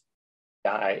orders?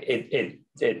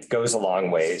 It goes a long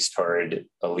ways toward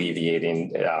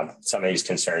alleviating some of these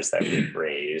concerns that we've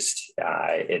raised.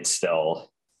 It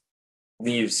still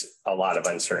leaves a lot of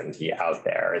uncertainty out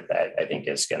there that I think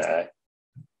is going to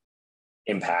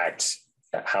impact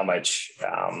how much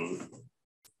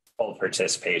full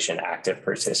participation, active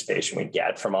participation we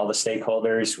get from all the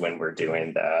stakeholders when we're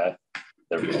doing the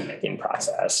rulemaking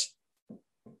process.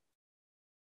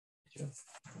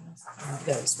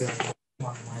 That was really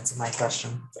along the lines of my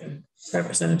question.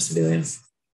 Representative Sebelius.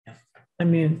 Yeah. I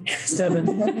mean, Stebbin.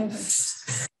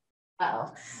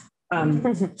 Uh-oh. I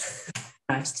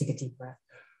have to take a deep breath.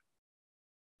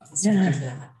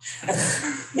 Yeah.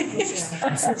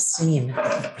 Seen.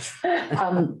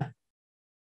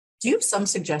 Do you have some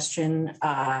suggestion,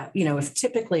 if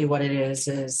typically what it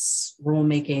is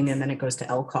rulemaking and then it goes to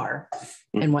LCAR,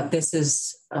 and what this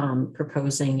is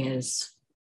proposing is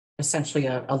essentially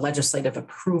a legislative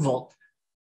approval.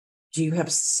 Do you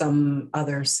have some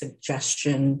other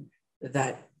suggestion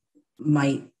that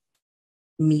might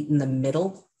meet in the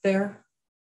middle there?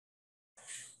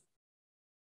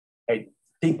 I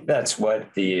think that's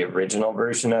what the original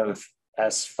version of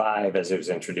S5 as it was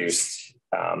introduced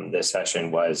this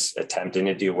session was attempting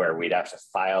to do, where we'd have to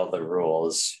file the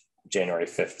rules January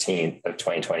 15th of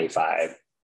 2025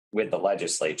 with the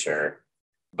legislature,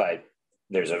 but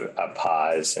there's a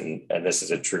pause, and this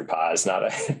is a true pause, not a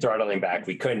throttling back.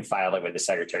 We couldn't file it with the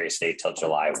Secretary of State till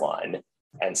July 1.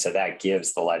 And so that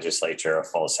gives the legislature a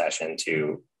full session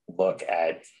to look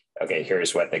at, okay,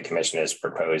 here's what the commission is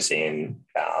proposing.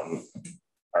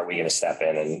 Are we going to step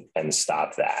in and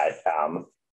stop that?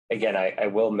 Again, I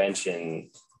will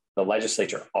mention the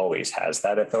legislature always has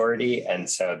that authority. And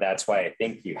so that's why I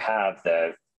think you have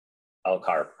the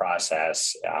LCAR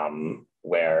process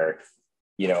where,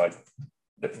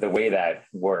 the way that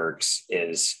works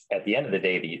is at the end of the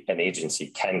day, an agency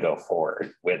can go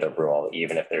forward with a rule,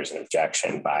 even if there's an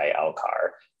objection by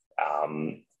LCAR.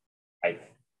 I'm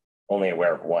only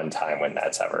aware of one time when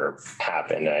that's ever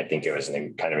happened. And I think it was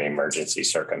an kind of an emergency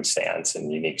circumstance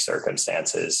and unique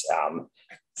circumstances.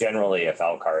 Generally, if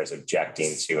LCAR is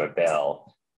objecting to a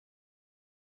bill,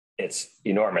 it's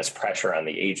enormous pressure on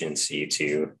the agency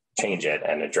to change it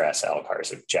and address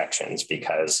LCAR's objections,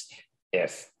 because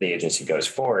if the agency goes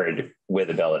forward with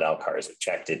a bill that LCAR is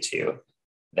objected to,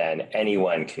 then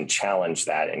anyone can challenge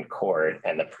that in court,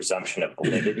 and the presumption of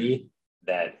validity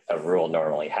that a rule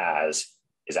normally has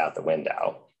is out the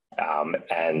window.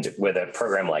 And with a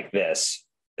program like this,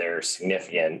 there's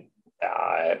significant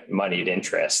moneyed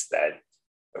interest that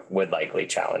would likely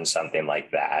challenge something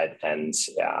like that. And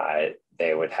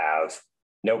they would have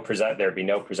there'd be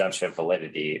no presumption of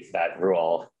validity. That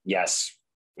rule, yes,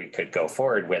 we could go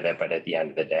forward with it, but at the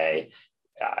end of the day,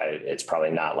 it's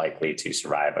probably not likely to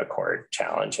survive a court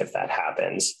challenge if that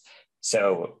happens.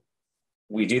 So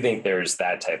we do think there's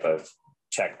that type of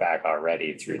check back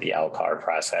already through the LCAR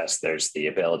process. There's the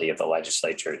ability of the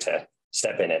legislature to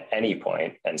step in at any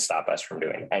point and stop us from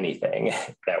doing anything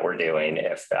that we're doing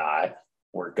if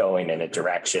we're going in a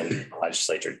direction the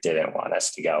legislature didn't want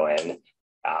us to go in.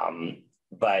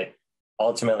 But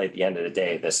ultimately, at the end of the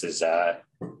day, this is a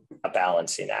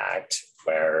balancing act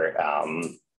where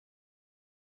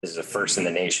this is a first in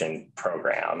the nation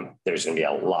program. There's going to be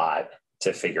a lot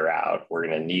to figure out. We're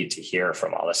going to need to hear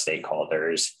from all the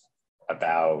stakeholders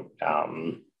about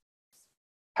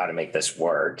how to make this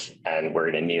work. And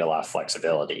we're going to need a lot of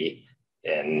flexibility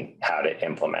in how to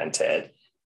implement it.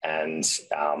 And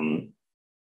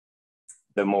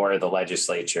the more the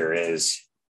legislature is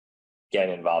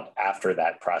getting involved after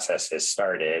that process has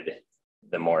started,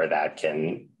 the more that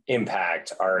can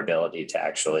impact our ability to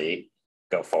actually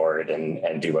go forward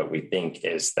and do what we think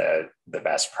is the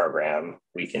best program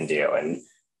we can do.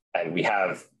 And we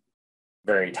have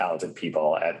very talented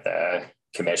people at the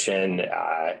commission.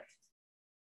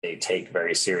 They take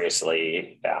very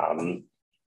seriously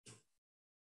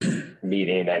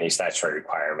meeting any statutory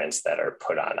requirements that are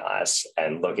put on us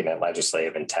and looking at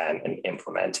legislative intent and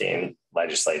implementing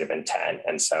legislative intent.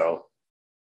 And so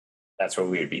that's what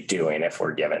we would be doing if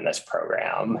we're given this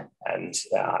program. And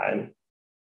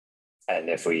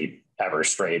if we ever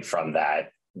strayed from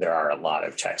that, there are a lot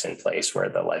of checks in place where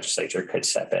the legislature could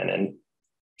step in and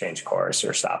change course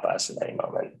or stop us at any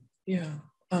moment. Yeah.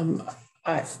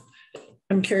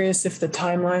 I'm curious if the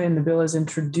timeline in the bill is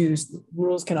introduced.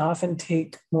 Rules can often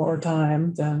take more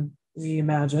time than we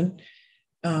imagine.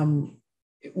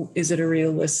 Is it a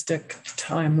realistic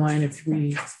timeline if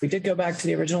we did go back to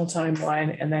the original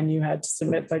timeline and then you had to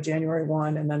submit by January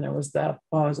 1 and then there was that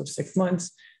pause of 6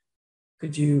 months?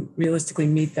 Could you realistically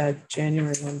meet that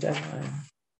January 1 deadline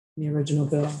in the original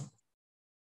bill?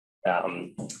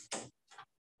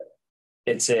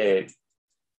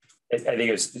 I think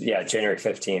it was, January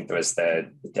 15th was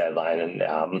the deadline,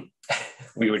 and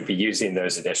we would be using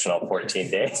those additional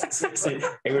 14 days.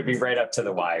 It would be right up to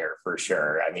the wire for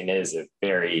sure. I mean, it is a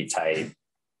very tight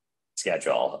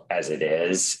schedule as it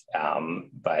is,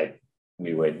 but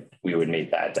we would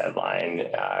meet that deadline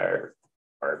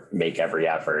or make every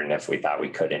effort. And if we thought we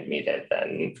couldn't meet it,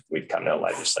 then we'd come to the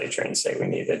legislature and say we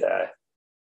needed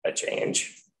a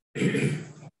change.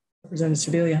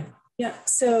 Representative Sibilia. Yeah,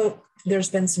 so there's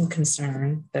been some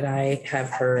concern that I have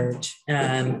heard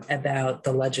about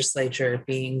the legislature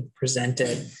being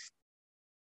presented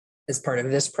as part of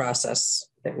this process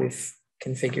that we've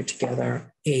configured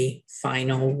together a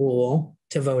final rule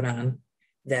to vote on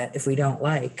that if we don't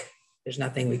like, there's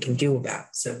nothing we can do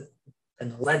about. So then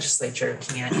the legislature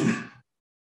can't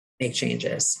make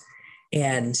changes.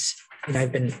 And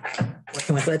I've been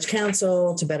working with Ledge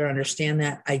Council to better understand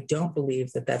that. I don't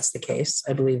believe that that's the case.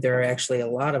 I believe there are actually a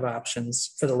lot of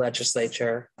options for the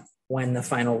legislature when the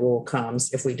final rule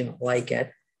comes, if we don't like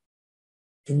it.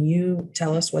 Can you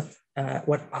tell us what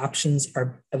options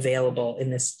are available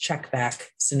in this check back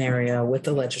scenario with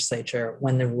the legislature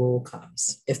when the rule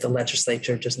comes, if the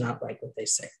legislature does not like what they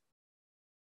say?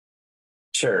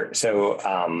 Sure. So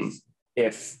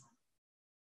if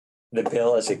the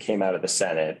bill as it came out of the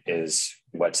Senate is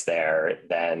what's there,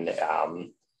 then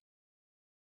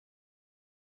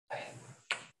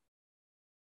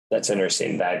that's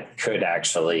interesting. That could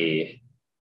actually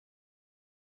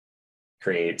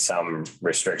create some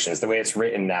restrictions. The way it's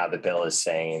written now, the bill is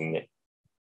saying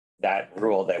that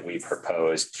rule that we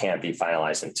proposed can't be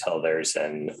finalized until there's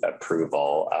an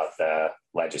approval of the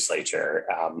legislature.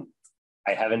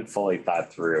 I haven't fully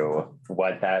thought through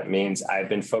what that means. I've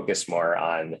been focused more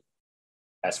on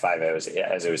S.5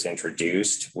 as it was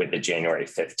introduced with the January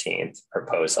 15th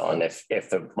proposal. And if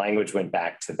the language went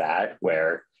back to that,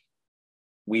 where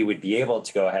we would be able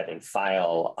to go ahead and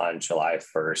file on July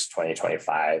 1st,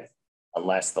 2025,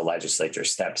 unless the legislature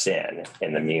steps in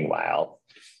the meanwhile,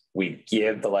 we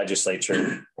give the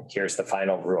legislature, here's the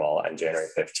final rule on January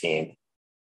 15th.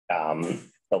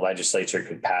 The legislature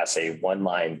could pass a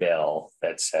one-line bill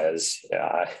that says,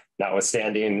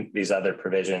 notwithstanding these other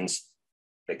provisions,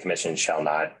 the commission shall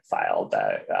not file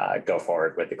that, go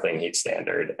forward with the clean heat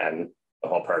standard, and the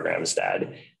whole program is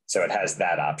dead. So it has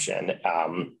that option.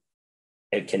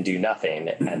 It can do nothing,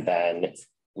 and then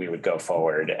we would go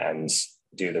forward and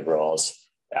do the rules.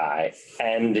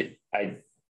 And I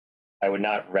would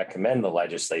not recommend the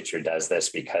legislature does this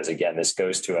because, again, this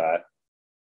goes to a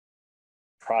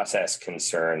process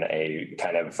concern, a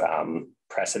kind of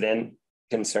precedent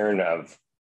concern of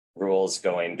rules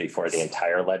going before the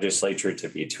entire legislature to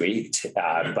be tweaked.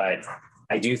 But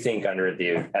I do think under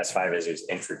the S.5 as it's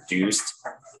introduced,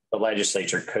 the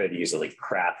legislature could easily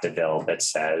craft a bill that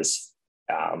says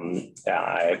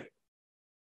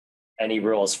any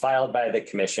rules filed by the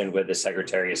commission with the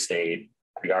Secretary of State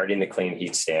regarding the clean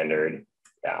heat standard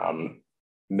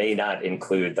may not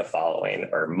include the following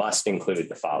or must include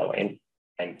the following,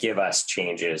 and give us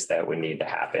changes that would need to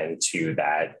happen to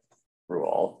that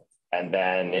rule. And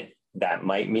then that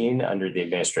might mean under the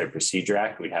Administrative Procedure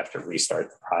Act, we'd have to restart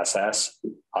the process.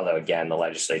 Although again, the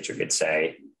legislature could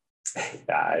say,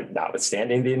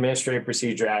 notwithstanding the Administrative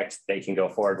Procedure Act, they can go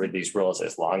forward with these rules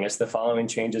as long as the following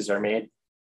changes are made.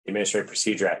 The Administrative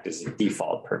Procedure Act is a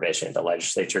default provision. The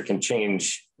legislature can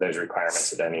change those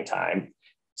requirements at any time.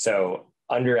 So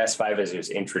under S.5 as it was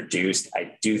introduced,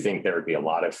 I do think there would be a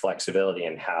lot of flexibility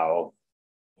in how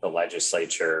the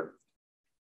legislature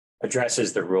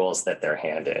addresses the rules that they're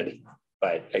handed.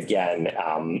 But again,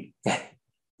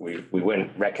 we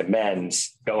wouldn't recommend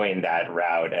going that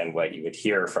route. And what you would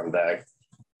hear from the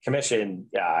commission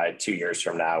 2 years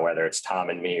from now, whether it's Tom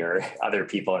and me or other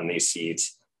people in these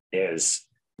seats, is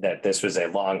that this was a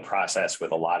long process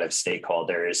with a lot of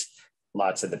stakeholders.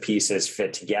 Lots of the pieces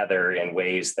fit together in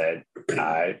ways that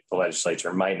the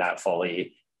legislature might not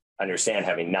fully understand,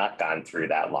 having not gone through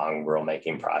that long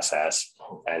rulemaking process.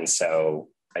 And so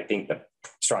I think the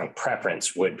strong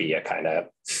preference would be a kind of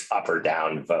up or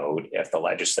down vote if the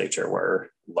legislature were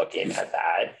looking at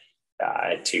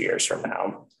that 2 years from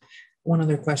now. One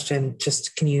other question,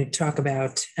 just can you talk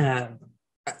about,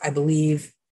 I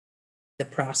believe the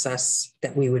process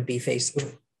that we would be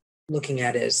looking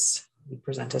at is, you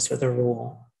present us with a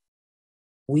rule,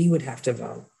 we would have to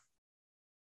vote,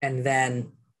 and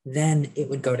then it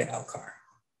would go to LCAR,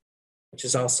 which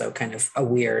is also kind of a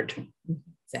weird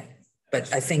thing.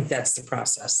 But I think that's the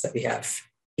process that we have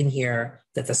in here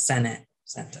that the Senate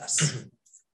sent us.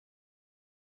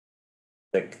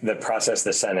 The process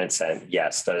the Senate sent,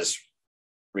 yes, does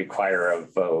require a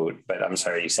vote, but I'm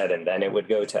sorry, you said, and then it would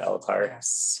go to LCAR?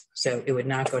 Yes. So it would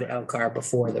not go to LCAR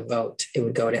before the vote. It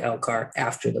would go to LCAR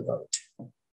after the vote.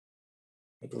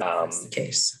 I believe that's the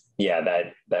case. Yeah,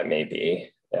 that may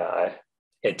be.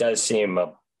 It does seem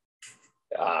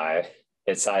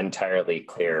it's not entirely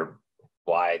clear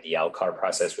why the LCAR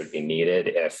process would be needed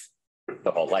if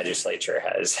the whole legislature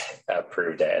has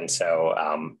approved it. And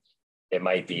so it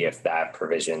might be, if that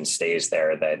provision stays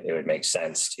there, that it would make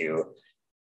sense to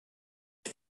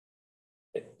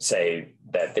say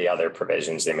that the other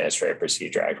provisions, the Administrative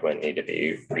Procedure Act, wouldn't need to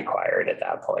be required at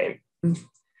that point.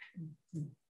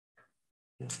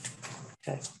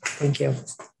 Okay, thank you.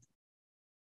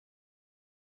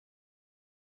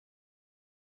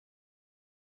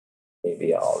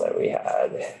 Maybe all that we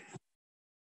had.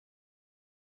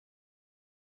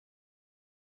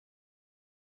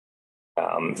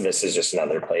 This is just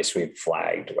another place we've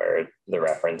flagged where the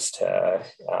reference to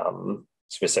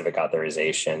specific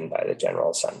authorization by the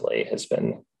General Assembly has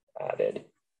been added.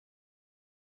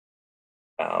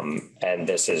 And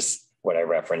this is what I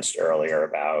referenced earlier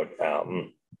about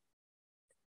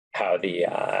how the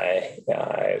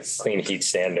clean heat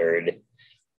standard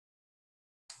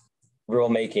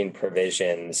rulemaking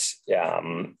provisions,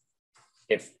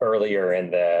 if earlier in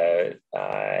the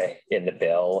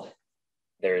bill,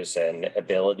 there's an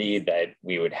ability that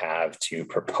we would have to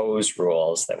propose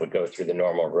rules that would go through the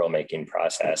normal rulemaking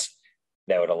process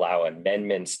that would allow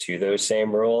amendments to those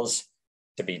same rules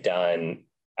to be done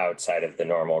outside of the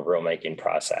normal rulemaking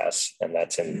process. And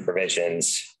that's in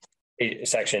provisions,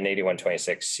 section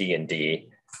 8126C and D.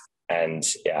 And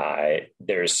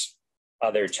there's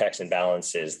other checks and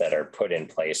balances that are put in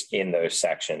place in those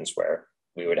sections where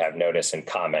we would have notice and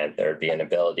comment. There would be an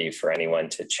ability for anyone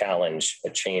to challenge a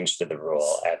change to the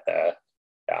rule at the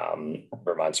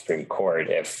Vermont Supreme Court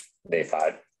if they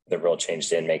thought the rule change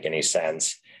didn't make any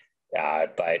sense.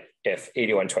 But if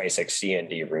 8126C and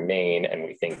D remain, and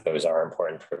we think those are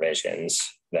important provisions,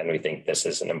 then we think this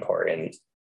is an important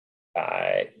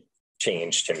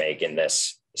change to make in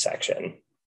this section.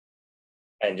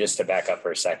 And just to back up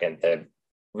for a second, the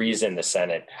reason the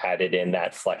Senate added in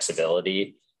that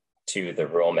flexibility to the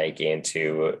rulemaking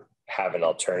to have an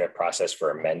alternative process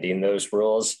for amending those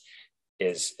rules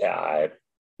is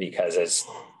because, as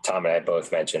Tom and I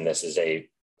both mentioned, this is a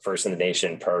first in the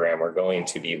nation program. We're going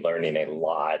to be learning a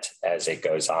lot as it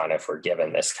goes on if we're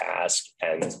given this task.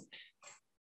 And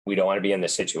we don't want to be in the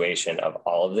situation of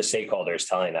all of the stakeholders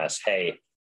telling us, hey,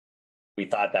 we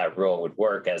thought that rule would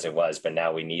work as it was, but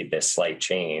now we need this slight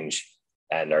change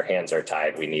and our hands are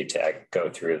tied. We need to go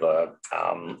through the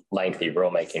lengthy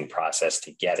rulemaking process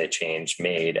to get a change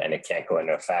made, and it can't go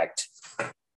into effect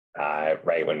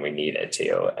right when we need it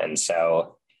to. And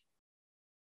so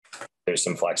there's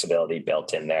some flexibility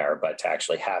built in there, but to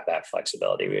actually have that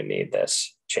flexibility, we need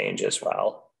this change as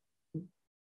well.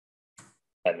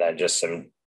 And then just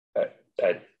some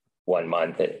 1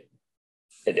 month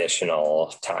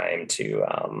additional time to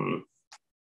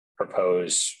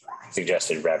propose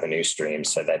suggested revenue streams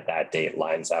so that that date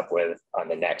lines up with, on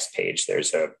the next page,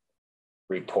 there's a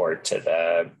report to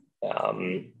the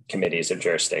committees of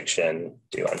jurisdiction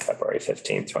due on February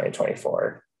 15th,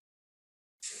 2024.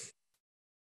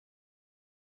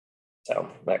 So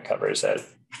that covers it.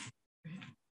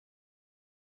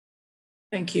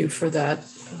 Thank you for that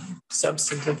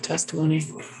substantive testimony.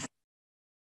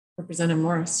 Representative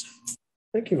Morris.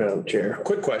 Thank you, Madam Chair.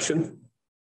 Quick question.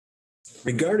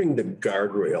 Regarding the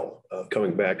guardrail,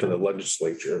 coming back to the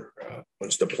legislature,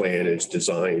 once the plan is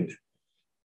designed,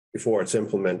 before it's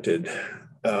implemented,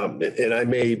 and I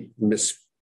may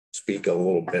misspeak a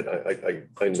little bit. I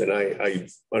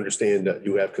understand that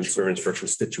you have concerns for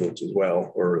constituents as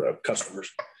well, or customers.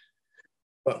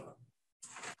 But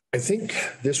I think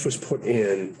this was put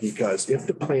in because if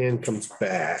the plan comes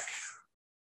back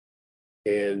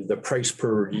and the price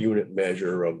per unit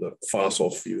measure of the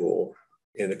fossil fuel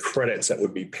and the credits that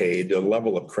would be paid, the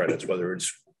level of credits, whether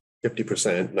it's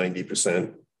 50%,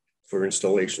 90% for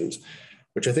installations,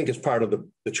 which I think is part of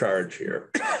the charge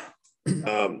here,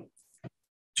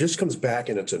 just comes back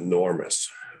and it's enormous.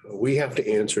 We have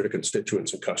to answer to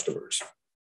constituents and customers.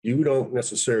 You don't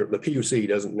necessarily, the PUC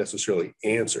doesn't necessarily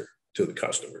answer to the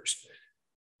customers.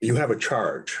 You have a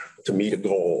charge to meet a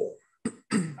goal.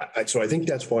 So I think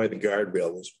that's why the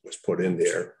guardrail was put in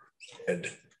there.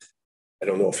 And I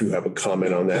don't know if you have a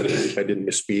comment on that. I didn't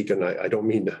misspeak, and I don't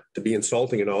mean to be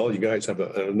insulting at all. You guys have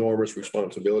an enormous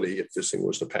responsibility if this thing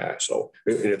was to pass, so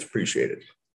and it's appreciated.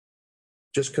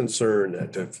 Just concerned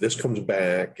that if this comes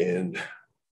back and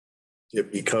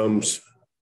it becomes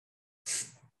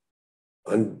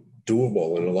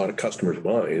undoable in a lot of customers'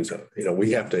 minds,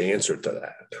 we have to answer to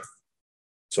that.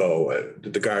 So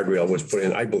the guardrail was put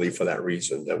in, I believe, for that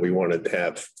reason, that we wanted to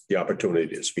have the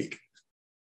opportunity to speak.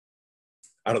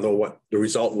 I don't know what the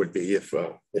result would be if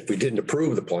we didn't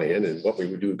approve the plan and what we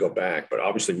would do to go back, but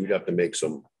obviously we'd have to make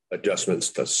some adjustments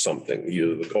to something,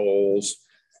 either the goals,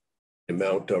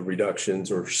 amount of reductions,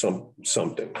 or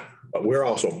something. But we're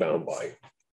also bound by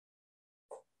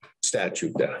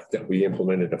statute that we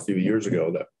implemented a few years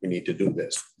ago that we need to do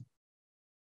this.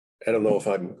 I don't know if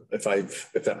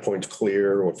that point's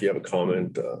clear, or if you have a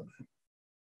comment.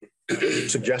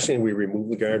 Suggesting we remove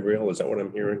the guardrail, is that what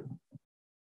I'm hearing?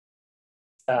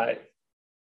 The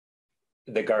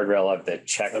guardrail of the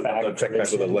check back of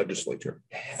the legislature.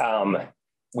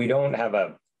 We don't have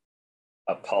a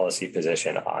policy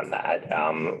position on that.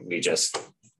 We just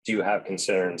do have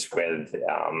concerns with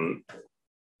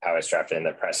how it's drafted in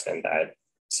the precedent that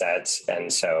sets.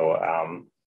 And so,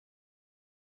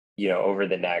 over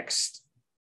the next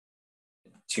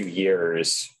 2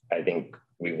 years, I think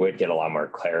we would get a lot more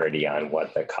clarity on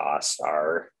what the costs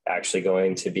are actually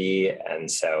going to be. And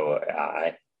so,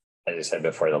 as I said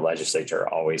before, the legislature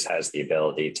always has the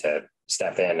ability to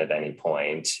step in at any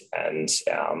point. And,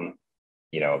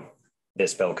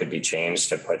 this bill could be changed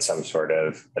to put some sort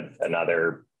of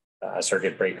another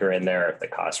circuit breaker in there. If the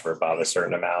costs were above a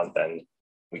certain amount, then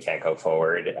we can't go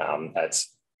forward.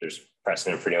 There's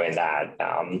precedent for doing that.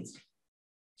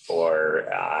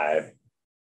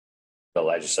 The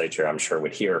legislature, I'm sure,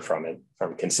 would hear from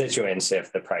constituents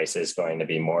if the price is going to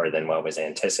be more than what was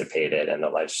anticipated. And the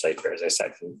legislature, as I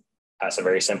said, can pass a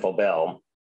very simple bill,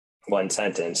 one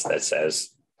sentence that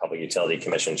says Public Utility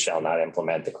Commission shall not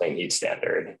implement the clean heat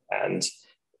standard, and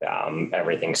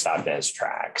everything stopped in its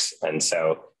tracks. And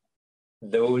so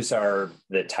those are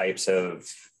the types of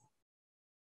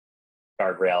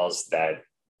guardrails that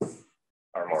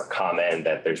are more common,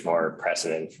 that there's more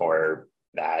precedent for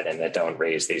that, and that don't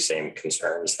raise these same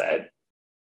concerns that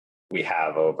we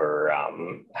have over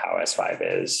how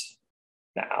S5 is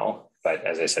now. But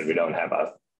as I said, we don't have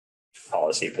a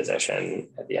policy position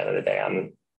at the end of the day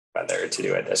on whether to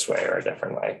do it this way or a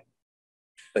different way.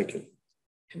 Thank you.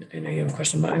 I know you have a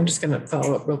question, but I'm just going to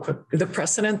follow up real quick. The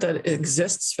precedent that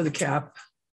exists for the cap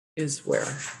is where?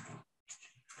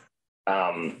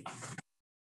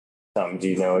 Do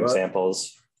you know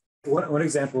examples? One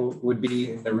example would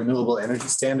be in the renewable energy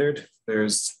standard.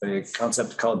 There's a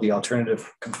concept called the alternative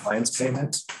compliance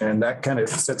payment, and that kind of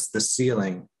sets the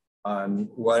ceiling on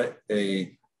what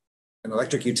an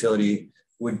electric utility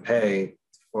would pay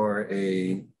for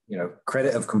a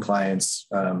credit of compliance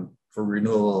for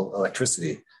renewable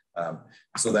electricity.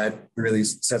 So that really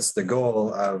sets the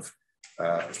goal of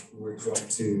we're going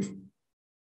to,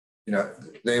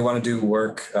 they want to do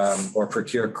work or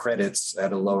procure credits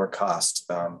at a lower cost.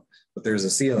 But there's a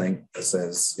ceiling that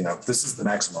says, this is the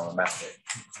maximum amount that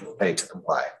you'll pay to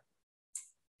comply.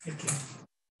 Thank you.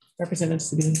 Representative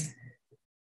Sabine.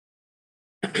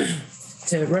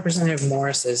 To Representative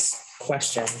Morris's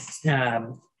question,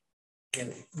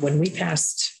 when we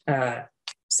passed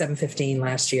 715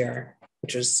 last year,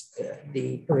 which was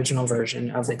the original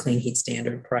version of the clean heat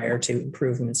standard prior to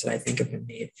improvements that I think have been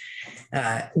made,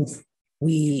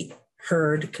 we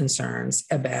heard concerns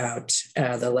about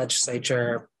the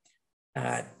legislature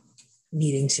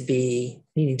needing to be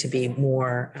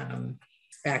more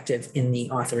active in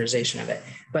the authorization of it.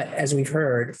 But as we've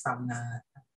heard from the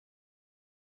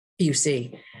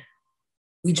PUC,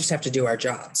 we just have to do our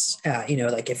jobs.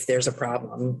 Like if there's a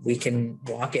problem, we can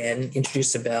walk in,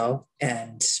 introduce a bill,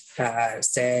 and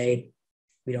say,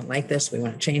 we don't like this, we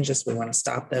want to change this, we want to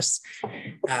stop this.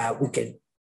 We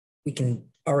can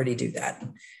already do that.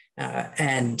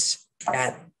 And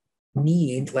that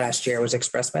need last year was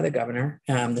expressed by the governor.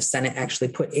 The Senate actually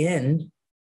put in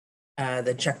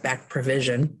the checkback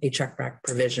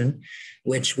provision,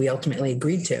 which we ultimately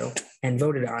agreed to and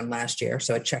voted on last year.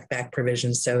 So a checkback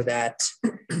provision so that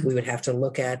we would have to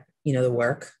look at, the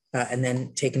work and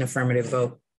then take an affirmative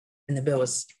vote. And the bill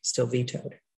was still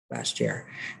vetoed last year.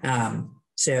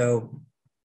 So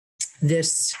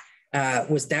this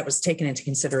was taken into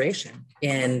consideration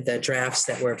in the drafts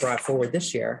that were brought forward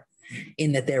this year,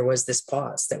 in that there was this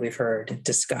pause that we've heard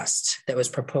discussed that was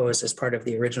proposed as part of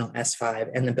the original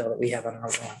S5 and the bill that we have on our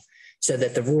wall, so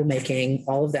that the rulemaking,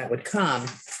 all of that would come,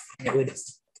 and it would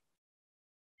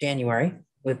January,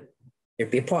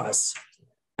 there'd be a pause.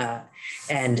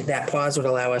 And that pause would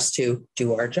allow us to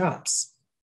do our jobs.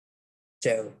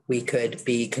 So we could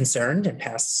be concerned and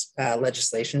pass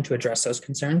legislation to address those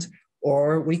concerns,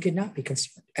 or we could not be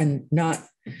concerned and not,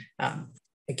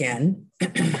 again,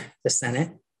 the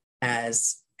Senate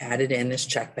has added in this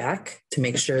check back to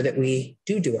make sure that we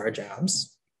do our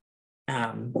jobs.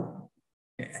 And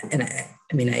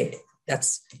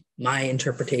that's my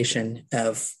interpretation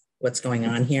of what's going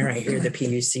on here. I hear the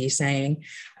PUC saying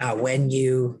when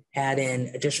you add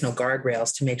in additional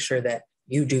guardrails to make sure that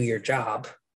you do your job,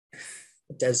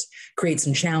 it does create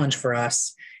some challenge for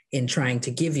us in trying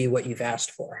to give you what you've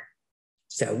asked for.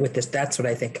 So with this, that's what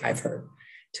I think I've heard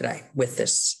today with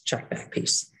this check back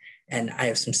piece. And I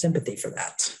have some sympathy for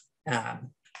that.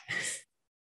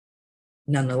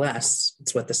 Nonetheless,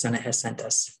 it's what the Senate has sent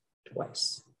us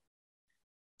twice.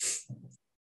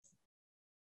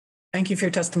 Thank you for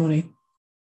your testimony.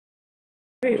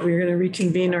 Great, we're going to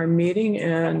reconvene our meeting,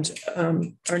 and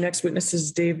our next witness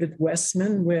is David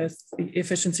Westman with the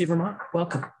Efficiency Vermont.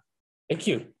 Welcome. Thank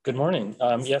you. Good morning.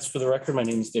 Yes, for the record, my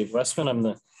name is Dave Westman. I'm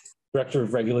the Director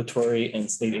of Regulatory and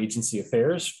State Agency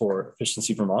Affairs for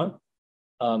Efficiency Vermont.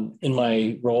 In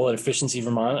my role at Efficiency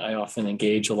Vermont, I often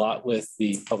engage a lot with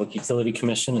the Public Utility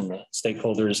Commission and the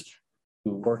stakeholders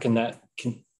who work in that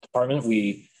department.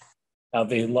 We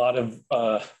have a lot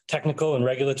of technical and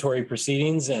regulatory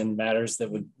proceedings and matters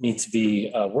that would need to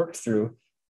be worked through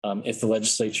if the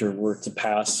legislature were to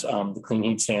pass the Clean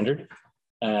Heat Standard,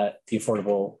 the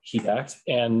Affordable Heat Act.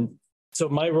 And so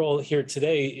my role here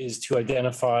today is to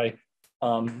identify,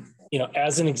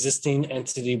 as an existing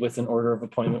entity with an order of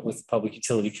appointment with the Public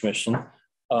Utility Commission,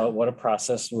 what a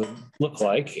process would look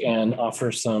like and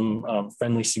offer some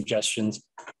friendly suggestions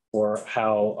for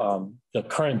how the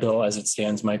current bill as it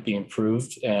stands might be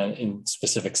improved and in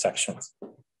specific sections.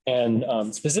 And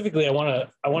specifically, I want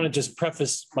to just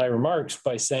preface my remarks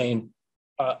by saying,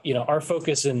 our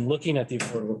focus in looking at the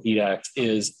Affordable Heat Act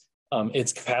is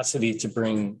its capacity to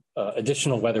bring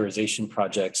additional weatherization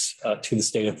projects to the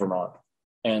state of Vermont.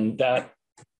 And that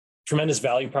tremendous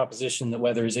value proposition that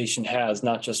weatherization has,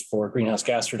 not just for greenhouse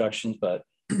gas reductions, but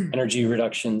energy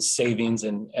reductions, savings,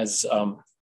 and as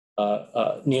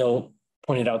Neil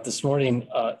pointed out this morning,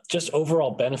 just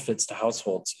overall benefits to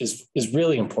households is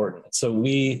really important. So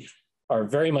we are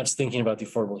very much thinking about the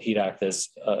Affordable Heat Act as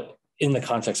in the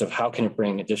context of how can it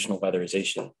bring additional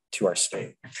weatherization to our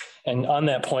state. And on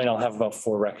that point, I'll have about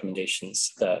 4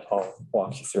 recommendations that I'll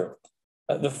walk you through.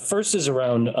 The first is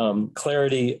around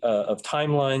clarity of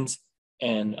timelines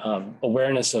and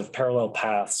awareness of parallel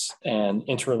paths and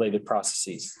interrelated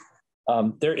processes.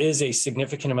 There is a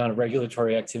significant amount of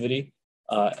regulatory activity,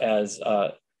 as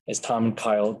Tom and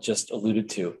Kyle just alluded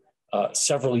to,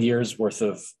 several years worth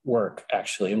of work,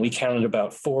 actually. And we counted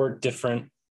about 4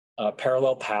 different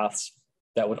parallel paths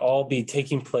that would all be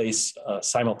taking place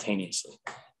simultaneously.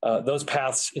 Those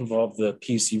paths involve the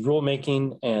PUC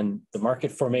rulemaking and the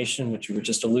market formation, which we were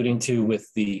just alluding to with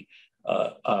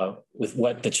with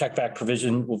what the checkback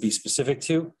provision will be specific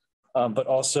to, but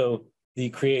also the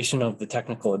creation of the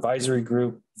technical advisory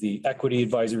group, the equity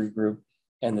advisory group,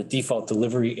 and the default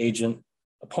delivery agent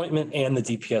appointment and the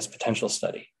DPS potential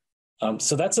study.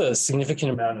 So that's a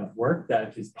significant amount of work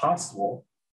that is possible.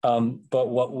 But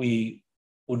what we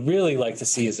would really like to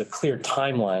see is a clear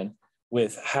timeline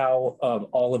with how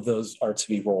all of those are to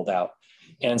be rolled out.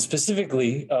 And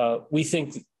specifically, we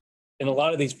think in a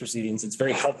lot of these proceedings, it's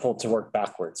very helpful to work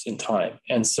backwards in time.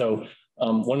 And so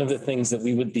one of the things that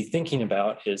we would be thinking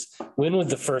about is when would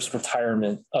the first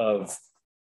retirement of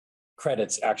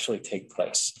credits actually take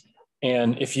place?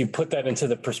 And if you put that into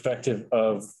the perspective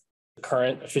of the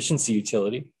current efficiency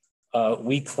utility,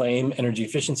 we claim energy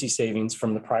efficiency savings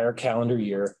from the prior calendar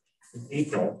year in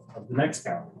April of the next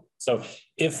calendar. So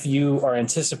if you are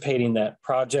anticipating that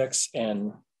projects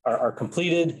are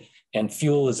completed and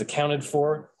fuel is accounted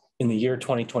for in the year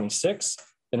 2026,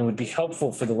 then it would be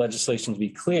helpful for the legislation to be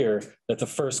clear that the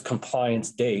first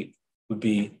compliance date would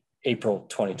be April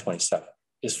 2027,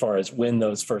 as far as when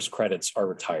those first credits are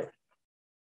retired.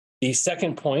 The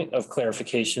second point of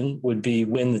clarification would be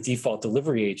when the default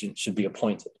delivery agent should be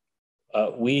appointed.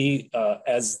 We,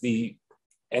 as the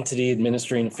entity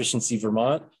administering Efficiency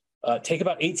Vermont, take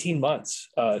about 18 months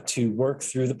to work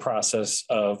through the process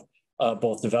of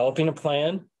both developing a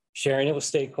plan, sharing it with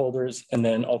stakeholders, and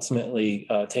then ultimately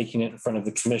taking it in front of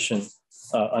the commission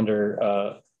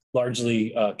under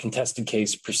largely contested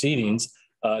case proceedings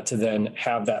to then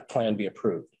have that plan be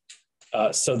approved.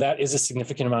 So that is a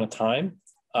significant amount of time.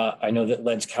 I know that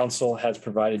Ledge Council has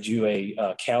provided you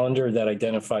a calendar that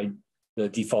identified the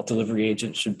default delivery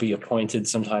agent should be appointed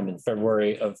sometime in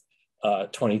February of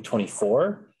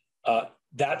 2024.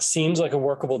 That seems like a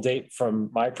workable date from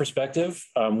my perspective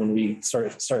when we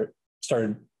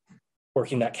started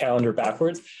working that calendar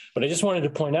backwards. But I just wanted to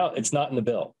point out it's not in the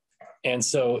bill. And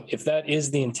so if that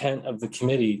is the intent of the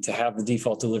committee to have the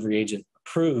default delivery agent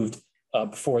approved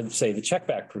before, say, the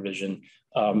checkback provision,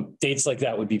 dates like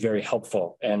that would be very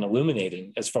helpful and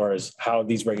illuminating as far as how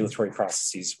these regulatory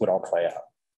processes would all play out.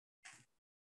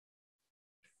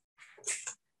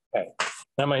 Okay.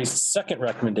 Now, my second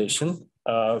recommendation,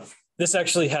 this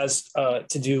actually has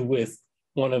to do with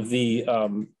one of the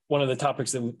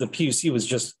topics that the PUC was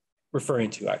just referring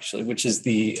to, actually, which is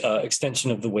the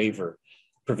extension of the waiver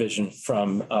provision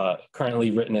from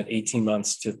currently written at 18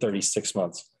 months to 36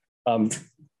 months.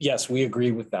 Yes, we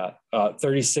agree with that.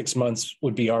 36 months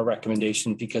would be our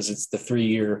recommendation because it's the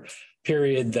 3-year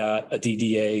period that a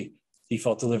DDA,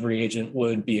 default delivery agent,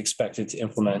 would be expected to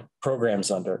implement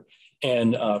programs under.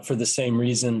 And for the same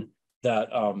reason that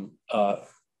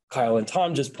Kyle and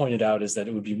Tom just pointed out, is that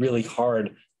it would be really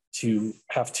hard to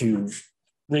have to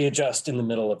readjust in the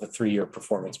middle of a 3-year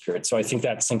performance period. So I think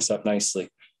that syncs up nicely.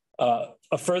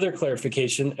 A further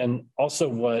clarification, and also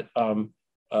what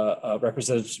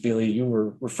Representative Sebelius, you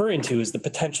were referring to is the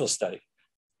potential study.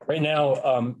 Right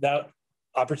now, that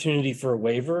opportunity for a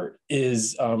waiver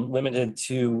is limited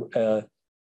to,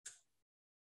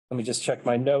 let me just check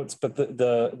my notes, but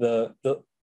the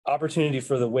opportunity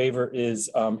for the waiver is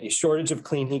a shortage of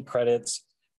clean heat credits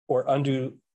or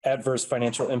undue adverse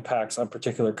financial impacts on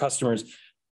particular customers.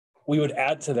 We would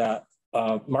add to that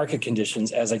market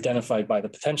conditions as identified by the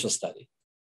potential study.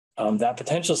 That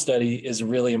potential study is a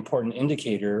really important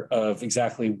indicator of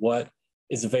exactly what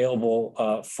is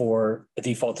available for a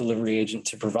default delivery agent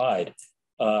to provide.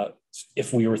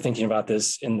 If we were thinking about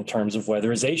this in the terms of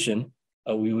weatherization,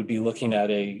 we would be looking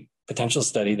at a potential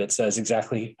study that says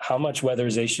exactly how much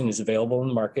weatherization is available in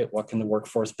the market, what can the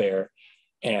workforce bear,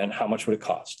 and how much would it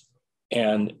cost.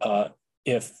 And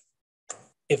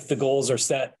if the goals are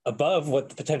set above what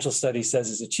the potential study says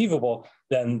is achievable,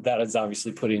 then that is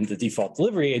obviously putting the default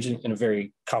delivery agent in a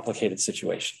very complicated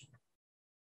situation.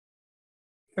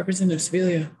 Representative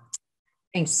Sebelius.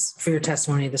 Thanks for your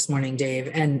testimony this morning, Dave.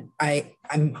 And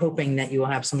I'm hoping that you will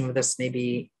have some of this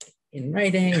maybe in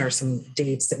writing or some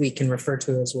dates that we can refer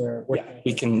to as we're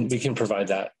we can provide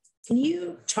that. Can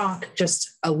you talk just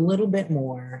a little bit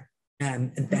more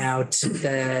about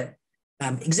the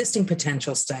existing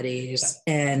potential studies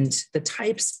and the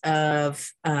types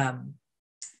of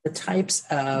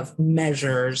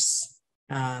measures?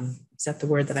 Is that the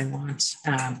word that I want?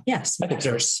 Yes,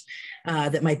 measures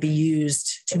that might be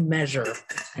used to measure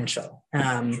potential.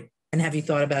 And have you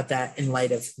thought about that in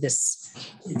light of this?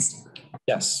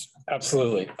 Yes,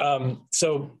 absolutely.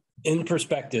 So in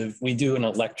perspective, we do an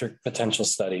electric potential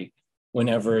study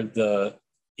whenever the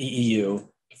EEU,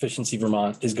 Efficiency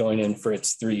Vermont, is going in for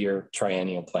its 3-year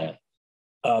triennial plan.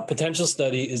 Potential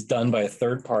study is done by a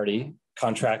third party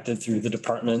contracted through the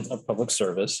Department of Public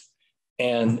Service,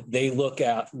 and they look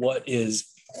at what is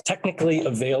technically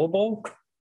available,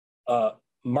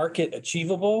 market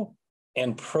achievable,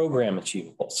 and program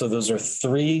achievable. So those are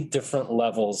 3 different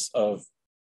levels of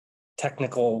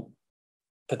technical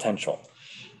potential.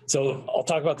 So I'll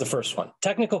talk about the first one.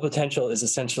 Technical potential is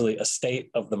essentially a state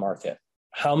of the market.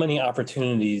 How many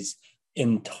opportunities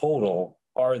in total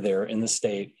are there in the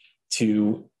state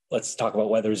to, let's talk about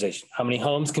weatherization. How many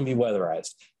homes can be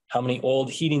weatherized? How many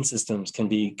old heating systems can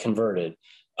be converted?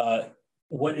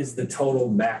 What is the total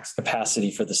max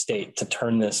capacity for the state to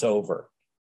turn this over?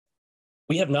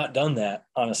 We have not done that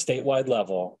on a statewide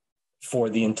level for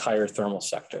the entire thermal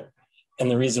sector. And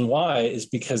the reason why is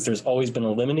because there's always been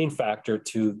a limiting factor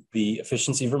to the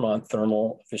Efficiency Vermont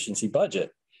thermal efficiency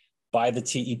budget by the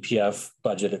TEPF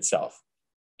budget itself.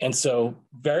 And so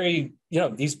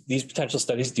these potential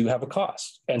studies do have a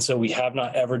cost. And so we have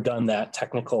not ever done that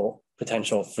technical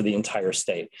potential for the entire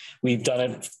state. We've done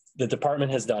it, the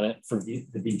department has done it for the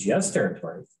BGS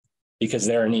territory because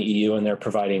they're an EEU and they're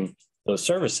providing those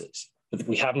services. But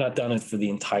we have not done it for the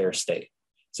entire state.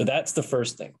 So that's the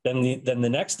first thing. Then the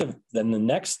next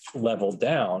level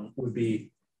down would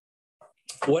be,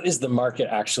 what is the market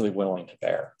actually willing to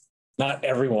bear? Not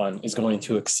everyone is going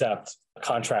to accept a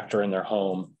contractor in their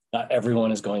home. Not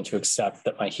everyone is going to accept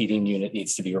that my heating unit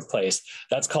needs to be replaced.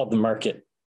 That's called the market.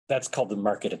 That's called the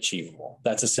market achievable.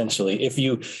 That's essentially, if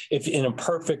in a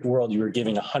perfect world you were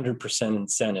giving 100%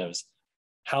 incentives,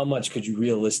 how much could you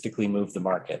realistically move the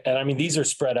market? And I mean, these are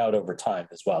spread out over time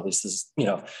as well. This is,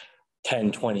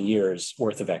 10, 20 years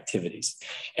worth of activities.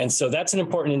 And so that's an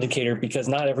important indicator because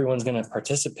not everyone's going to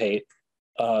participate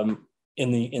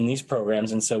in these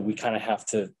programs. And so we kind of have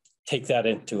to take that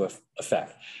into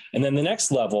effect. And then the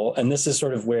next level, and this is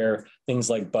sort of where things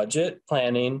like budget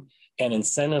planning and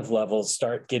incentive levels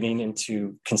start getting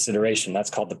into consideration. That's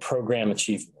called the program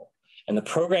achievable. And the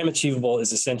program achievable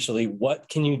is essentially what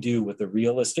can you do with a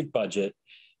realistic budget,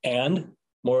 and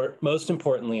most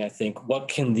importantly, I think, what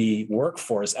can the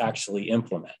workforce actually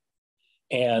implement?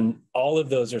 And all of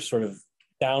those are sort of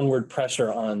downward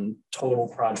pressure on total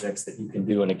projects that you can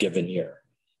do in a given year.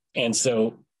 And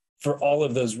so for all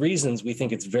of those reasons, we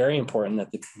think it's very important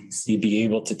that the PUC be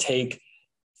able to take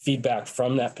feedback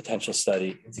from that potential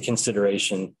study into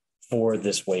consideration for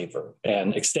this waiver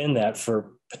and extend that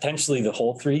for potentially the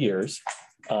whole 3 years,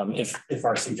 if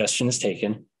our suggestion is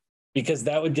taken, because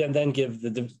that would then give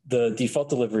the default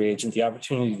delivery agent the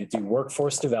opportunity to do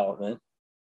workforce development,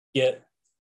 get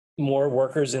more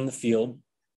workers in the field,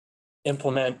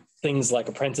 implement things like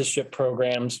apprenticeship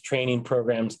programs, training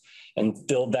programs, and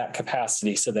build that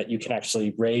capacity so that you can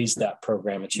actually raise that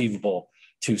program achievable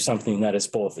to something that is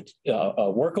both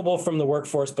workable from the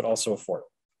workforce, but also affordable.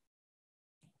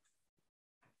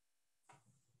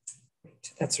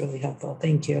 That's really helpful.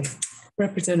 Thank you.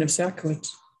 Representative Sakowicz.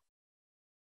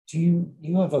 you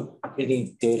have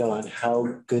any data on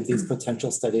how good these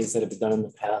potential studies that have been done in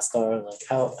the past are? Like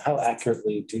how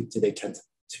accurately do they tend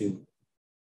to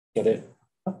get it?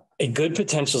 A good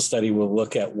potential study will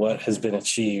look at what has been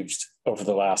achieved over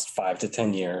the last 5 to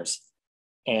 10 years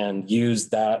and use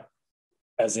that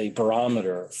as a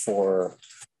barometer for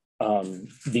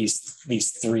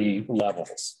these three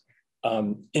levels.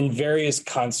 In various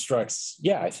constructs,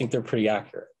 yeah, I think they're pretty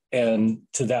accurate. And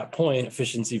to that point,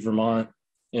 Efficiency Vermont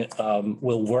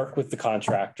will work with the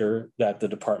contractor that the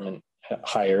department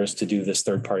hires to do this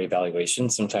third-party evaluation.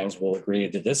 Sometimes we'll agree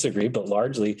to disagree, but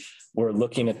largely we're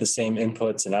looking at the same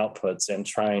inputs and outputs and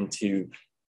trying to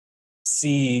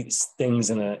see things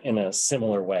in a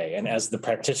similar way. And as the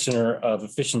practitioner of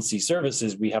efficiency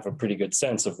services, we have a pretty good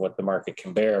sense of what the market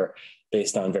can bear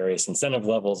based on various incentive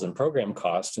levels and program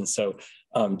costs. And so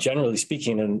generally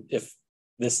speaking, and if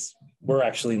we're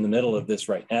actually in the middle of this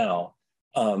right now,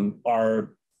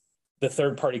 the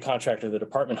third-party contractor the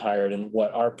department hired and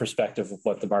what our perspective of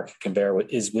what the market can bear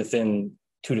is within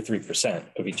 2 to 3%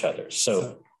 of each other.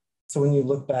 So when you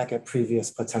look back at previous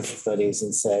potential studies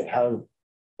and say, how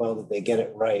well did they get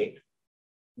it right?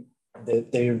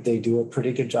 They do a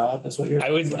pretty good job, is what you're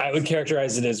saying? I would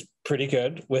characterize it as pretty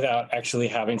good without actually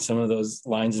having some of those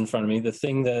lines in front of me. The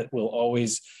thing that will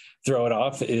always throw it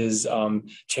off is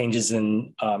changes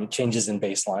in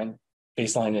baseline.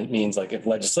 Baseline, it means like if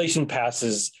legislation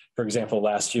passes, for example,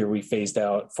 last year we phased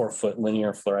out 4-foot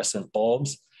linear fluorescent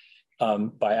bulbs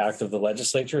by act of the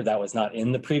legislature. That was not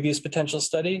in the previous potential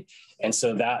study. And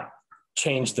so that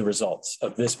changed the results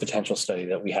of this potential study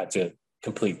that we had to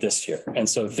complete this year. And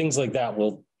so things like that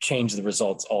will change the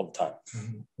results all the time.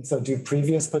 Mm-hmm. So do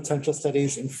previous potential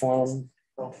studies inform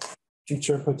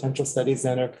future potential studies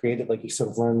that are created? Like you sort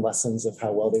of learn lessons of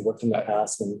how well they worked in the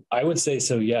past? And I would say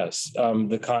so, yes.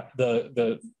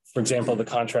 For example, the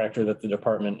contractor that the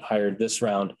department hired this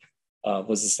round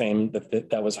was the same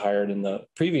that was hired in the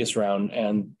previous round,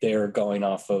 and they're going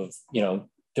off of,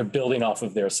 they're building off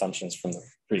of their assumptions from the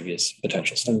previous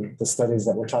potential study. And the studies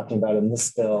that we're talking about in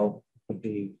this bill would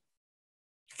be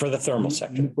for the thermal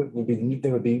sector.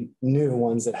 There would be new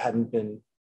ones that hadn't been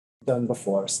done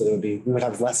before, so we would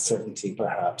have less certainty,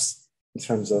 perhaps, in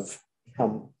terms of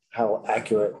how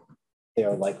accurate they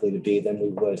are likely to be than we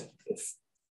would if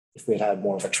we had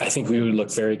more of a trend. I think we would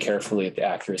look very carefully at the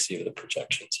accuracy of the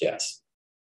projections. Yes,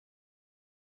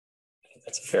 I think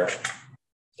that's a fair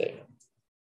statement.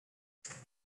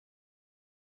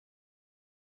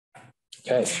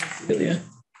 Okay,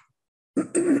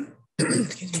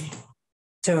 Excuse me.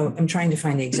 So I'm trying to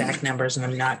find the exact numbers, and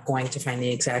I'm not going to find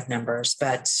the exact numbers,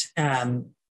 but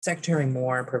Secretary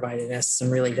Moore provided us some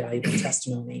really valuable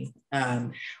testimony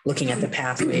looking at the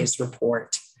pathways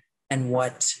report and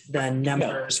what the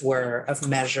numbers were of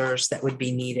measures that would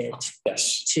be needed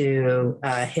to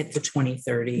hit the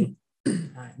 2030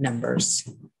 numbers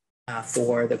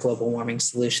for the Global Warming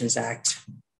Solutions Act,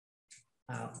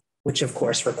 which of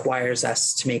course requires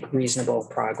us to make reasonable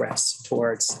progress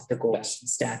towards the goals and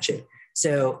statute.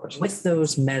 So with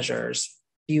those measures,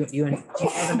 do you know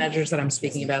the measures that I'm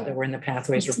speaking about that were in the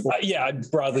pathways report? Yeah, I'm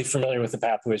broadly familiar with the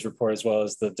pathways report as well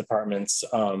as the department's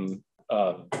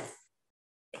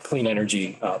clean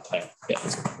energy plan. Yeah.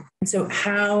 So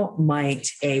how might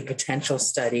a potential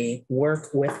study work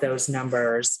with those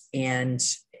numbers and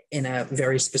in a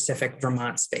very specific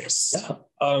Vermont space? Yeah.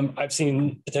 I've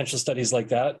seen potential studies like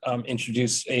that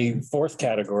introduce a fourth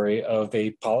category of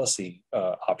a policy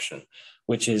option,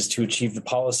 which is to achieve the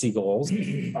policy goals.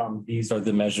 These are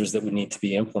the measures that would need to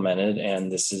be implemented,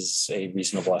 and this is a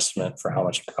reasonable estimate for how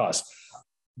much it costs.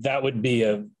 That would be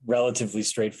a relatively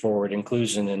straightforward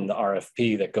inclusion in the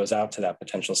RFP that goes out to that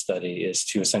potential study, is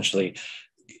to essentially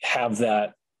have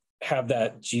that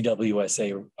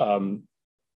GWSA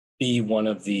be one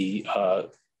of the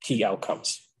key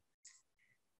outcomes.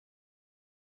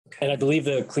 And I believe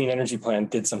the Clean Energy Plan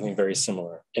did something very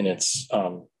similar in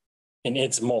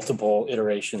its multiple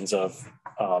iterations of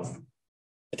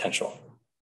potential.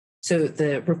 So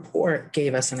the report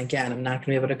gave us, and again, I'm not going to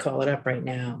be able to call it up right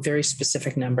now, very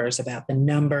specific numbers about the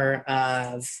number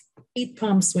of heat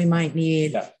pumps we might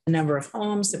need, the number of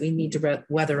homes that we need to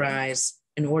weatherize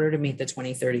in order to meet the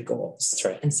 2030 goals. That's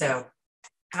right. And so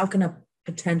how can a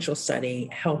potential study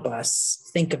help us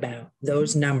think about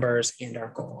those numbers and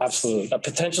our goals? Absolutely. A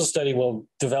potential study will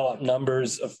develop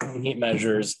numbers of heat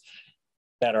measures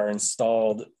that are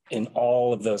installed in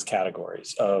all of those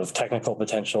categories of technical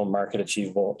potential, market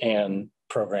achievable, and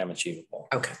program achievable.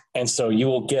 Okay. And so you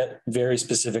will get very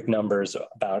specific numbers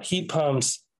about heat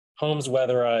pumps, homes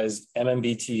weatherized,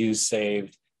 MMBTUs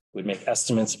saved. We'd make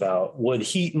estimates about wood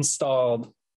heat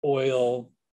installed,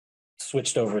 oil,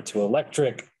 switched over to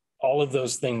electric, all of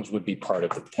those things would be part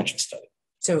of the potential study.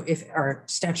 So if our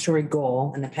statutory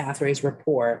goal in the pathways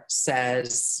report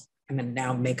says, I'm going to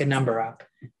now make a number up,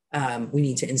 we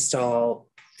need to install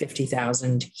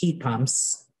 50,000 heat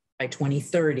pumps by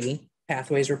 2030,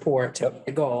 pathways report to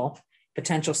the goal,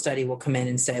 potential study will come in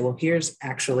and say, well, here's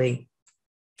actually,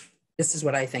 this is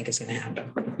what I think is going to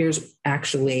happen. Here's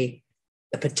actually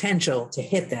the potential to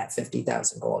hit that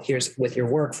 50,000 goal. Here's with your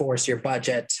workforce, your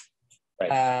budget,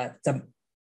 the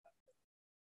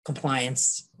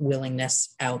compliance,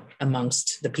 willingness out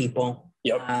amongst the people,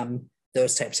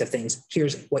 those types of things.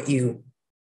 Here's what you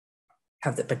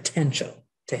have the potential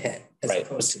to hit as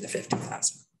opposed to the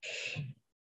 50,000.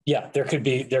 Yeah, there could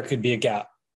be a gap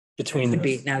between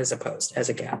not as opposed as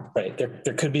a gap. Right.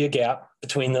 There could be a gap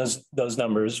between those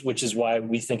numbers, which is why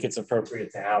we think it's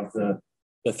appropriate to have the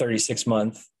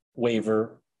 36-month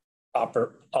waiver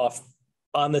off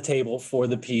on the table for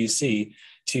the PUC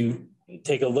to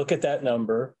take a look at that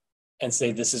number and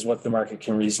say, this is what the market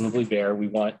can reasonably bear. We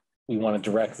want to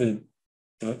direct the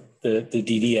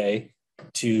DDA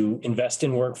to invest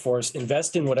in workforce,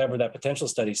 invest in whatever that potential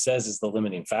study says is the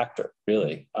limiting factor,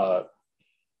 really.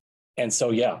 And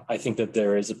so, yeah, I think that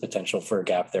there is a potential for a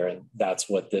gap there. And that's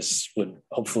what this would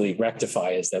hopefully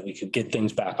rectify, is that we could get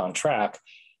things back on track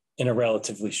in a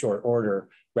relatively short order,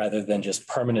 rather than just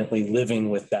permanently living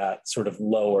with that sort of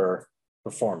lower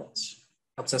performance.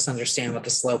 Helps us understand what the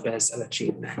slope is of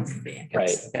achievement.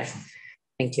 Right. Okay.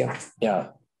 Thank you.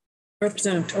 Yeah.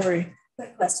 Representative Torrey.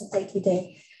 Quick question. Thank you,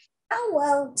 Dave. How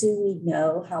well do we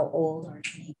know how old our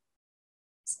community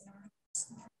is?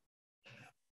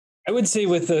 I would say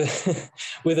with a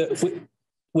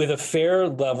fair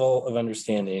level of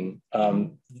understanding,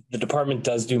 the department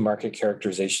does do market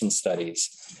characterization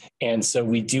studies. And so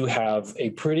we do have a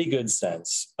pretty good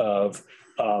sense of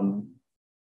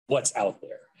what's out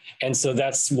there. And so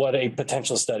that's what a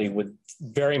potential study would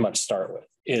very much start with,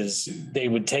 is they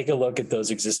would take a look at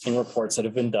those existing reports that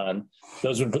have been done.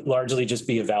 Those would largely just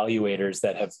be evaluators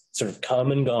that have sort of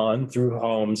come and gone through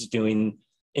homes doing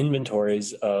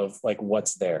inventories of like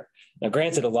what's there. Now,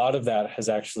 granted, a lot of that has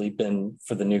actually been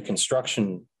for the new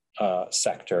construction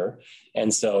sector.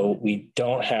 And so we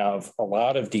don't have a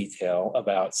lot of detail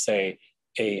about, say,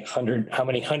 how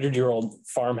many 100-year-old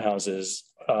farmhouses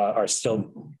are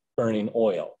still burning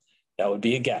oil. That would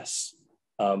be a guess.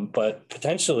 But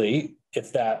potentially,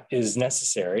 if that is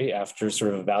necessary after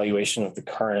sort of evaluation of the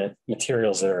current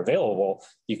materials that are available,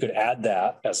 you could add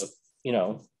that as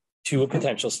to a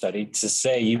potential study to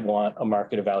say you want a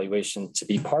market evaluation to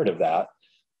be part of that,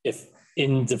 if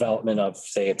in development of,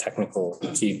 say, a technical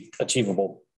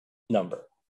achievable number.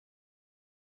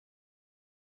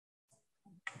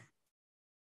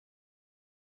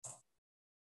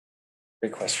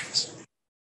 Great questions.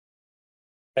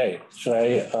 Okay, should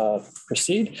I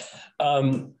proceed?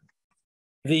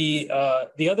 The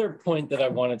other point that I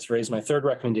wanted to raise, my third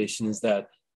recommendation, is that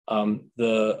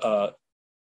the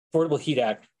Affordable Heat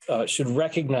Act should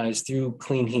recognize through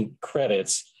clean heat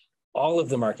credits all of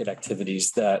the market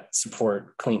activities that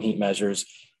support clean heat measures,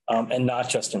 and not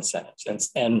just incentives.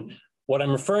 And what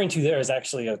I'm referring to there is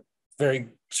actually a very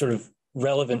sort of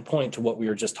relevant point to what we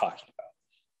were just talking about,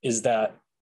 is that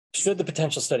should the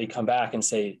potential study come back and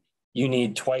say, you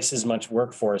need twice as much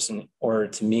workforce in order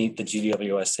to meet the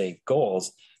GWSA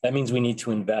goals, that means we need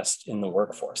to invest in the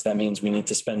workforce. That means we need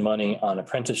to spend money on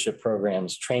apprenticeship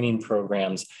programs, training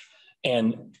programs,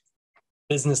 and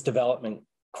business development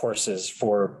courses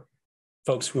for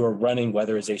folks who are running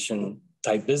weatherization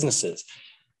type businesses.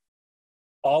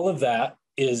 All of that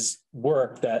is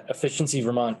work that Efficiency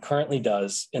Vermont currently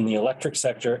does in the electric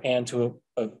sector and to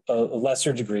a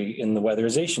lesser degree in the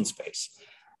weatherization space.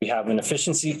 We have an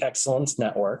efficiency excellence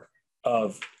network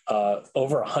of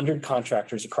over 100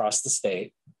 contractors across the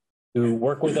state who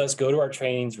work with us, go to our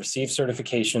trainings, receive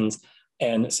certifications,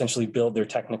 and essentially build their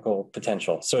technical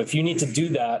potential. So if you need to do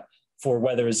that for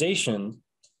weatherization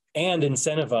and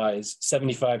incentivize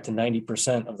 75 to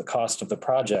 90% of the cost of the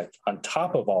project on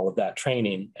top of all of that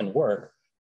training and work,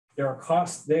 there are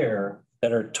costs there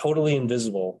that are totally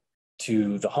invisible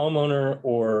to the homeowner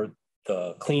or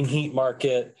the clean heat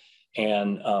market.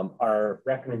 And our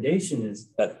recommendation is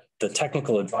that the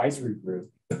technical advisory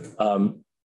group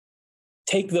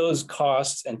take those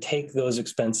costs and take those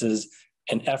expenses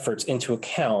and efforts into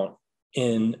account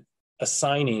in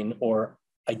assigning or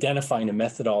identifying a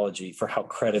methodology for how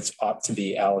credits ought to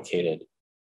be allocated.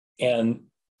 And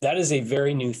that is a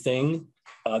very new thing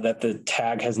that the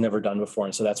TAG has never done before.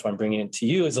 And so that's why I'm bringing it to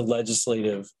you as a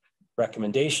legislative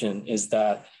recommendation, is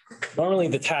that normally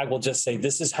the TAG will just say,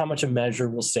 this is how much a measure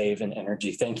will save in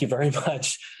energy. Thank you very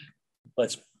much.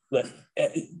 Let's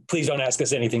please don't ask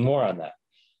us anything more on that.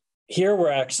 Here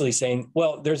we're actually saying,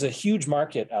 well, there's a huge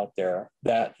market out there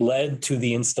that led to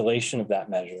the installation of that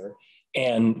measure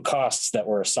and costs that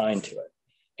were assigned to it.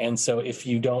 And so if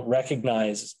you don't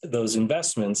recognize those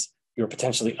investments, you're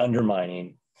potentially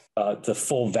undermining the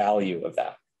full value of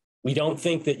that. We don't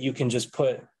think that you can just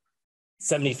put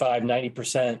 75,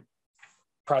 90%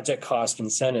 project cost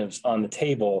incentives on the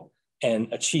table and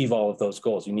achieve all of those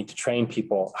goals. You need to train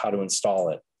people how to install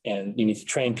it, and you need to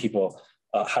train people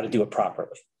how to do it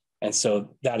properly. And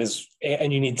so that is,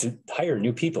 and you need to hire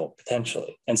new people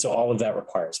potentially. And so all of that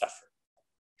requires effort.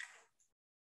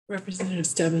 Representative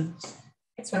Stebbins.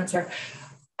 Thanks, Madam Chair.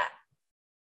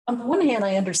 On the one hand,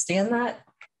 I understand that.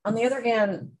 On the other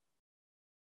hand,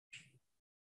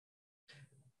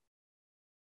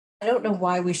 I don't know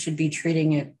why we should be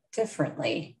treating it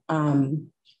differently.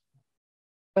 When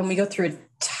we go through a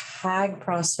tag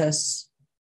process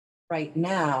right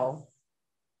now,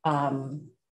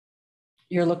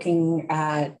 you're looking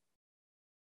at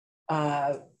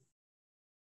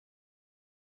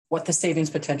what the savings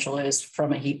potential is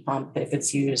from a heat pump if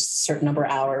it's used a certain number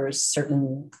of hours,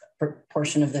 certain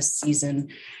proportion of the season.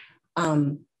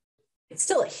 It's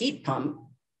still a heat pump.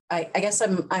 I guess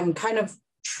I'm kind of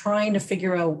trying to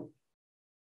figure out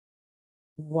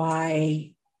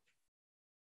why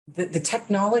the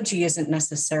technology isn't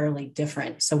necessarily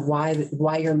different. So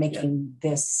why you're making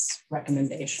this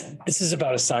recommendation? This is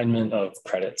about assignment of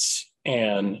credits.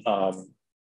 And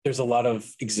there's a lot of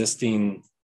existing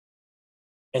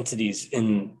entities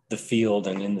in the field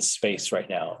and in the space right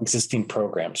now, existing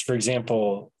programs. For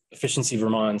example, Efficiency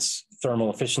Vermont's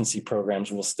thermal efficiency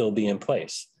programs will still be in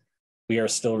place. We are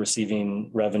still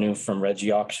receiving revenue from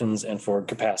RGGI auctions and for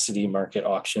capacity market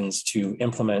auctions to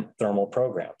implement thermal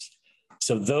programs.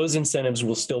 So those incentives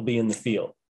will still be in the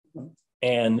field.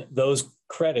 And those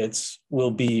credits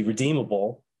will be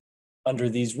redeemable under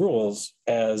these rules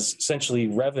as essentially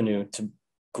revenue to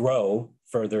grow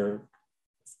further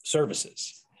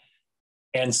services.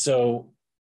 And so,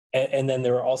 and then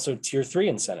there are also tier 3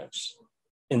 incentives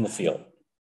in the field.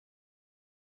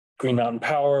 Green Mountain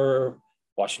Power,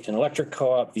 Washington Electric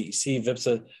Co-op, VEC,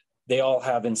 VIPSA, they all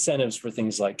have incentives for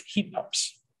things like heat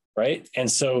pumps, right?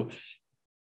 And so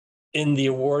in the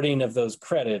awarding of those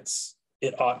credits,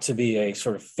 it ought to be a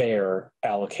sort of fair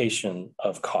allocation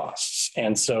of costs.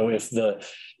 And so if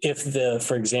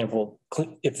for example,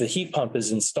 if the heat pump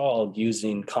is installed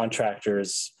using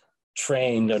contractors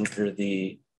trained under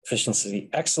the Efficiency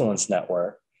Excellence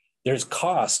Network, there's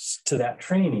costs to that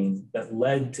training that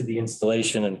led to the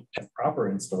installation and proper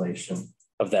installation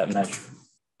of that measure.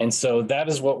 And so that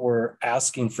is what we're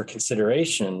asking for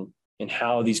consideration in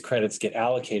how these credits get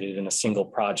allocated in a single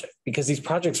project, because these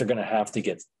projects are going to have to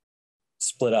get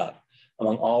split up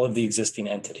among all of the existing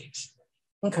entities.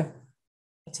 Okay,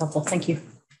 that's helpful. Thank you.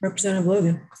 Representative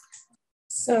Logan.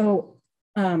 So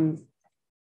I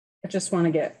just want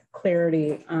to get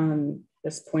clarity on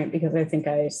this point because I think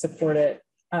I support it.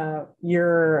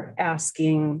 You're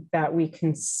asking that we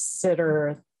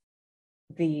consider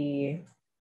the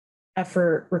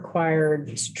effort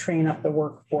required to train up the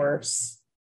workforce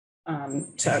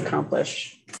to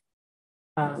accomplish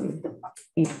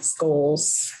these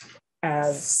goals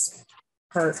as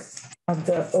part of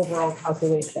the overall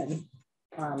calculation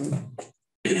of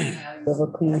a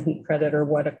clean heat credit, or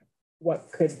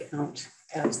what could count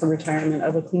as the retirement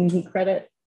of a clean heat credit.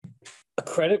 A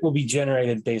credit will be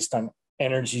generated based on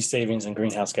energy savings and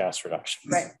greenhouse gas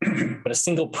reductions. Right. But a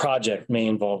single project may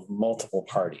involve multiple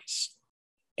parties.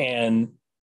 And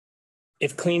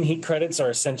if clean heat credits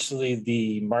are essentially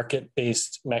the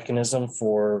market-based mechanism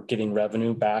for getting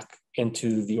revenue back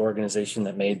into the organization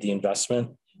that made the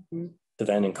investment to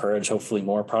then encourage hopefully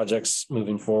more projects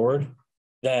moving forward,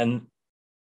 then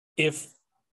if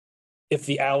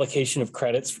the allocation of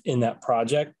credits in that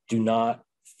project do not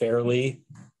fairly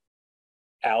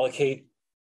allocate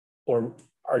or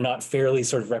are not fairly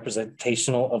sort of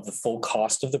representational of the full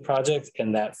cost of the project,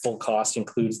 and that full cost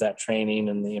includes that training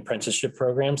and the apprenticeship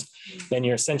programs, then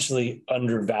you're essentially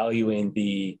undervaluing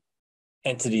the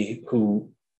entity who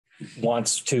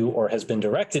wants to or has been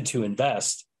directed to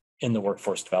invest in the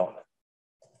workforce development.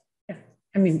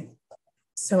 I mean,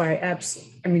 so I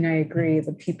agree.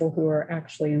 The people who are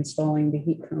actually installing the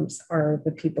heat pumps are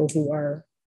the people who are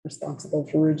responsible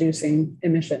for reducing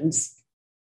emissions.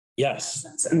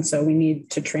 Yes. And so we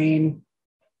need to train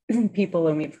people,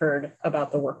 and we've heard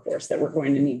about the workforce that we're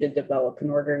going to need to develop in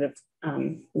order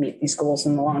to meet these goals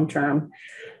in the long term.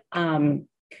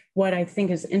 What I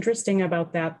think is interesting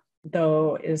about that,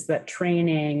 though, is that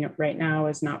training right now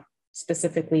is not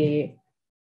specifically,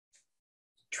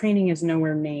 training is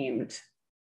nowhere named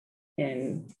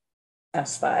in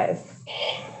S5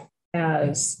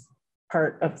 as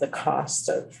part of the cost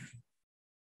of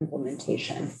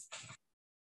implementation.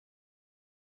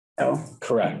 So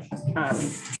correct.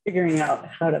 Figuring out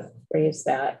how to phrase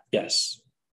that. Yes,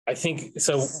 I think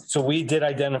so. So we did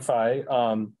identify.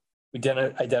 We did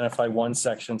identify one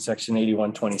section, section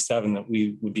 8127, that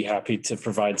we would be happy to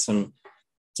provide some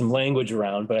language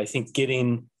around. But I think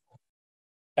getting,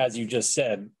 as you just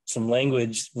said, some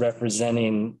language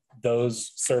representing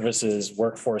those services,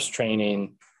 workforce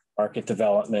training, market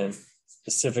development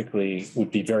specifically,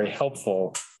 would be very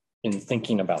helpful in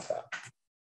thinking about that.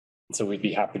 And so we'd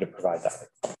be happy to provide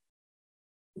that.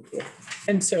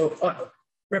 And so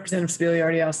Representative Sebeli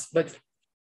already asked, but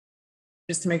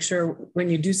just to make sure, when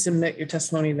you do submit your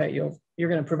testimony, that you're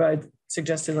going to provide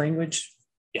suggested language?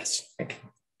 Yes. Okay.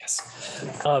 Yes.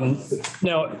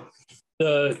 Now,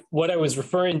 what I was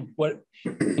referring,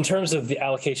 in terms of the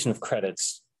allocation of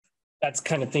credits, that's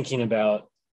kind of thinking about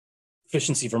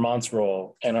Efficiency Vermont's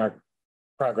role and our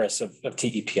progress of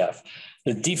TEPF.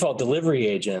 The default delivery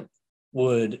agent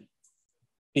would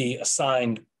be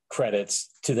assigned credits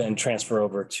to then transfer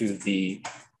over to the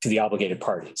obligated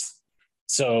parties.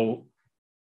 So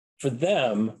for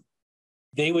them,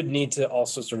 they would need to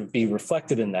also sort of be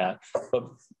reflected in that. But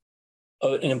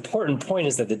an important point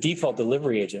is that the default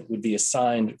delivery agent would be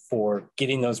assigned for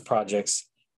getting those projects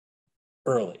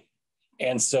early.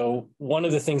 And so one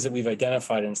of the things that we've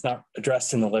identified, and it's not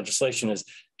addressed in the legislation, is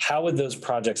how would those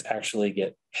projects actually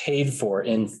get paid for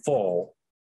in full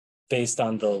based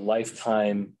on the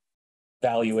lifetime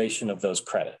valuation of those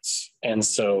credits. And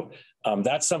so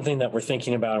that's something that we're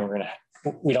thinking about, and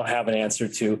we don't have an answer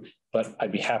to, but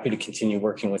I'd be happy to continue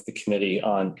working with the committee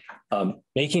on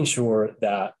making sure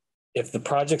that if the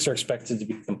projects are expected to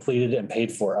be completed and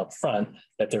paid for upfront,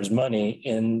 that there's money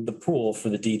in the pool for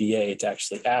the DDA to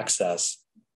actually access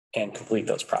and complete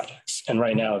those projects. And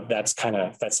right now, that's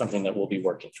something that we'll be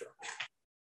working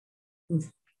through.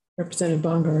 Representative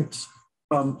Bongartz.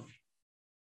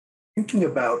 Thinking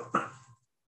about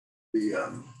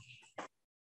the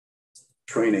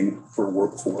training for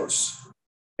workforce,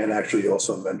 and actually you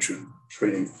also mentioned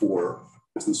training for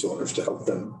business owners to help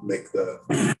them make the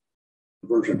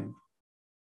conversion.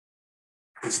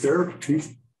 Is there, can you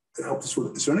help us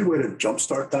with, is there any way to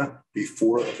jumpstart that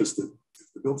before, because the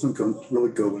bill doesn't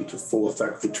really go into full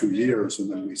effect for 2 years,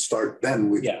 and then we start, then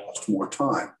we've lost more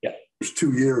time. Yeah. There's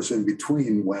 2 years in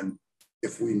between when,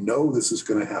 if we know this is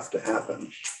going to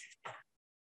happen.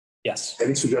 Yes.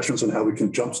 Any suggestions on how we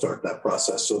can jumpstart that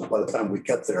process so that by the time we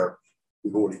get there,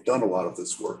 we've already done a lot of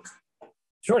this work?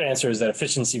 Short answer is that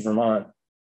Efficiency Vermont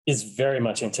is very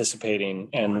much anticipating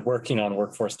and working on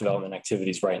workforce development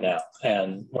activities right now.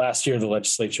 And last year, the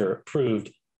legislature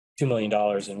approved $2 million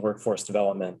in workforce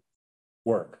development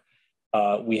work.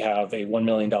 We have a $1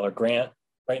 million grant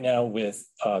right now with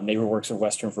NeighborWorks of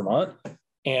Western Vermont.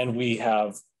 And we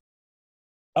have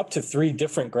up to 3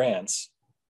 different grants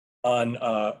on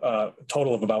a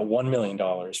total of about $1 million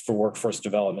for workforce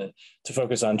development to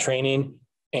focus on training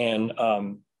and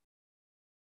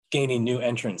gaining new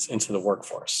entrants into the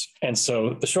workforce. And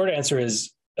so the short answer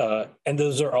is, and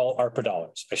those are all ARPA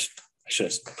dollars. I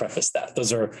should have prefaced that.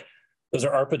 Those are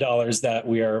ARPA dollars that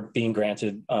we are being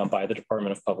granted by the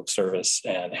Department of Public Service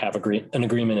and have an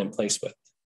agreement in place with.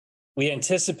 We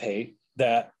anticipate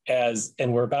that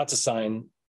and we're about to sign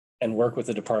and work with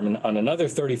the department on another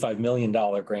 $35 million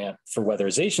grant for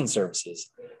weatherization services.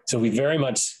 So we very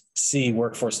much see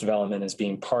workforce development as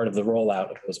being part of the rollout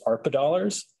of those ARPA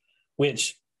dollars,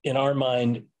 which in our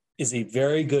mind is a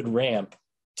very good ramp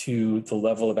to the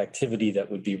level of activity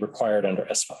that would be required under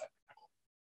S.5.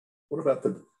 What about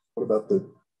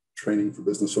the training for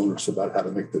business owners about how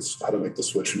to make the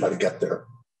switch and how to get there?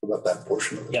 What about that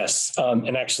portion of it? Yes,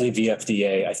 and actually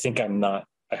VFDA,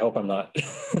 I hope I'm not,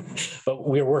 but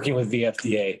we're working with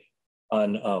VFDA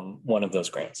on one of those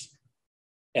grants.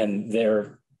 And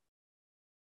they're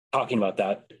talking about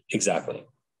that exactly.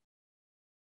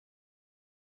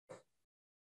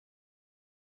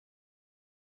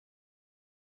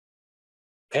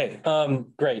 Okay,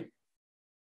 great.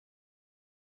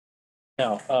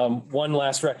 Now, one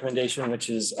last recommendation, which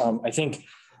is I think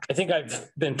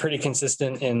I've been pretty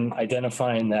consistent in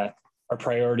identifying that our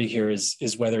priority here is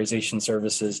weatherization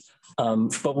services.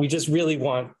 But we just really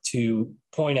want to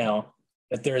point out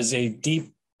that there is a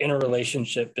deep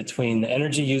interrelationship between the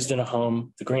energy used in a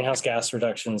home, the greenhouse gas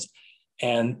reductions,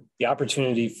 and the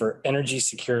opportunity for energy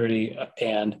security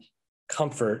and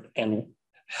comfort and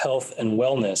health and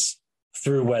wellness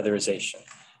through weatherization.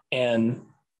 And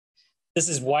this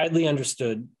is widely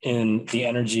understood in the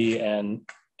energy and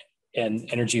and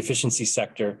energy efficiency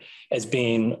sector as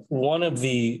being one of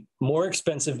the more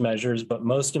expensive measures, but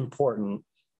most important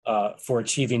for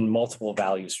achieving multiple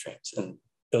value streams. And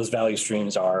those value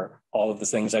streams are all of the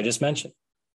things I just mentioned: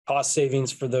 cost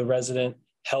savings for the resident,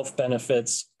 health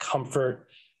benefits, comfort,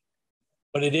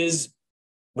 but it is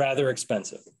rather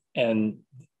expensive and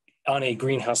on a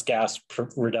greenhouse gas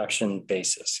reduction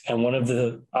basis. And one of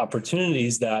the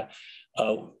opportunities that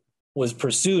was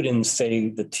pursued in, say,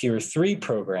 the Tier 3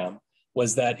 program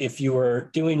was that if you were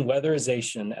doing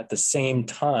weatherization at the same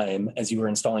time as you were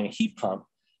installing a heat pump,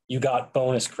 you got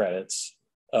bonus credits,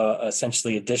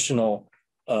 essentially additional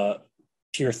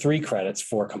Tier 3 credits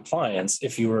for compliance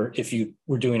if you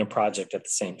were doing a project at the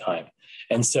same time.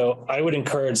 And so I would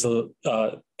encourage,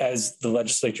 as the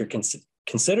legislature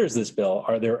considers this bill,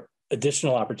 are there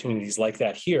additional opportunities like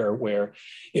that here, where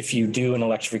if you do an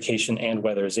electrification and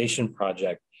weatherization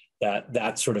project,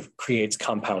 that sort of creates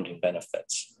compounding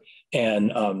benefits.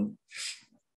 And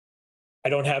I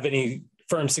don't have any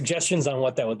firm suggestions on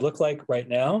what that would look like right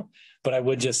now, but I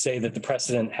would just say that the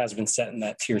precedent has been set in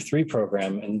that Tier 3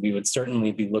 program, and we would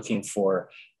certainly be looking for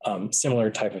similar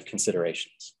type of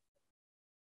considerations.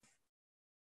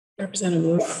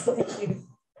 Representative. Thank you.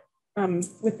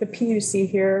 With the PUC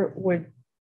here, would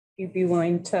you be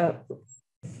willing to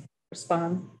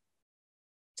respond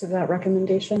to that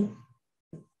recommendation?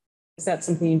 Is that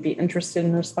something you'd be interested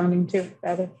in responding to,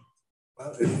 rather?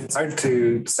 Well, it's hard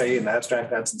to say in the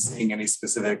abstract absence seeing any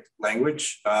specific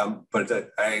language,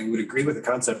 but I would agree with the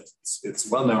concept. It's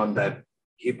well known that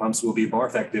heat pumps will be more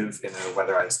effective in a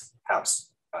weatherized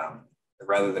house.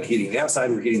 Rather than heating the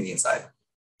outside, we're heating the inside.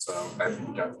 So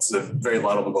it's a very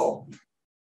laudable goal.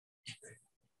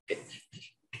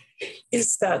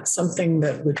 Is that something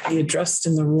that would be addressed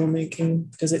in the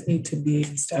rulemaking? Does it need to be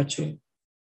in statute?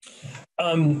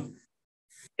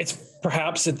 It's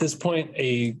perhaps at this point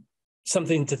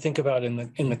something to think about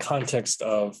in the context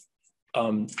of,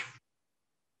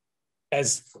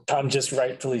 as Tom just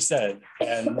rightfully said,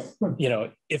 and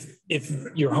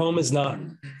if your home is not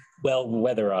well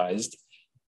weatherized,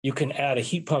 you can add a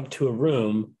heat pump to a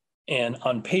room, and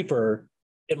on paper,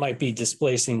 it might be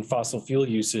displacing fossil fuel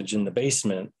usage in the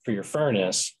basement for your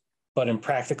furnace, but in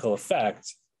practical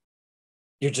effect,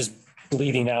 you're just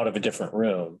bleeding out of a different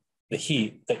room the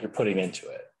heat that you're putting into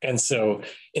it. And so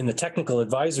in the technical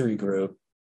advisory group,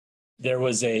 there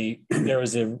was a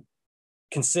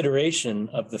consideration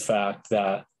of the fact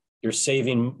that you're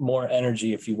saving more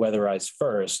energy if you weatherize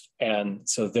first, and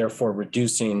so therefore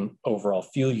reducing overall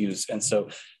fuel use. And so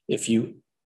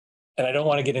and I don't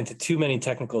want to get into too many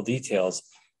technical details,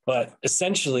 but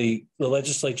essentially the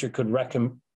legislature could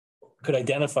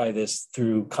identify this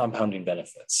through compounding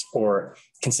benefits or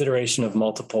consideration of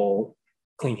multiple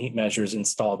clean heat measures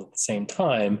installed at the same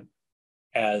time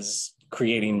as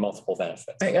creating multiple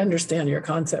benefits. I understand your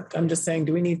concept. I'm just saying,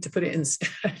 do we need to put it in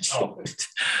statute? Oh.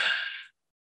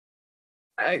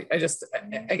 I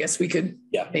guess we could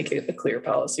make it a clear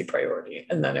policy priority,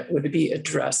 and then it would be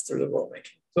addressed through the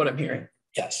rulemaking. That's what I'm hearing.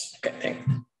 Yes. Okay, thanks.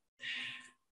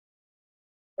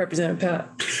 Representative Pat.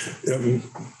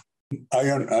 I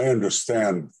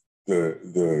understand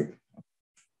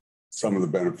some of the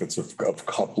benefits of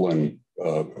coupling.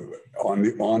 On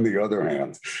the other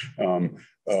hand,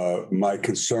 my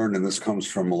concern, and this comes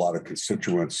from a lot of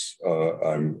constituents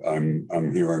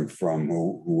I'm hearing from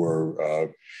who are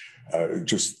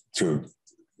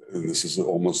this is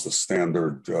almost a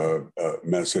standard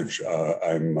message.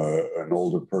 I'm an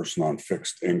older person on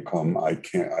fixed income. I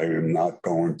am not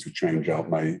going to change out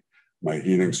my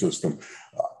heating system.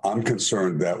 I'm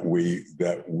concerned that we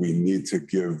need to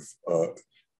give.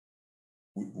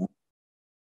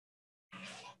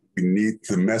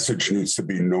 The message needs to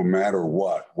be no matter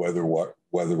what,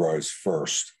 weatherize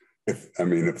first. If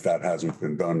that hasn't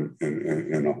been done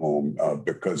in a home,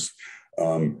 because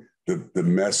the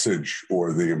message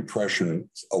or the impression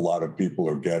a lot of people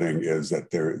are getting is that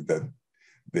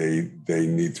they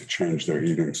need to change their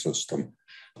heating system.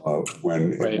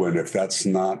 When if that's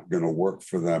not going to work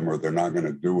for them or they're not going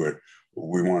to do it,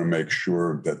 we want to make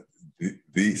sure that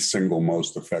the single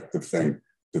most effective thing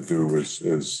to do is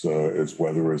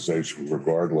weatherization,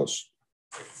 regardless.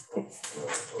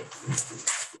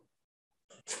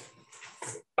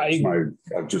 I'm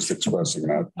just expressing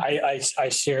that. I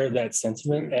share that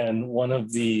sentiment, and one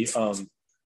of the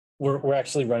we're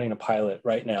actually running a pilot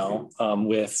right now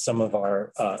with some of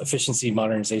our Efficiency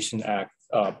Modernization Act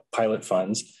pilot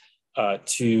funds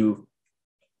to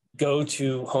go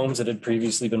to homes that had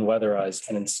previously been weatherized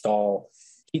and install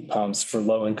heat pumps for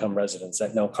low-income residents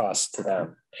at no cost to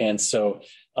them. And so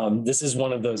this is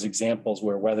one of those examples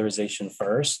where weatherization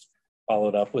first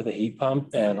followed up with a heat pump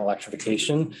and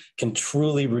electrification can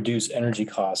truly reduce energy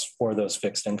costs for those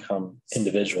fixed income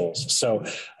individuals. So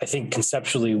I think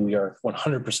conceptually we are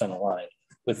 100% aligned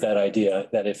with that idea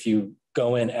that if you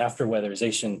go in after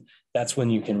weatherization, that's when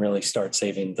you can really start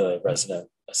saving the resident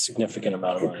a significant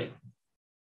amount of money.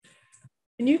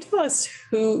 Can you tell us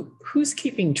who's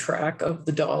keeping track of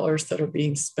the dollars that are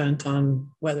being spent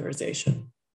on weatherization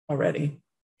already?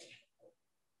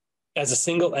 As a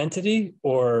single entity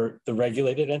or the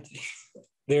regulated entity?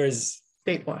 There's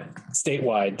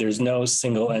statewide, there's no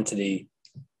single entity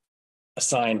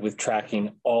assigned with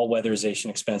tracking all weatherization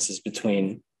expenses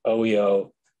between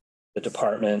OEO, the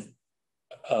department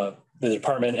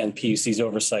and PUC's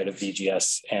oversight of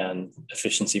VGS and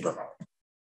Efficiency Vermont.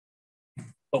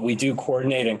 But we do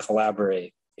coordinate and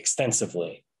collaborate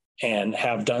extensively and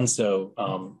have done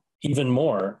so even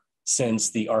more since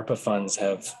the ARPA funds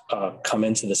have come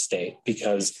into the state,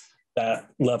 because that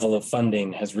level of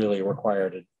funding has really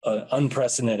required an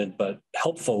unprecedented but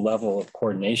helpful level of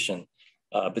coordination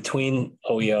between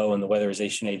OEO and the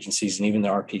weatherization agencies and even the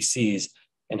RPCs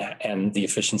and the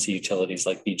efficiency utilities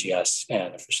like BGS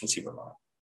and Efficiency Vermont.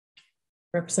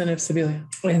 Representative Sibilia.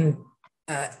 When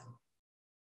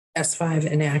S.5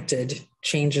 enacted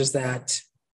changes that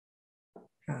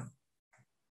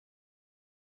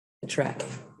track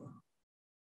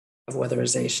of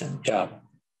weatherization. Yeah,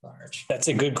 large. That's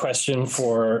a good question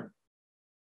for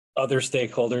other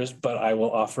stakeholders, but I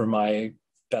will offer my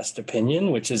best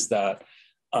opinion, which is that,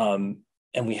 and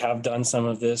we have done some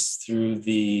of this through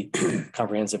the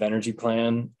Comprehensive Energy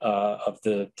Plan of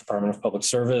the Department of Public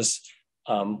Service.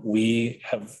 We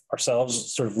have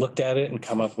ourselves sort of looked at it and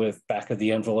come up with back of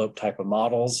the envelope type of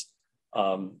models,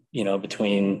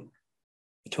 between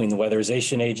the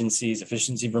weatherization agencies,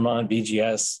 Efficiency Vermont,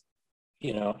 BGS,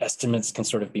 estimates can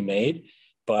sort of be made,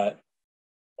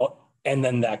 and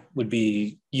then that would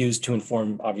be used to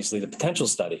inform obviously the potential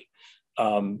study.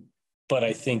 But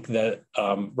I think that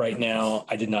right now,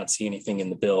 I did not see anything in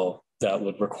the bill that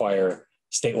would require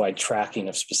statewide tracking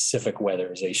of specific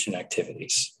weatherization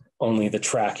activities, only the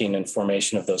tracking and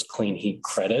formation of those clean heat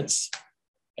credits.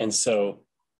 And so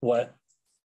what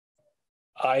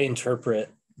I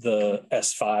interpret the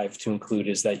S5 to include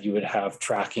is that you would have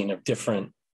tracking of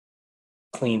different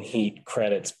clean heat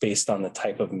credits based on the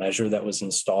type of measure that was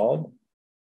installed.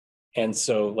 And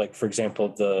so, like, for example,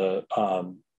 the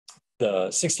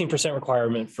 16%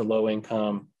 requirement for low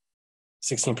income,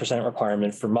 16%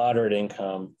 requirement for moderate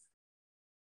income,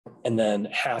 and then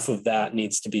half of that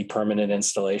needs to be permanent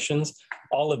installations.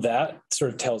 All of that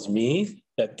sort of tells me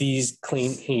that these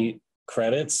clean heat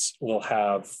credits will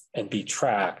have and be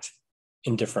tracked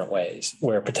in different ways,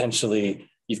 where potentially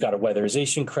you've got a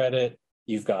weatherization credit,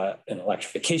 you've got an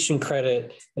electrification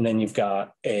credit, and then you've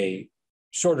got a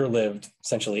shorter lived,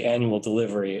 essentially annual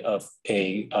delivery of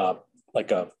a like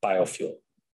a biofuel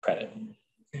credit.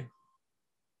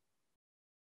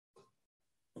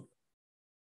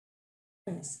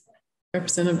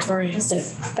 Representative Torrey.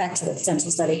 Just back to the potential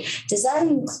study. Does that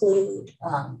include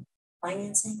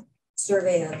financing,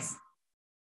 survey of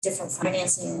different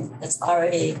financing that's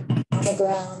already on the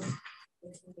ground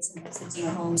in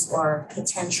your homes, or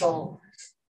potential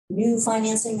new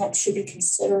financing that should be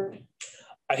considered?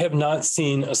 I have not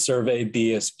seen a survey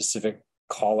be a specific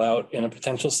call out in a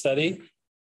potential study.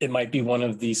 It might be one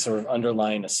of these sort of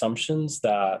underlying assumptions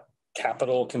that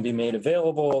capital can be made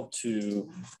available to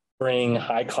bring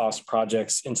high cost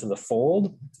projects into the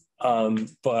fold.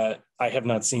 But I have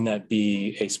not seen that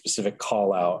be a specific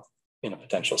call out in a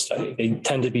potential study. They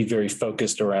tend to be very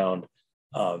focused around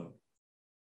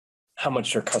how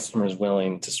much are customers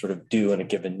willing to sort of do in a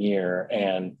given year.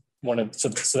 And so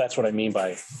that's what I mean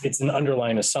by it's an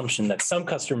underlying assumption that some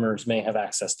customers may have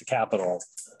access to capital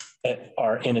that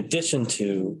are in addition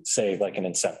to, say, like an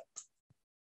incentive.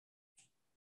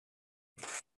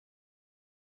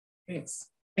 Thanks.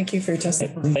 Thank you for your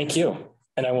testimony. Thank you.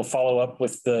 And I will follow up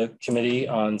with the committee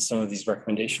on some of these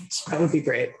recommendations. That would be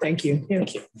great. Thank you.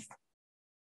 Thank you.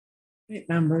 Great,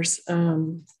 members.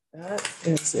 That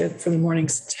is it for the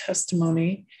morning's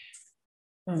testimony.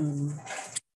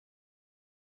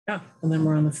 Yeah, and then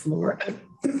we're on the floor.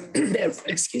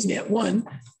 Excuse me, at 1.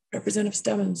 Representative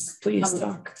Stebbins, please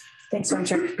talk. Thanks, Madam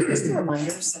Chair. Just a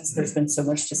reminder, since there's been so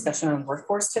much discussion on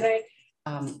workforce today,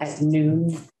 at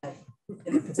noon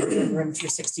in room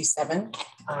 267,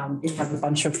 we have a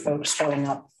bunch of folks showing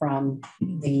up from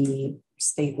the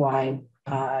statewide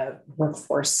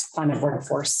climate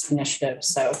workforce initiative.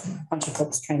 So a bunch of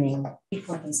folks training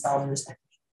people and installers.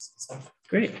 So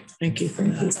great, thank you for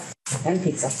that. And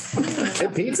pizza.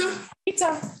 And pizza?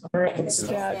 Pizza. All right,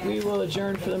 we will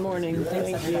adjourn for the morning.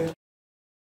 Thank you.